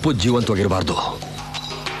ಅಪ್ಪು ಜೀವಂತವಾಗಿರಬಾರ್ದು.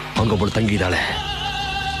 ಅವನಿಗೊಬ್ಬಳು ತಂಗಿ ಇದ್ದಾಳೆ.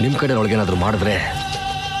 ನಿಮ್ಮ ಕಡೆ ಒಳಗೇನಾದರೂ ಮಾಡಿದ್ರೆ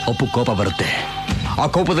ಅಪ್ಪು ಕೋಪ ಬರುತ್ತೆ. ಆ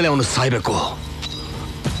ಕೋಪದಲ್ಲಿ ಅವನು ಸಾಯ್ಬೇಕು.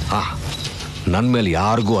 ನನ್ನ ಮೇಲೆ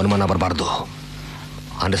ಯಾರಿಗೂ ಅನುಮಾನ ಬರಬಾರ್ದು.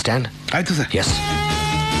 ಅಂಡರ್ಸ್ಟ್ಯಾಂಡ್? ಆಯ್ತು ಸರ್. ಎಸ್.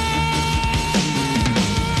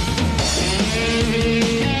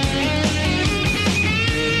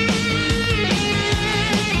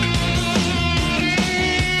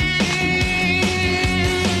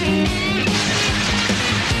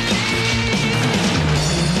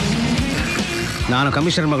 ನಾನು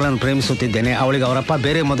ಕಮಿಷನರ್ ಮಗಳನ್ನು ಪ್ರೇಮಿಸುತ್ತಿದ್ದೇನೆ. ಅವಳಿಗೆ ಅವರಪ್ಪ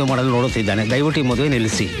ಬೇರೆ ಮದುವೆ ಮಾಡಲು ನೋಡುತ್ತಿದ್ದಾನೆ. ದಯವಿಟ್ಟು ಈ ಮದುವೆ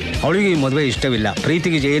ನಿಲ್ಲಿಸಿ. ಅವಳಿಗೆ ಈ ಮದುವೆ ಇಷ್ಟವಿಲ್ಲ.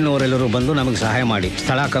 ಪ್ರೀತಿಗೆ ಜೈಲಿನವರೆಲ್ಲರೂ ಬಂದು ನಮಗೆ ಸಹಾಯ ಮಾಡಿ.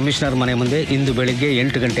 ಸ್ಥಳ ಕಮಿಷನರ್ ಮನೆ ಮುಂದೆ ಇಂದು ಬೆಳಿಗ್ಗೆ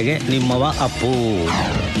 8 ಗಂಟೆಗೆ. ನಿಮ್ಮವ ಅಪ್ಪು.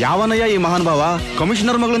 ಯಾವನಯ್ಯ ಈ ಮಹಾನ್ ಭಾವ?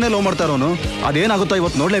 Commissioner ಮಗಳನ್ನೇ love ಮಾಡ್ತಾರೋನು. ಅದೇನಾಗುತ್ತೋ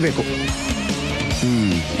ಇವತ್ತು ನೋಡಲೇಬೇಕು.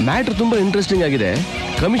 ಮ್ಯಾಟ್ರ್ ತುಂಬಾ ಇಂಟ್ರೆಸ್ಟಿಂಗ್ ಆಗಿದೆ.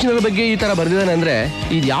 ಕಮಿಷನರ್ ಬಗ್ಗೆ ಈ ತರ ಬರ್ದಿದ್ದಾನೆ ಅಂದ್ರೆ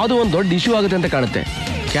ಇದು ಯಾವುದೋ ಒಂದು ದೊಡ್ಡ ಇಶ್ಯೂ ಆಗುತ್ತೆ ಅಂತ ಕಾಣುತ್ತೆ.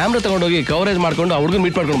 ಕ್ಯಾಮ್ರಾ ತಗೊಂಡೋಗಿ ಕವರೇಜ್ ಮಾಡ್ಕೊಂಡು ಆ ಹುಡುಗನ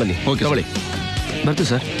ಮೀಟ್ ಮಾಡ್ಕೊಂಡು ಬನ್ನಿ. ಓಕೆ ತಗೊಳ್ಳಿ. ಬರ್ತೀವಿ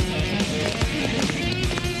ಸರ್.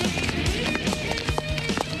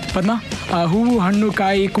 ಪದ್ಮ, ಹೂವು, ಹಣ್ಣು,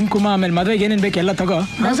 ಕಾಯಿ, ಕುಂಕುಮ, ಆಮೇಲೆ ಮದುವೆಗೆ ಏನೇನು ಬೇಕು ಎಲ್ಲ ತಗೋ.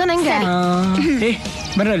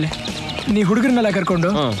 ಬನ್ರಲ್ಲಿ ನೀ ಹುಡುಗರನ್ನೆಲ್ಲ ಕರ್ಕೊಂಡು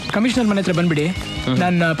ಕಮಿಷನರ್ ಮನೆ ಹತ್ರ ಬಂದ್ಬಿಡಿ.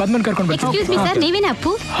 ನಾನು ಪದ್ಮನ್ ಕರ್ಕೊಂಡು ಬರ್ತೀನಿ. ನೀವೇನ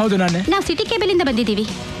ಅಪ್ಪು? ಹೌದು ನಾನೇ. ನಾವು ಸಿಟಿ ಕೇಬಲ್ ಇಂದ ಬಂದಿದ್ದೀವಿ.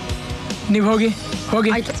 ನೀವು ಹೋಗಿ ಹೋಗಿ.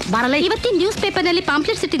 ಇವತ್ತಿನ ನ್ಯೂಸ್ ಪೇಪರ್ ನಲ್ಲಿ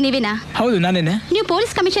ಪಾಂಪ್ಲೆಟ್ಸ್ ಇಟ್ಟಿದ್ದು ನೀವೇನಾ? ಹೌದು ನಾನೇನೆ. ನೀವು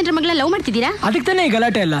ಪೊಲೀಸ್ ಕಮಿಷನರ್ ಮಗಳ ಲವ್ ಮಾಡ್ತಿದ್ದೀರಾ? ಅದಕ್ಕೆ ತಾನೇ ಈ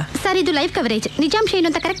ಗಲಾಟೆ ಎಲ್ಲ. ಸರ್, ಇದು ಲೈವ್ ಕವರೇಜ್. ನಿಜಾಂಶ ಏನು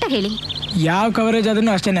ಅಂತ ಕರೆಕ್ಟಾಗಿ ಹೇಳಿ. ಯಾವ ಕವರೇಜ್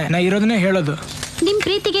ಆದ್ರೂ ಅಷ್ಟೇನೆ, ನಾ ಇರೋದನ್ನೇ ಹೇಳೋದು. ನಿಮ್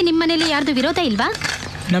ಪ್ರೀತಿಗೆ ನಿಮ್ಮ ಮನೇಲಿ ಯಾರ್ದು ವಿರೋಧ ಇಲ್ವಾ?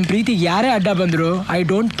 ನಮ್ ಪ್ರೀತಿ ಯಾರೇ ಅಡ್ಡ ಬಂದ್ರು ಐ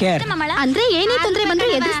ಡೋಂಟ್ ಕೇರ್. ಅಂದ್ರೆ ಏನೇ ತೊಂದ್ರೆ ಬಂದ್ರು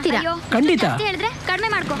ಎದುರಿಸ್ತೀರಾ? ಖಂಡಿತ. ಕಡಿಮೆ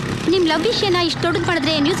ಮಾಡ್ಕೊ. ನಿಮ್ ಲವ್ ವಿಷಯನ ಇಷ್ಟು ದೊಡ್ಡದು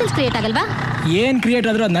ಮಾಡಿದ್ರೆ ನ್ಯೂಸೆನ್ಸ್ ಕ್ರಿಯೇಟ್ ಆಗಲ್ವಾ? ಏನ್ ಕ್ರಿಯೇಟ್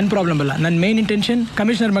ಆದ್ರೂ ಅದು ನನ್ನ ಪ್ರಾಬ್ಲಮ್ ಅಲ್ಲ. ನನ್ನ ಮೇನ್ ಇಂಟೆನ್ಷನ್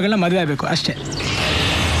ಕಮಿಷನರ್ ಮಗಳನ್ನ ಮದುವೆ ಆಗಬೇಕು ಅಷ್ಟೇ.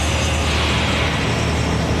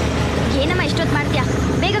 ಏನಮ್ಮ ಇಷ್ಟೊತ್ತು ಮಾಡ್ತೀಯಾ?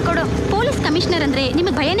 ಬೇಗ ಕೊಡು. ಪೊಲೀಸ್ ಕಮಿಷನರ್ ಅಂದ್ರೆ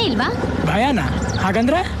ನಿಮಗೆ ಭಯನೇ ಇಲ್ವಾ? ಭಯನಾ?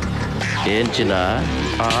 ಹಾಗಂದ್ರೆ ಏನ್ ಚಿನ್ನ?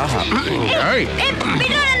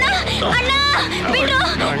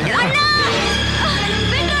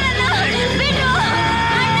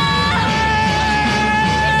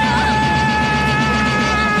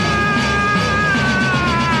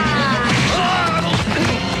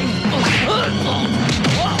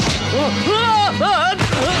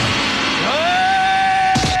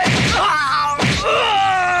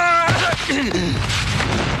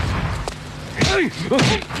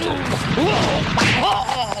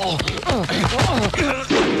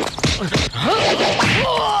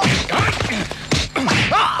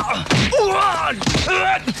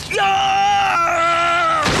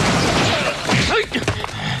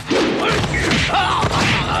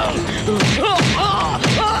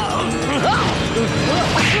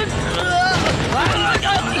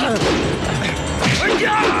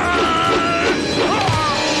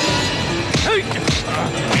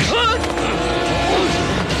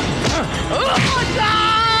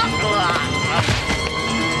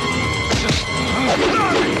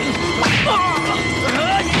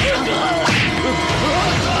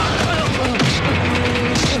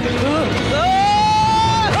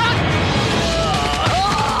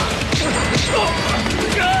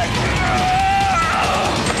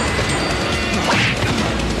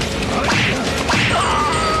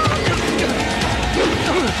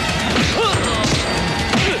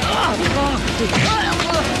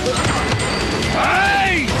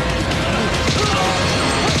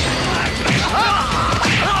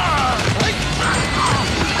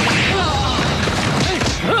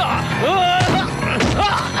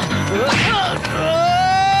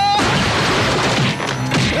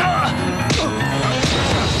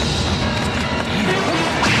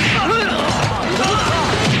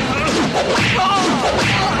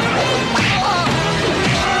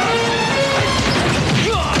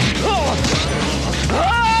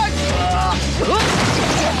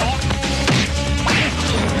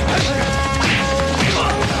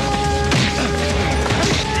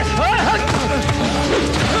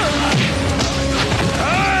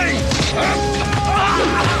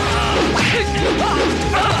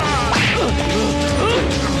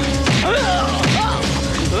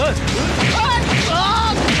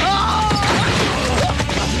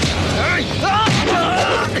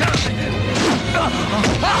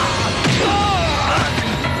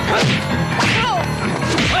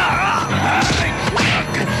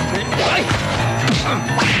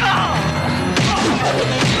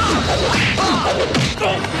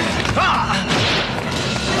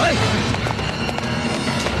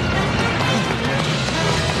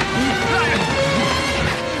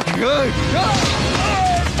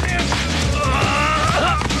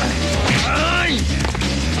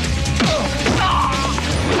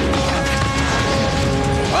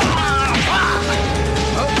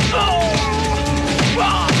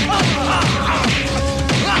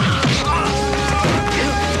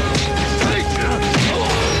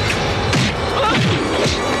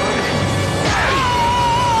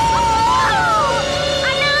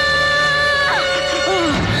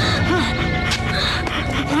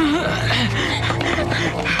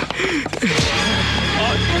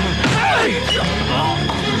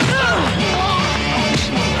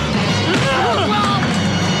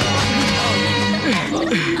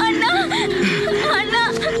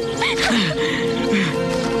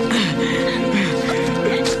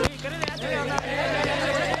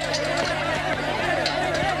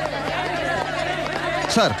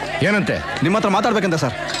 ಸರ್ ಏನಂತೆ? ನಿಮ್ಮ ಹತ್ರ ಮಾತಾಡ್ಬೇಕಂತ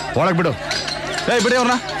ಸರ್. ಒಳಗ್ ಬಿಡು. ಬಿಡಿ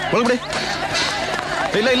ಅವ್ರನ್ನ ಒಳಗ್ಬಿಡಿ.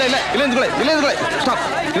 ಇಲ್ಲ ಇಲ್ಲ ಇಲ್ಲ ಇಲ್ಲ ನಿಂತ್ಕೊಳ್ಳಿ, ಇಲ್ಲ ನಿಂತ್ಕೊಳ್ಳಿ, ಸ್ಟಾಪ್,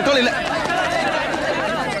 ನಿಂತ್ಕೊಳ್ಳಿ ಇಲ್ಲ.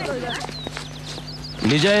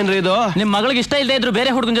 ನಿಜ ಏನ್ರಿ ಇದು? ನಿಮ್ಮ ಮಗಳಿಗೆ ಇಷ್ಟ ಇಲ್ಲದೆ ಇದ್ರು ಬೇರೆ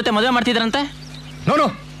ಹುಡುಗನ ಜೊತೆ ಮದುವೆ ಮಾಡ್ತಿದ್ರಂತೆ. ನೋನು,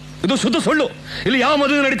 ಇದು ಶುದ್ಧ ಸುಳ್ಳು. ಇಲ್ಲಿ ಯಾವ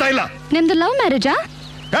ಮದುವೆ ನಡೀತಾ ಇಲ್ಲ. ನಿಮ್ದು ಲವ್ ಮ್ಯಾರೇಜಾ?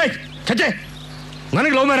 ಚಚೆ,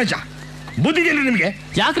 ನನಗೆ ಲವ್ ಮ್ಯಾರೇಜಾ? ಬುದ್ಧಿಗೇನ್ರಿ ನಿಮ್ಗೆ?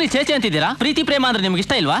 ಯಾಕ್ರಿ ಚೇಚೆ ಅಂತಿದ್ದೀರಾ? ಪ್ರೀತಿ ಪ್ರೇಮ ಅಂದ್ರೆ ನಿಮ್ಗೆ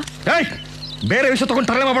ಇಷ್ಟ ಇಲ್ವಾ? ಬೇರೆ ವಿಷಯ ತಗೊಂಡು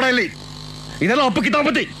ತರಲೆ ಮಾಡಬೇಡ ಇಲ್ಲಿ. ಇದೆಲ್ಲ ಅಪ್ಪು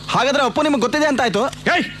ಕಿತಾಪತಿ. ಹಾಗಾದ್ರೆ ಅಪ್ಪು ನಿಮ್ಗೆ ಗೊತ್ತಿದೆ ಅಂತ ಆಯ್ತು.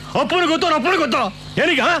 ಅಪ್ಪನ ಗೊತ್ತು, ಅಪ್ಪನ ಗೊತ್ತು.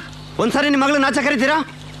 ಏನೀಗ ಒಂದ್ಸಾರಿ ನಿಮ್ಮ ಮಗಳು ನಾಚ ಕರಿತೀರಾ?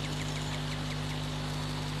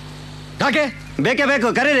 ಯಾಕೆ? ಬೇಕೇ ಬೇಕು,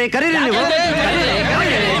 ಕರೀರಿ ಕರೀರಿ ನೀವು.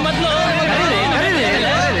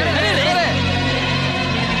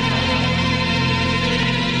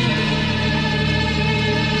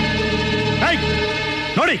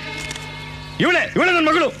 ನೋಡಿ, ಇವಳೆ ನನ್ನ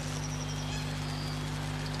ಮಗಳು.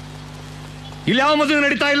 ಇಲ್ಲಿ ಯಾವ ಮದುವೆ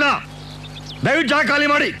ನಡೀತಾ ಇಲ್ಲ. ದಯವಿಟ್ಟು ಜಾಗ ಖಾಲಿ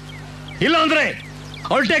ಮಾಡಿ, ಇಲ್ಲ ಅಂದ್ರೆ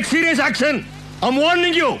I take serious action. I am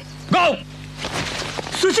warning you. ಗೋ.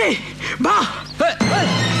 ಸುಶಿ ಬಾ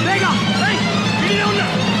ಬೇಗ.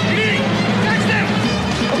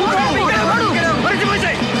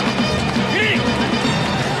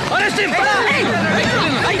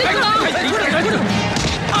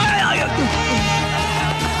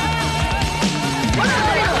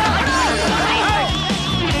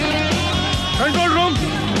 Control room.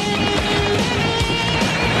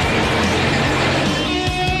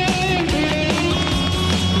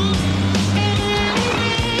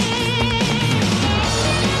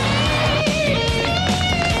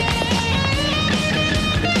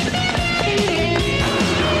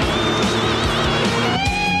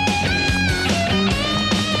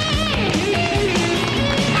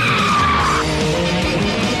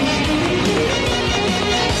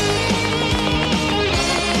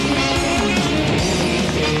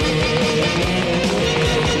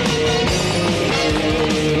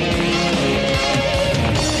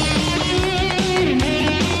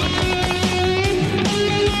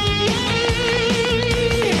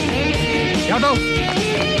 ಯಾದವ್,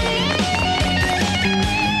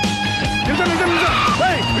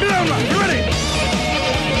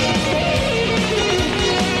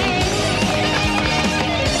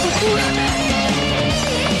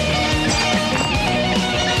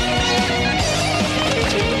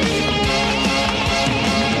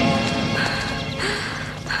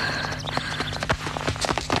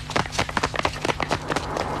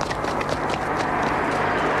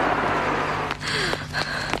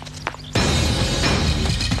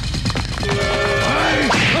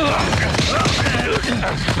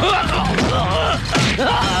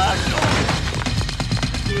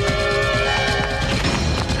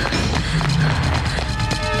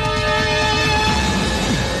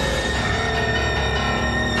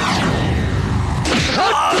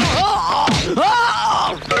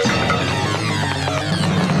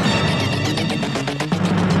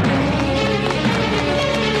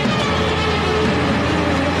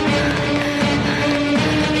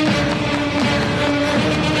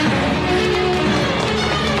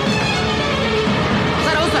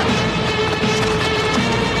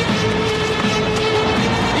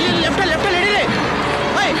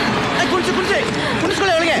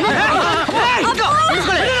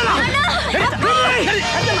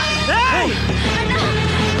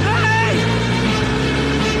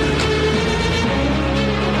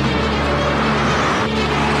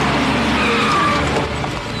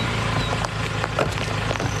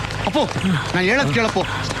 ಅಪ್ಪು, ನಾನು ಹೇಳೋದು ಕೇಳಪ್ಪು.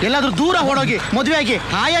 ಎಲ್ಲಾದ್ರೂ ದೂರ ಓಡೋಗಿ ಮದುವೆ ಆಗಿ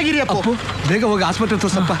ಹಾಯಾಗಿರಿ ಅಪ್ಪು. ಬೇಗ ಹೋಗಿ ಆಸ್ಪತ್ರೆ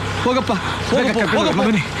ತೋರ್ಸಪ್ಪ. ಹೋಗಪ್ಪ,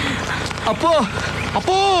 ಬನ್ನಿ. ಅಪ್ಪು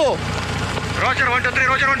ಅಪ್ಪು. Roger 123,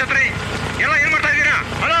 Roger 123. ಎಲ್ಲ ಏನ್ ಮಾಡ್ತಾ ಇದ್ದೀರಾ?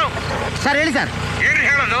 ಹಲೋ ಸರ್, ಹೇಳಿ ಸರ್. ಏನ್ರಿ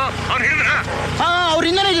ಹೇಳೋದು? ಅವ್ನು ಹಿಡಿದ್ರ? ಅವ್ರು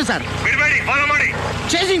ಹಿಂದೆನೇ ಇದೆ ಸರ್. ಬಿಡಬೇಡಿ, ಫಾಲೋ ಮಾಡಿ.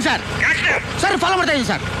 Chasing sir. ಸರ್ ಫಾಲೋ ಮಾಡ್ತಾ ಇದ್ದೀನಿ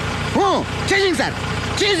ಸರ್. Chasing sir,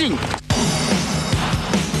 chasing.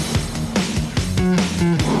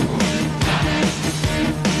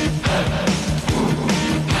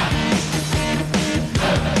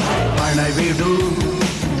 ಪಣವಿಡು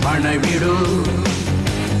ಪಣವಿಡು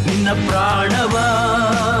ನಿನ್ನ ಪ್ರಾಣವ,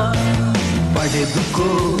 ಪಡೆದುಕೋ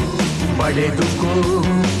ಪಡೆದುಕೋ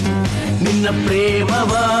ನಿನ್ನ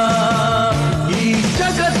ಪ್ರೇಮವ. ಈ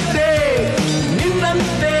ಜಗತ್ತೇ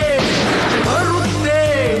ನಿನ್ನಂತೆ ಬರುತ್ತೆ,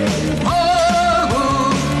 ಹೋಗು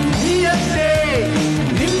ನಿಯತ್ತೆ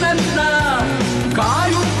ನಿನ್ನನ್ನ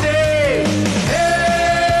ಕಾಯುತ್ತೆ.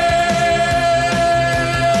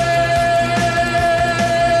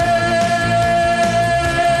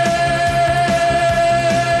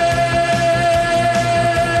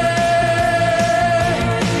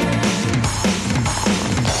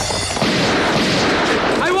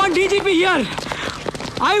 DGP here.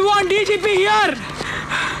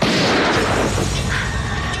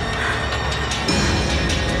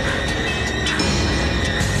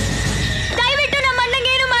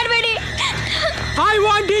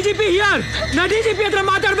 ನಾ ಡಿಜಿಪಿ ಹತ್ರ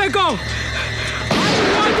ಮಾತಾಡ್ಬೇಕು.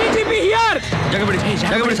 DGP here.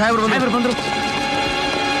 ಜಗಬಿಡಿ ಸಾಹೇಬ್ರು ಬಂದ್ರು.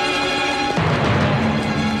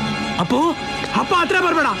 ಅಪ್ಪು ಅಪ್ಪ ಹತ್ರ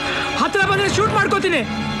ಬರ್ಬೇಡ, ಹತ್ರ ಬಂದ್ರೆ ಶೂಟ್ ಮಾಡ್ಕೋತೀನಿ.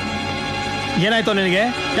 ಏನಾಯ್ತು ನಿನಗೆ?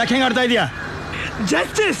 ಯಾಕೆ ಹೆಂಗೆ ಆಡ್ತಾ ಇದೀಯಾ?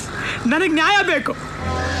 ಜಸ್ಟಿಸ್, ನನಗೆ ನ್ಯಾಯ ಬೇಕು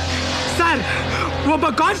ಸರ್. ಒಬ್ಬ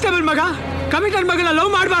ಕಾನ್ಸ್ಟೇಬಲ್ ಮಗ ಕಮಿಷನರ್ ಮಗನ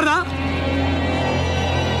ಲವ್ ಮಾಡಬಾರ್ದ?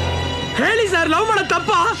 ಹೇಳಿ ಸರ್, ಲವ್ ಮಾಡೋ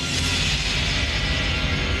ತಪ್ಪ?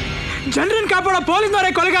 ಜನರನ್ನ ಕಾಪಾಡೋ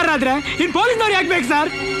ಪೊಲೀಸ್ನವರೇ ಕೊಲೆಗಾರರಾದ್ರೆ ಇನ್ ಪೊಲೀಸ್ನವ್ರು ಯಾಕೆ ಬೇಕು ಸರ್?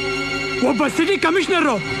 ಒಬ್ಬ ಸಿಟಿ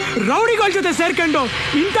ಕಮಿಷನರು ರೌಡಿಗಳ ಜೊತೆ ಸೇರ್ಕೊಂಡು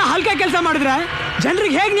ಇಂಥ ಹಲ್ಕ ಕೆಲಸ ಮಾಡಿದ್ರೆ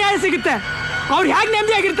ಜನರಿಗೆ ಹೇಗೆ ನ್ಯಾಯ ಸಿಗುತ್ತೆ? ಅವ್ರು ಹೇಗೆ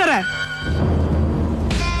ನೆಮ್ಮದಿಯಾಗಿರ್ತಾರೆ?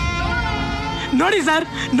 ನೋಡಿ ಸರ್,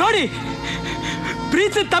 ನೋಡಿ,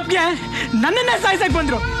 ಪ್ರೀತಿ ತಪ್ಪಿಗೆ ನನ್ನನ್ನೇ ಸಾಯಿಸಕ್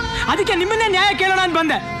ಬಂದ್ರು. ಅದಕ್ಕೆ ನಿಮ್ಮನ್ನೇ ನ್ಯಾಯ ಕೇಳೋಣ ಅಂತ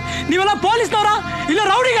ಬಂದೆ. ನೀವೆಲ್ಲ ಪೊಲೀಸ್ನವರ ಇಲ್ಲ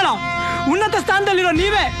ರೌಡಿಗಳ? ಉನ್ನತ ಸ್ಥಾನದಲ್ಲಿರೋ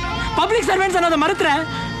ನೀವೇ ಪಬ್ಲಿಕ್ ಸರ್ವೆಂಟ್ಸ್ ಅನ್ನೋದು ಮರೆತ್ರೆ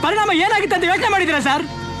ಪರಿಣಾಮ ಏನಾಗುತ್ತೆ ಅಂತ ಯೋಚನೆ ಮಾಡಿದ್ದೀರಾ ಸರ್?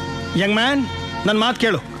 ಯಂಗ್ ಮ್ಯಾನ್, ನನ್ನ ಮಾತು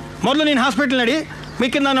ಕೇಳು. ಮೊದಲು ನೀನು ಹಾಸ್ಪಿಟಲ್ ನಡಿ,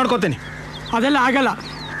 ಮಿಕ್ಕಿಂದ ನಾನು ನೋಡ್ಕೋತೀನಿ. ಅದೆಲ್ಲ ಆಗಲ್ಲ.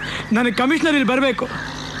 ನನಗೆ ಕಮಿಷನರ್ ಇಲ್ಲಿ ಬರಬೇಕು.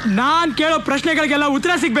 ನಾನು ಕೇಳೋ ಪ್ರಶ್ನೆಗಳಿಗೆಲ್ಲ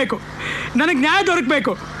ಉತ್ತರ ಸಿಗಬೇಕು. ನನಗೆ ನ್ಯಾಯ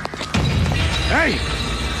ದೊರಕಬೇಕು. ಏಯ್,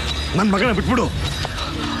 ನನ್ನ ಮಗನ ಬಿಟ್ಬಿಡು.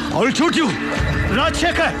 ಅವಳು ಚೂಟ್ಯು.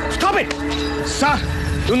 Rajashekhar, stop it. ಸರ್,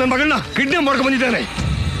 ಇವ್ ನನ್ನ ಮಗಳನ್ನ ಕಿಡ್ನಾಪ್ ಮಾಡ್ಕೊಂಡ್ ಬಂದಿದ್ದಾನೆ.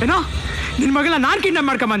 ಏನೋ ನಿನ್ನ ಮಗಳನ್ನ ನಾನು ಕಿಡ್ನಾಪ್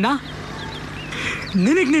ಮಾಡ್ಕೊಂಬಂದ?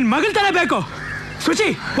 ನಿನಗೆ ನಿನ್ನ ಮಗಳ ತರ ಬೇಕು? ಸುಚಿ,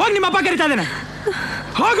 ಹೋಗಿ ನಿಮ್ಮ ಅಪ್ಪ ಕರಿತಾ ಇದ್ದಾನೆ.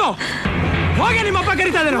 ಹೋಗೋ, ಹೋಗಿ ನಿಮ್ಮ ಅಪ್ಪ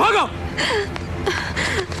ಕರಿತಾ ಇದ್ದಾನೆ. ಹೋಗೋ.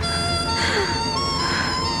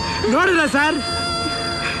 ನೋಡಿದ್ರ ಸರ್,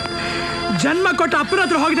 ಜನ್ಮ ಕೊಟ್ಟ ಅಪ್ಪನ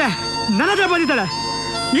ಹತ್ರ ಹೋಗಿದೆ, ನನ್ನ ಹತ್ರ ಬಂದಿದ್ದಾಳೆ.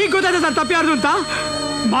 ಈಗ ಗೊತ್ತಾಯ್ತು ಸರ್ ತಪ್ಪು ಯಾರ್ದು ಅಂತ.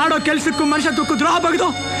 ಮಾಡೋ ಕೆಲ್ಸಕ್ಕೂ ಮನುಷ್ಯತ್ವಕ್ಕೂ ದ್ರೋಹ ಬಗ್ದು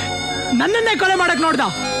ನನ್ನನ್ನೇ ಕೊಲೆ ಮಾಡಕ್ ನೋಡ್ದ.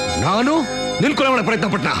 ನಾನು ನಿನ್ ಕೊಲೆ ಮಾಡೋ ಪ್ರಯತ್ನ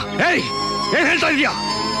ಪಟ್ಟ? ಏಯ್, ಏನ್ ಹೇಳ್ತಾ ಇದೀಯಾ?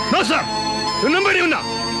 ನೋ ಸರ್, ನಂಬೇಡಿ ಇವನ್ನ.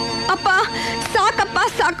 ಅಪ್ಪ ಸಾಕಪ್ಪ,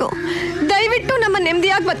 ಸಾಕು. ದಯವಿಟ್ಟು ನಮ್ಮ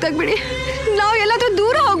ನೆಮ್ಮದಿಯಾಗಿ ಬದುಕಬಿಡಿ. ನಾವು ಎಲ್ಲಾದ್ರೂ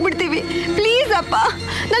ದೂರ ಹೋಗ್ಬಿಡ್ತೀವಿ. ಪ್ಲೀಸ್ ಅಪ್ಪ,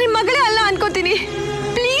 ನಾನು ನಿಮ್ಮ ಮಗಳೇ ಅಲ್ಲ ಅನ್ಕೋತೀನಿ.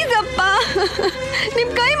 ಪ್ಲೀಸ್ ಅಪ್ಪ,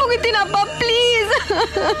 ನಿಮ್ ಕೈ ಮುಗಿತೀನಪ್ಪ, ಪ್ಲೀಸ್.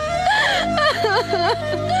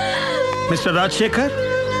 ಮಿಸ್ಟರ್ ರಾಜಶೇಖರ್,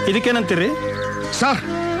 ಇದಕ್ಕೇನಂತೀರಿ? ಸರ್,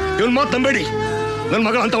 ಇವನ್ ಮಾತು ನಂಬೇಡಿ. ನನ್ನ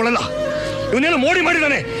ಮಗ ಅಂತ ಅವಳಲ್ಲ. ಇವನೇನು ಮೋಡಿ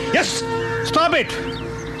ಮಾಡಿದ್ದಾನೆ. S, stop it.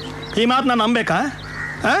 ಈ ಮಾತು ನಾನು ನಂಬೇಕಾ?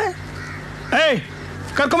 ಏಯ್,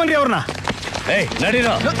 ಕರ್ಕೊಂಬನ್ರಿ ಅವ್ರನ್ನ. ಏಯ್,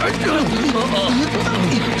 ನಡೀರೋ.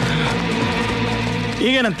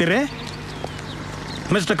 ಈಗೇನಂತೀರಿ?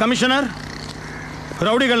 ಮಿಸ್ಟರ್ ಕಮಿಷನರ್,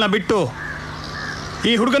 ರೌಡಿಗಳನ್ನ ಬಿಟ್ಟು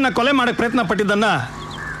ಈ ಹುಡುಗನ್ನ ಕೊಲೆ ಮಾಡಕ್ಕೆ ಪ್ರಯತ್ನ ಪಟ್ಟಿದ್ದನ್ನ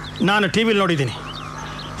ನಾನು ಟಿ ವಿಲಿ ನೋಡಿದ್ದೀನಿ.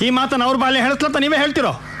 ಈ ಮಾತನ್ನು ಅವ್ರ ಬಾಯಲ್ಲಿ ಹೇಳಿಸ್ಲತ್ತ ನೀವೇ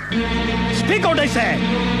ಹೇಳ್ತಿರೋ? Speak out, I say.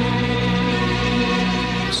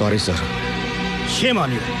 Sorry sir. Shame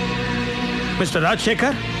on you. Mister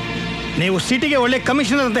Rajashekhar, ನೀವು ಸಿಟಿಗೆ ಒಳ್ಳೆ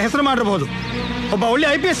ಕಮಿಷನರ್ ಅಂತ ಹೆಸರು ಮಾಡಿರ್ಬೋದು, ಒಬ್ಬ ಒಳ್ಳೆ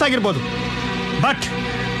IPS ಆಗಿರ್ಬೋದು, ಬಟ್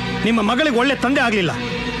ನಿಮ್ಮ ಮಗಳಿಗೆ ಒಳ್ಳೆ ತಂದೆ ಆಗಲಿಲ್ಲ.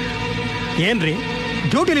 ಏನ್ರಿ,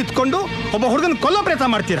 ಡ್ಯೂಟಿಲಿ ಇತ್ಕೊಂಡು ಒಬ್ಬ ಹುಡುಗನ ಕೊಲ್ಲೋ ಪ್ರಯತ್ನ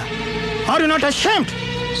ಮಾಡ್ತೀರಾ? Are you not ashamed?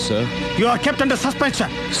 Sir, you are kept under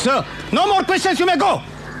suspension. Sir, no more questions, you may ಗೋ.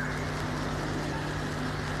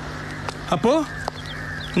 ಅಪ್ಪು,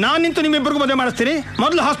 ನಾನು ನಿಂತು ನಿಮ್ಮಿಬ್ಬರಿಗೂ ಮದುವೆ ಮಾಡಿಸ್ತೀನಿ.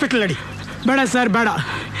 ಮೊದಲು ಹಾಸ್ಪಿಟಲ್ ನಡಿ. ಬೇಡ ಸರ್, ಬೇಡ.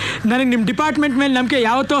 ನನಗೆ ನಿಮ್ಮ ಡಿಪಾರ್ಟ್ಮೆಂಟ್ ಮೇಲೆ ನಂಬಿಕೆ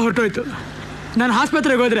ಯಾವತ್ತೋ ಹೊರಟೋಯ್ತು. ನಾನು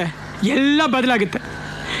ಆಸ್ಪತ್ರೆಗೆ ಹೋದರೆ ಎಲ್ಲ ಬದಲಾಗುತ್ತೆ.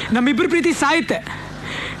 ನಮ್ಮಿಬ್ಬರು ಪ್ರೀತಿ ಸಾಯುತ್ತೆ.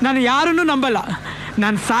 ನಾನು ಯಾರನ್ನೂ ನಂಬಲ್ಲ.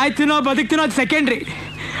 ನಾನು ಸಾಯ್ತೀನೋ ಬದುಕ್ತೀನೋ ಅದು ಸೆಕೆಂಡ್ರಿ.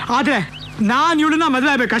 ಆದರೆ ನಾನು ಇವಳನ್ನ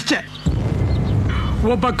ಮದುವೆ ಆಗಬೇಕಷ್ಟೇ.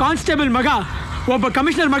 ಒಬ್ಬ ಕಾನ್ಸ್ಟೇಬಲ್ ಮಗ ಒಬ್ಬ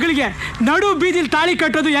ಕಮಿಷನರ್ ಮಗಳಿಗೆ ನಡು ಬೀದಿಲಿ ತಾಳಿ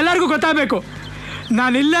ಕಟ್ಟೋದು ಎಲ್ಲರಿಗೂ ಗೊತ್ತಾಗಬೇಕು.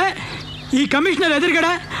 ನಾನಿಲ್ಲೇ ಈ ಕಮಿಷನರ್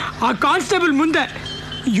ಎದುರುಗಡೆ ಆ ಕಾನ್ಸ್ಟೇಬಲ್ ಮುಂದೆ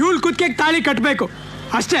ಇವಳು ಕುತ್ತಿಗೆಗೆ ತಾಳಿ ಕಟ್ಟಬೇಕು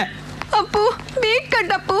ಅಷ್ಟೇ. ಅಪ್ಪು, ಬೇಗ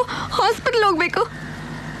ಕಟ್ಟಪ್ಪು, ಹಾಸ್ಪಿಟಲ್ ಹೋಗ್ಬೇಕು.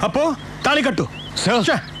 ಅಪ್ಪು, ತಾಳಿ ಕಟ್ಟು.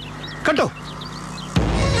 ಕಟ್ಟು.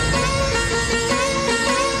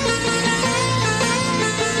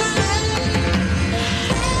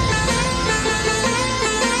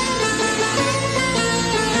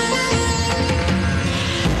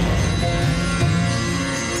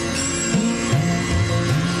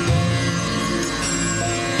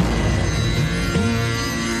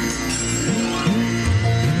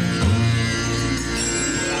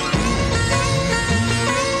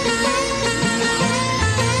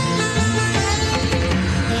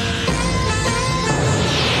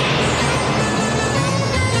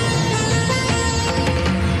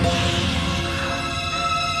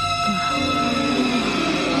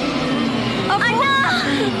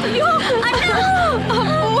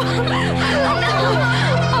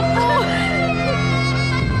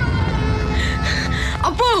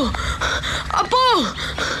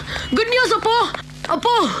 Good news Appu.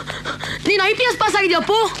 ಅಪ್ಪು, ನೀನು IPS ಪಾಸ್ ಆಗಿದ್ಯಾ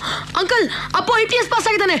Appu? Uncle, Appu IPS pass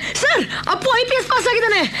ಆಗಿದ್ದಾನೆ. ಸರ್, ಅಪ್ಪು IPS ಪಾಸ್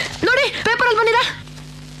ಆಗಿದ್ದಾನೆ. ನೋಡಿ, ಪೇಪರಲ್ಲಿ ಬಂದಿದೆ.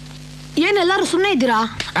 ಏನೆಲ್ಲರೂ ಸುಮ್ಮನೆ ಇದ್ದೀರಾ?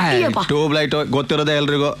 ಟ್ಯೂಬ್ ಲೈಟ್ ಗೊತ್ತಿರೋದೇ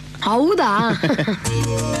ಎಲ್ರಿಗೂ. ಹೌದಾ?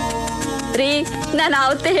 ರೀ ನಾನು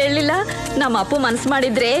ಅವತ್ತೇ ಹೇಳಲಿಲ್ಲ ನಮ್ಮ ಅಪ್ಪು ಮನ್ಸು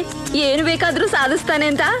ಮಾಡಿದ್ರೆ ಏನು ಬೇಕಾದ್ರೂ ಸಾಧಿಸ್ತಾನೆ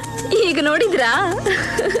ಅಂತ. ಈಗ ನೋಡಿದ್ರಾ?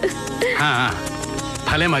 ಹಾ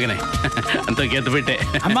ಭಲೆ ಮಗನೆ ಅಂತ ಗೆದ್ಬಿಟ್ಟೆ.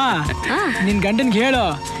 ಅಮ್ಮ ನಿನ್ ಗಂಡನ್ಗೆ ಹೇಳು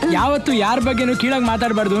ಯಾವತ್ತು ಯಾರ ಬಗ್ಗೆನೂ ಕೀಳಾಗಿ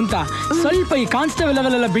ಮಾತಾಡಬಾರ್ದು ಅಂತ. ಸ್ವಲ್ಪ ಈ ಕಾನ್ಸ್ಟೇಬಲ್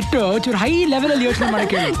ಲೆವೆಲ್ ಎಲ್ಲ ಬಿಟ್ಟು ಚೂರು ಹೈ ಲೆವೆಲ್ ಅಲ್ಲಿ ಯೋಚನೆ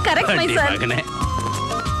ಮಾಡಕ್ಕೆ ಹೇಳು. Correct my sir.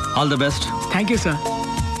 All the best. Thank you sir.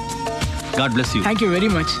 God bless you. Thank you very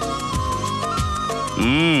much.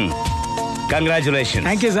 Congratulation.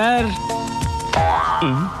 Thank you sir.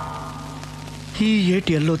 ಈ ಏಟ್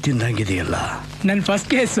ಎಲ್ಲೋ ತಿಂದಂಗಿದೆಯಲ್ಲ. ನನ್ನ ಫಸ್ಟ್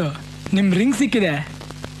ಕೇಸು ನಿಮ್ ರಿಂಗ್ ಸಿಕ್ಕಿದೆ.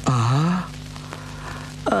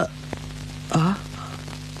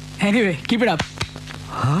 Anyway keep it up.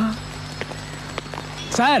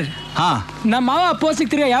 Sir ನಮ್ಮ ಮಾವ ಅಪ್ಪು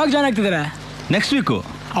ಸಿಗ್ತೀರಾ? ಯಾವಾಗ ಜಾಯ್ನ್ ಆಗ್ತಿದ್ದಾರೆ? Next week.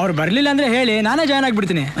 ಅವ್ರು ಬರ್ಲಿಲ್ಲ ಅಂದ್ರೆ ಹೇಳಿ ನಾನೇ ಜಾಯ್ನ್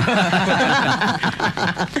ಆಗ್ಬಿಡ್ತೀನಿ.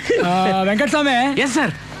 ವೆಂಕಟಸ್ವಾಮಿ. Yes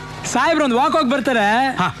sir. ಸಾಹೇಬ್ರು ಒಂದು ವಾಕ್ ಹೋಗಿ ಬರ್ತಾರೆ.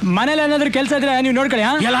 ಮನೇಲಿ ಏನಾದ್ರೂ ಕೆಲಸ ಇದ್ರೆ ನೀವು ನೋಡ್ಕೊಳ್ಳಿ.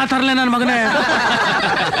 ಎಲ್ಲ ತರಲೆ ನನ್ನ ಮಗನೇ.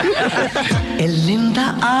 ಎಲ್ಲಿಂದ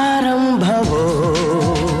ಆರಂಭವೋ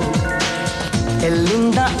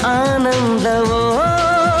ಎಲ್ಲಿಂದ ಆನಂದವೋ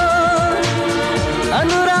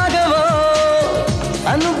ಅನುರಾಗವೋ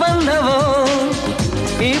ಅನುಬಂಧವೋ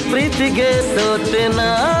ಈ ಪ್ರೀತಿಗೆ ಸೋತೆನಾ.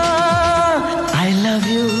 I love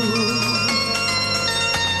you,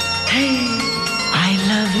 I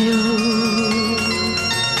love you.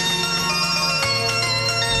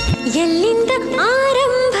 ಎಲ್ಲಿಂದ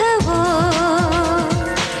ಆರಂಭ